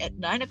sing at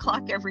 9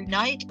 o'clock every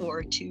night,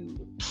 or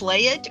to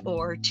play it,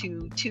 or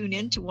to tune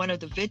in to one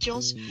of the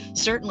vigils.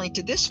 Certainly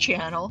to this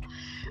channel,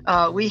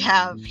 we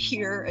have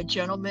here a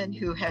gentleman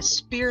who has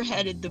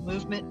spearheaded the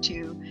movement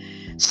to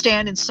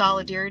stand in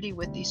solidarity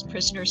with these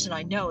prisoners, and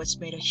I know it's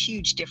made a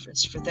huge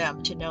difference for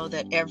them to know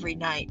that every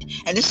night.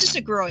 And this is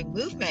a growing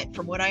movement,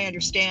 from what I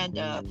understand.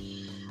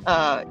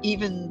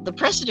 Even the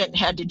president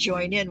had to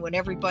join in when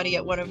everybody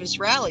at one of his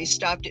rallies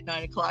stopped at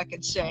 9 o'clock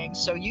and sang.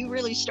 So you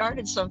really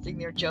started something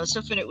there,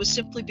 Joseph, and it was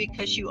simply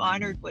because you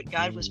honored what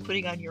God was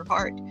putting on your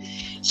heart.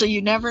 So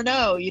you never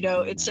know,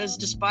 it says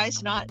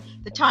despise not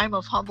the time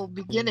of humble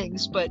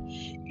beginnings, but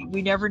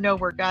we never know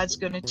where God's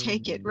going to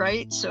take it,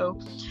 right? So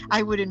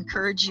I would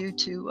encourage you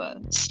to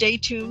stay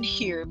tuned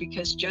here,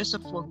 because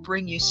Joseph will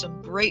bring you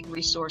some great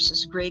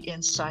resources, great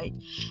insight,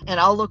 and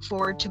I'll look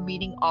forward to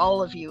meeting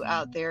all of you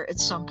out there at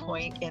some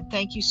point. And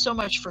thank you so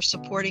much for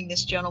supporting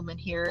this gentleman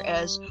here,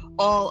 as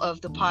all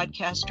of the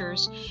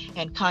podcasters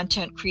and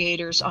content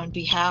creators, on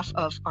behalf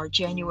of our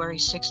January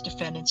 6th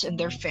defendants and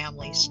their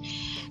families.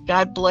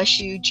 God bless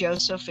you,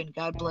 Joseph, and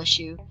God bless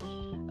you,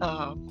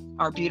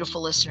 our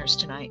beautiful listeners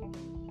tonight.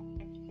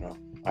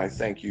 I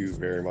thank you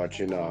very much.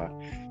 And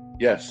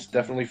yes,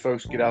 definitely,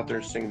 folks, get out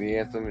there, sing the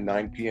anthem at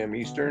 9 p.m.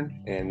 Eastern,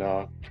 and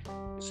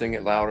sing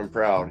it loud and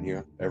proud.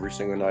 Every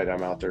single night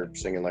I'm out there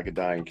singing like a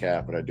dying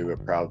cat, but I do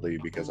it proudly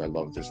because I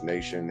love this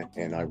nation,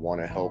 and I want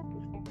to help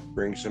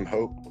bring some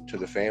hope to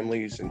the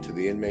families and to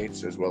the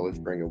inmates, as well as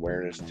bring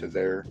awareness to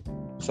their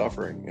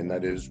suffering. And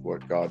that is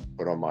what God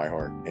put on my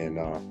heart. And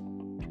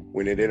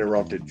when it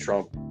interrupted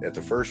Trump at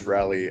the first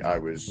rally, I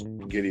was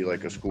giddy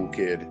like a school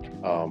kid.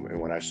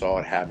 And when I saw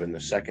it happen the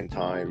second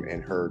time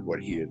and heard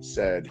what he had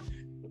said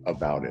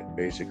about it,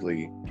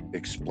 basically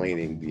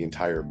explaining the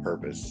entire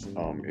purpose,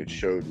 it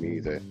showed me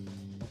that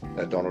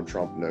Donald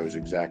Trump knows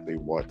exactly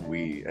what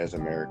we as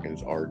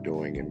Americans are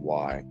doing and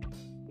why.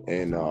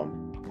 And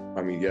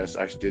yes,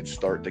 I did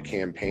start the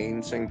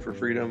campaign Sing for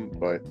Freedom,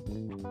 but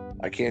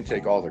I can't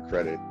take all the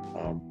credit.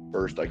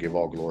 First, I give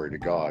all glory to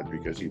God,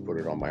 because he put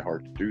it on my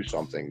heart to do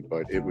something,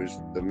 but it was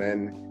the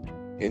men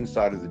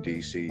inside of the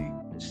DC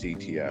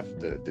CTF,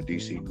 the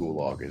DC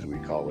Gulag, as we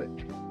call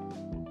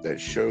it, that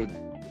showed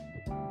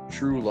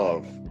true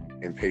love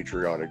and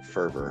patriotic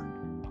fervor,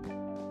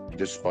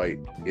 despite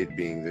it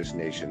being this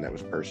nation that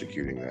was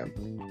persecuting them.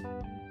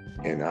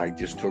 And I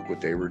just took what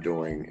they were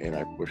doing and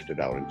I pushed it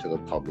out into the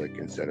public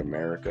and said,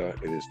 America,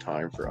 it is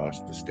time for us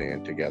to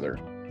stand together,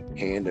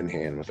 hand in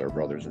hand with our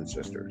brothers and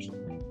sisters.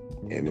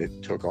 And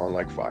it took on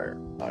like fire.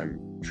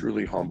 I'm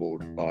truly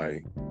humbled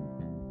by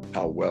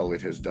how well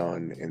it has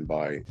done and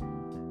by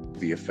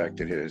the effect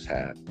it has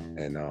had.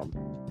 And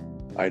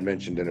I had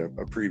mentioned in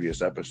a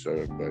previous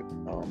episode, but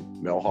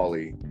Mel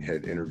Hawley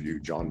had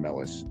interviewed John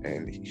Mellis,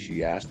 and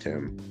she asked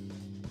him,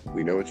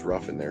 we know it's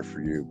rough in there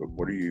for you, but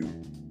what are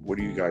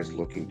you guys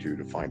looking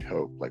to find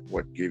hope? Like,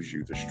 what gives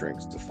you the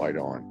strength to fight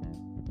on?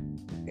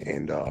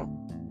 And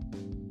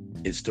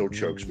it still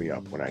chokes me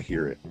up when I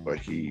hear it, but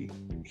he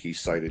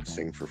cited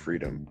Sing for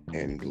Freedom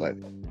and let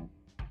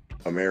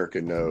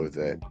America know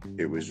that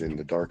it was in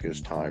the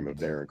darkest time of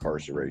their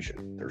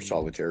incarceration, their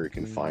solitary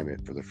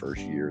confinement for the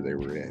first year they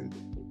were in,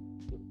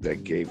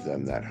 that gave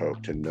them that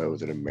hope to know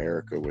that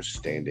America was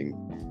standing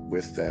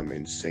with them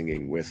and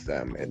singing with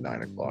them at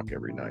 9:00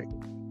 every night.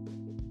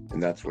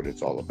 And that's what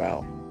it's all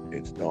about.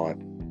 It's not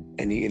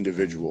any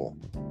individual.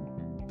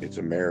 It's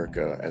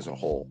America as a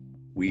whole.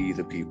 We,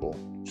 the people,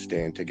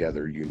 stand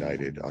together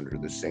united under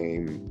the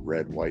same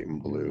red, white,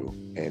 and blue,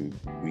 and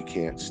we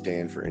can't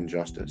stand for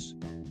injustice.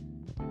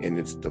 And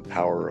it's the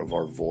power of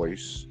our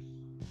voice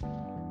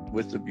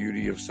with the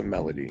beauty of some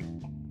melody.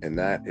 And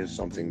that is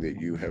something that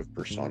you have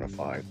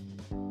personified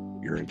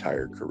your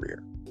entire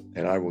career.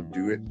 And I will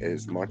do it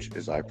as much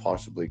as I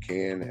possibly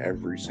can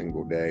every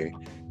single day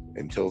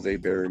until they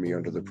bury me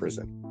under the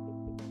prison.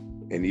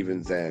 And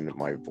even then,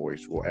 my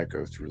voice will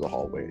echo through the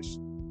hallways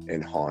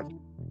and haunt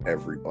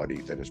everybody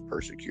that is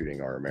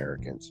persecuting our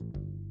Americans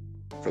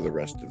for the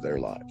rest of their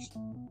lives.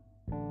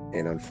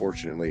 And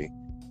unfortunately,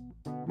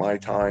 my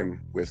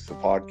time with the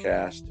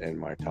podcast and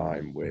my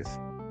time with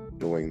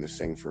doing the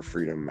Sing for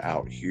Freedom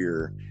out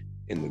here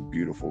in the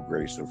beautiful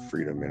grace of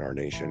freedom in our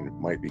nation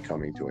might be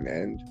coming to an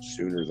end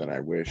sooner than I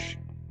wish,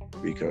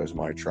 because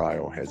my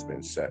trial has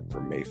been set for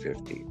May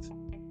 15th.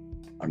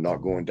 I'm not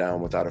going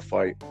down without a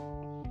fight,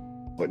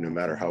 but no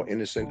matter how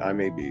innocent I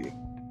may be,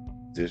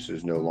 this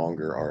is no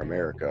longer our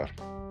America,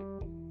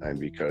 and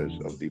because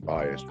of the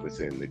bias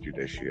within the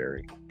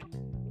judiciary.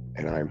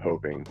 And I'm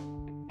hoping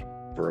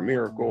for a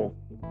miracle,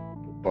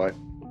 but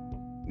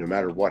no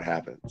matter what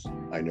happens,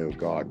 I know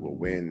God will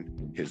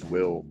win, his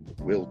will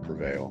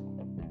prevail.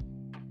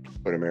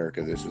 But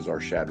America, this is our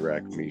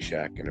Shadrach,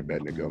 Meshach, and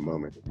Abednego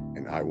moment,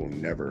 and I will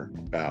never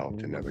bow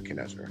to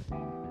Nebuchadnezzar.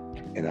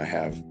 And I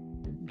have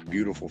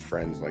beautiful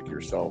friends like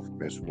yourself,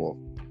 Miss Wolf,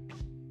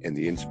 and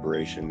the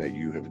inspiration that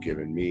you have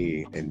given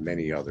me and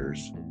many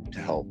others to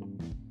help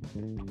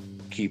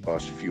keep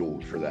us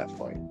fueled for that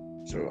fight.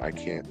 So I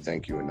can't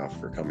thank you enough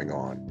for coming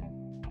on.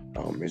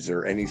 Is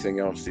there anything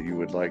else that you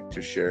would like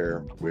to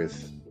share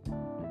with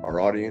our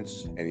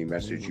audience? Any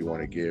message you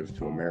want to give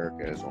to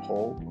America as a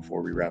whole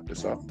before we wrap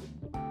this up?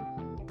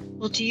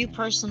 Well, to you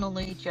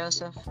personally,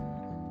 Joseph,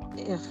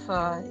 if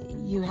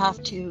you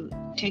have to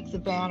take the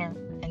banner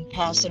and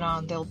pass it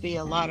on, there'll be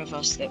a lot of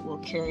us that will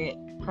carry it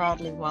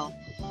proudly while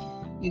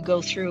you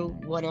go through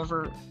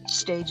whatever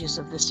stages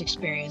of this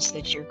experience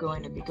that you're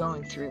going to be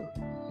going through.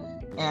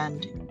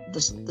 And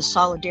the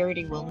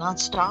solidarity will not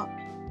stop.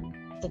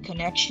 The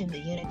connection, the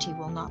unity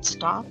will not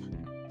stop,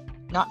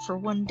 not for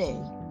one day.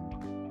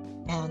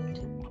 And,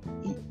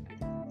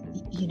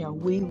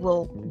 we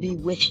will be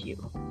with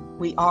you.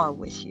 We are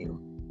with you.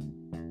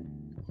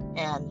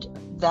 And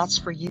that's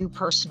for you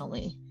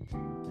personally.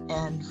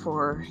 And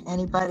for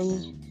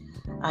anybody,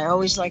 I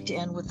always like to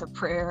end with a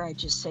prayer. I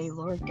just say,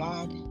 Lord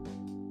God,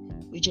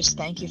 we just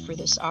thank you for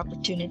this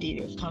opportunity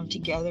to come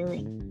together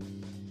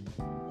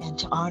and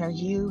to honor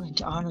you and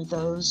to honor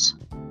those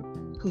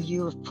who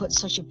you have put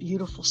such a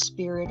beautiful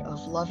spirit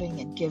of loving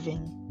and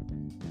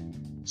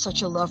giving,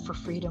 such a love for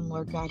freedom.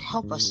 Lord God,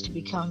 help us to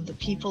become the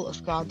people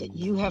of God that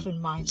you have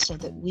in mind so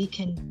that we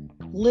can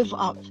live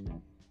up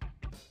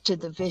to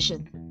the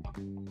vision,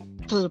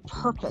 to the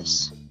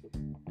purpose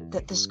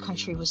that this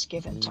country was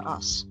given to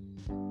us.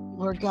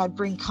 Lord God,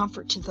 bring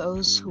comfort to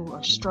those who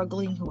are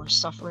struggling, who are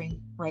suffering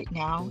right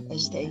now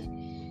as they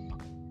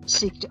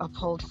seek to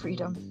uphold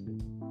freedom.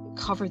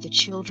 Cover the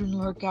children,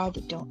 Lord God,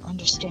 that don't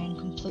understand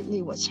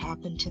completely what's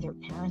happened to their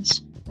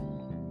parents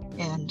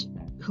and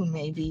who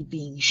may be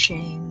being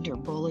shamed or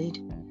bullied.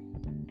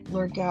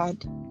 Lord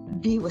God,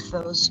 be with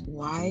those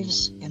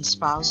wives and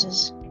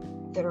spouses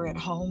that are at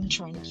home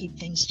trying to keep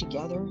things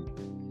together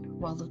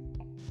while the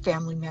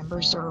family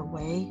members are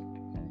away.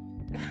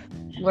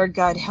 Lord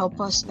God, help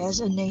us as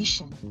a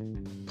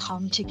nation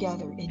come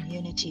together in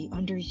unity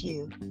under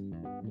you.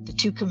 The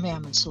 2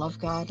 commandments, love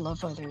God,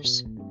 love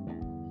others.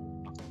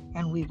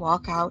 And we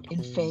walk out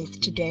in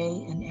faith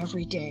today and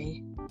every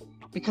day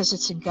because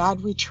it's in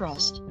God we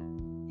trust,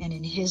 and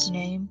in his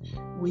name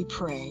we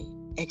pray,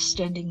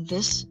 extending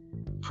this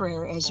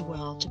prayer as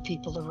well to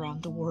people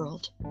around the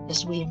world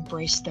as we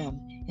embrace them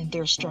in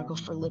their struggle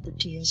for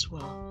liberty as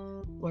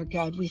well. Lord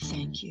God, we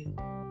thank you.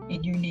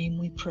 In your name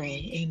we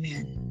pray.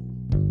 Amen.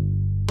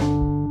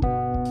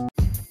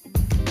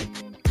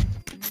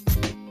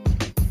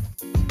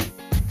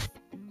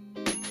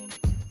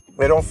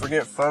 Hey, don't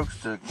forget, folks,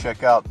 to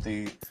check out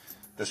the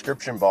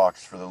description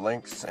box for the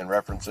links and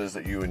references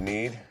that you would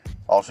need.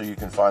 Also, you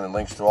can find the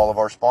links to all of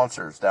our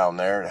sponsors down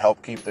there to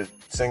help keep the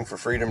Sing for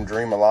Freedom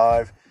dream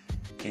alive,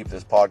 keep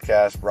this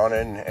podcast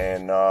running,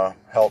 and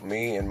help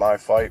me in my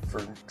fight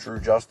for true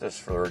justice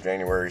for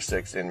January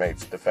 6th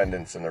inmates,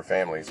 defendants, and their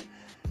families.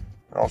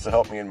 And also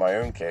help me in my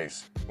own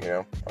case. You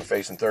know, I'm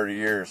facing 30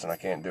 years and I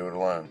can't do it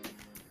alone,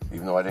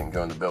 even though I didn't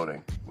go in the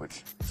building,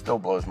 which still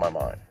blows my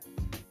mind.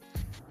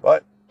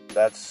 But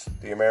that's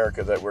the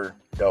America that we're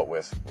dealt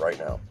with right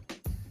now.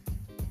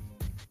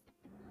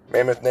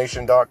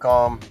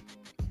 MammothNation.com,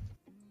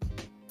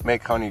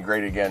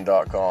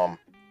 MakeHoneyGreatAgain.com,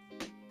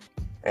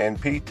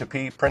 and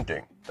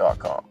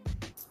P2Pprinting.com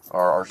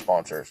are our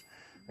sponsors.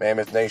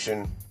 Mammoth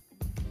Nation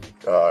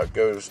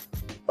goes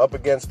up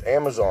against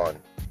Amazon,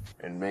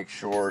 and make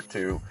sure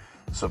to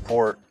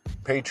support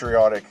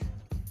patriotic,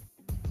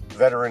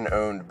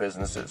 veteran-owned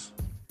businesses.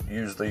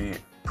 Use the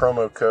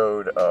promo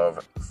code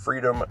of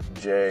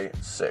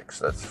FreedomJ6.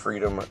 That's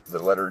Freedom, the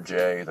letter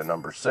J, the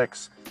number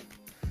 6,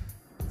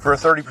 for a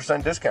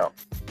 30% discount.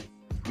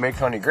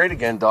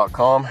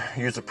 MakeHoneyGreatAgain.com.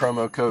 Use the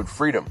promo code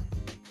FREEDOM.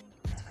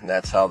 And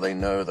that's how they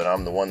know that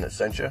I'm the one that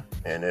sent you,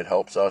 and it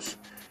helps us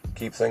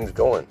keep things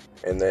going.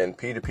 And then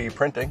P2P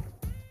Printing.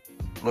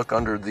 Look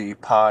under the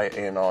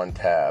Pi-Anon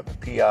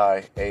tab,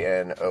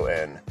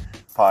 P-I-A-N-O-N,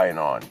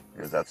 Pi-Anon,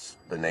 because that's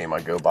the name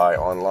I go by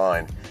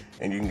online.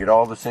 And you can get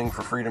all the Sing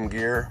for Freedom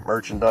gear,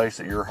 merchandise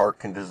that your heart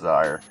can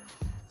desire.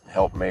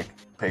 Help make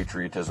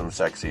patriotism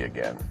sexy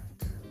again.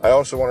 I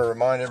also want to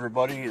remind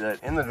everybody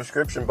that in the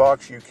description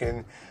box you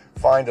can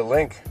find a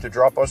link to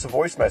drop us a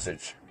voice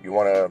message. You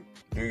want to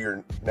do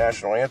your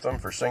national anthem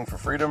for Sing for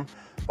Freedom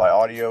by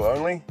audio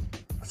only?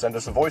 Send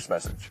us a voice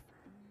message.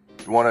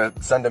 You want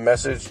to send a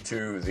message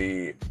to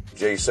the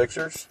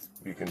J6ers?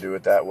 You can do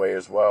it that way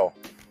as well.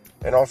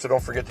 And also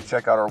don't forget to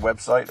check out our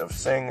website of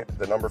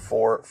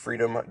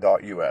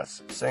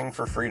sing4freedom.us.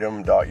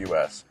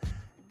 Singforfreedom.us.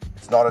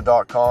 It's not a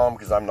 .com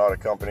because I'm not a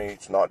company.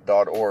 It's not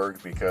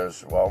 .org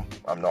because, well,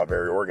 I'm not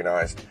very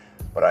organized,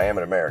 but I am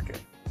an American.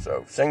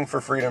 So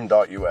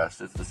singforfreedom.us.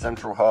 It's the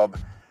central hub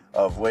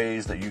of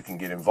ways that you can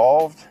get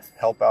involved,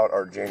 help out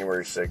our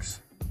January 6th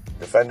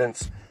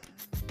defendants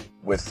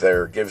with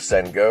their Give,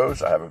 Send,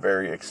 Goes. I have a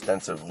very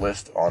extensive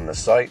list on the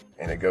site,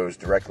 and it goes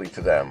directly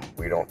to them.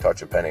 We don't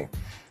touch a penny.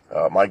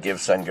 My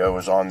Give, Send, Go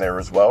is on there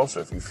as well, so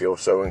if you feel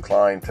so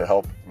inclined to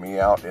help me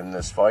out in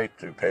this fight,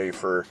 to pay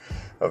for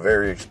a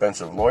very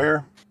expensive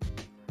lawyer,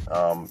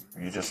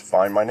 you just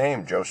find my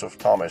name, Joseph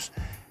Thomas,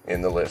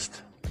 in the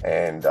list.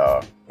 And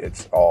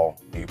it's all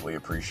deeply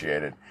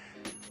appreciated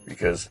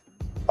because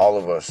all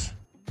of us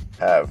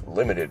have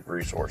limited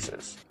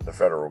resources. The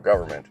federal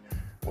government,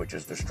 which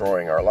is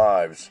destroying our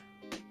lives,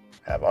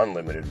 have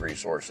unlimited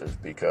resources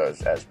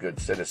because as good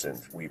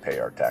citizens, we pay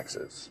our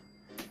taxes.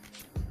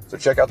 So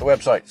check out the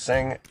website,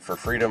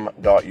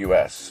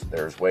 singforfreedom.us.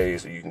 There's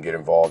ways that you can get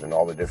involved in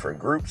all the different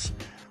groups.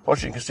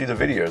 Plus, you can see the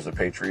videos the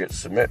Patriots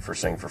submit for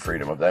Sing for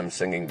Freedom of them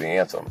singing the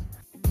anthem.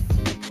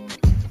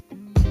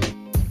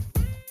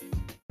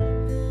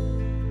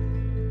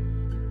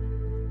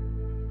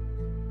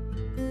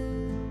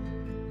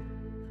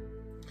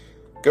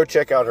 Go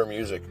check out her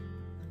music.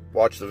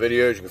 Watch the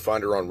videos. You can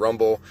find her on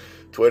Rumble,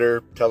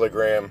 Twitter,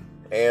 Telegram.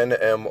 Ann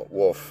M.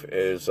 Wolf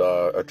is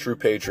a true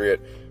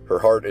patriot. Her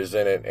heart is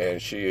in it,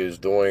 and she is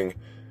doing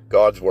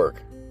God's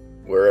work.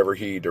 Wherever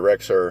He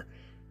directs her,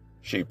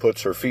 she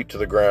puts her feet to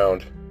the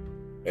ground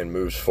and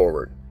moves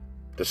forward,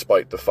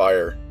 despite the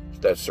fire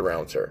that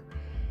surrounds her.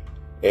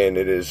 And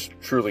it is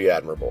truly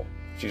admirable.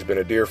 She's been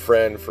a dear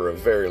friend for a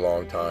very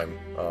long time,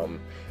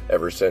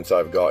 ever since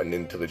I've gotten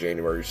into the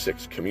January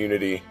 6th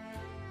community.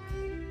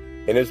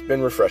 And it's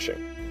been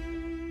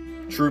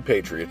refreshing. True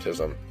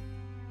patriotism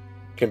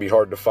can be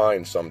hard to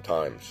find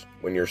sometimes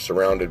when you're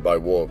surrounded by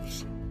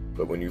wolves.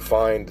 But when you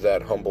find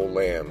that humble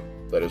lamb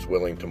that is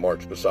willing to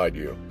march beside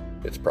you,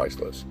 it's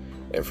priceless.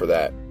 And for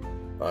that,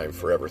 I'm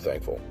forever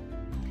thankful.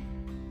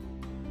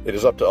 It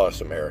is up to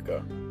us,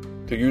 America,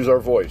 to use our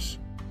voice.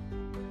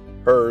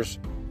 Hers,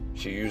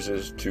 she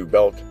uses to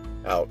belt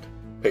out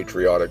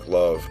patriotic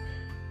love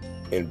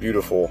in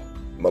beautiful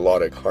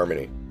melodic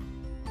harmony.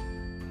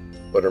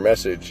 But her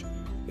message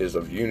is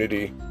of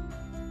unity,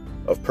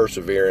 of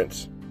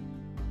perseverance,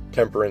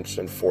 temperance,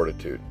 and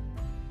fortitude.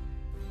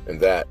 And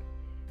that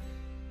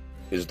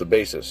is the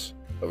basis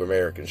of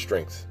American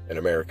strength and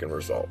American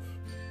resolve.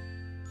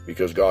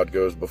 Because God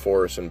goes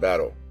before us in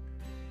battle.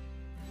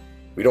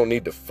 We don't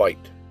need to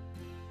fight.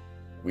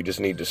 We just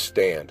need to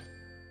stand.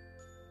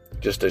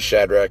 Just as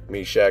Shadrach,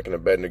 Meshach, and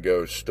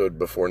Abednego stood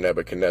before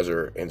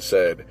Nebuchadnezzar and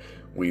said,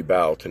 "We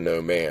bow to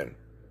no man,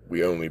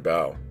 we only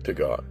bow to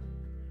God."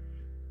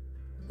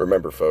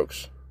 Remember,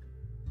 folks,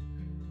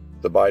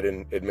 the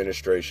Biden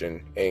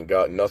administration ain't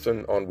got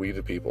nothing on we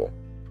the people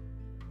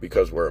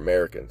because we're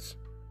Americans,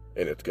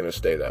 and it's going to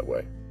stay that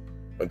way.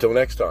 Until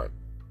next time,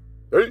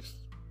 peace.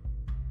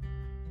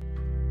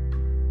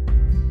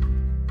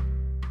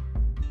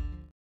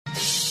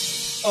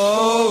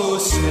 Oh,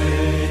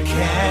 say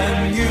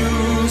can you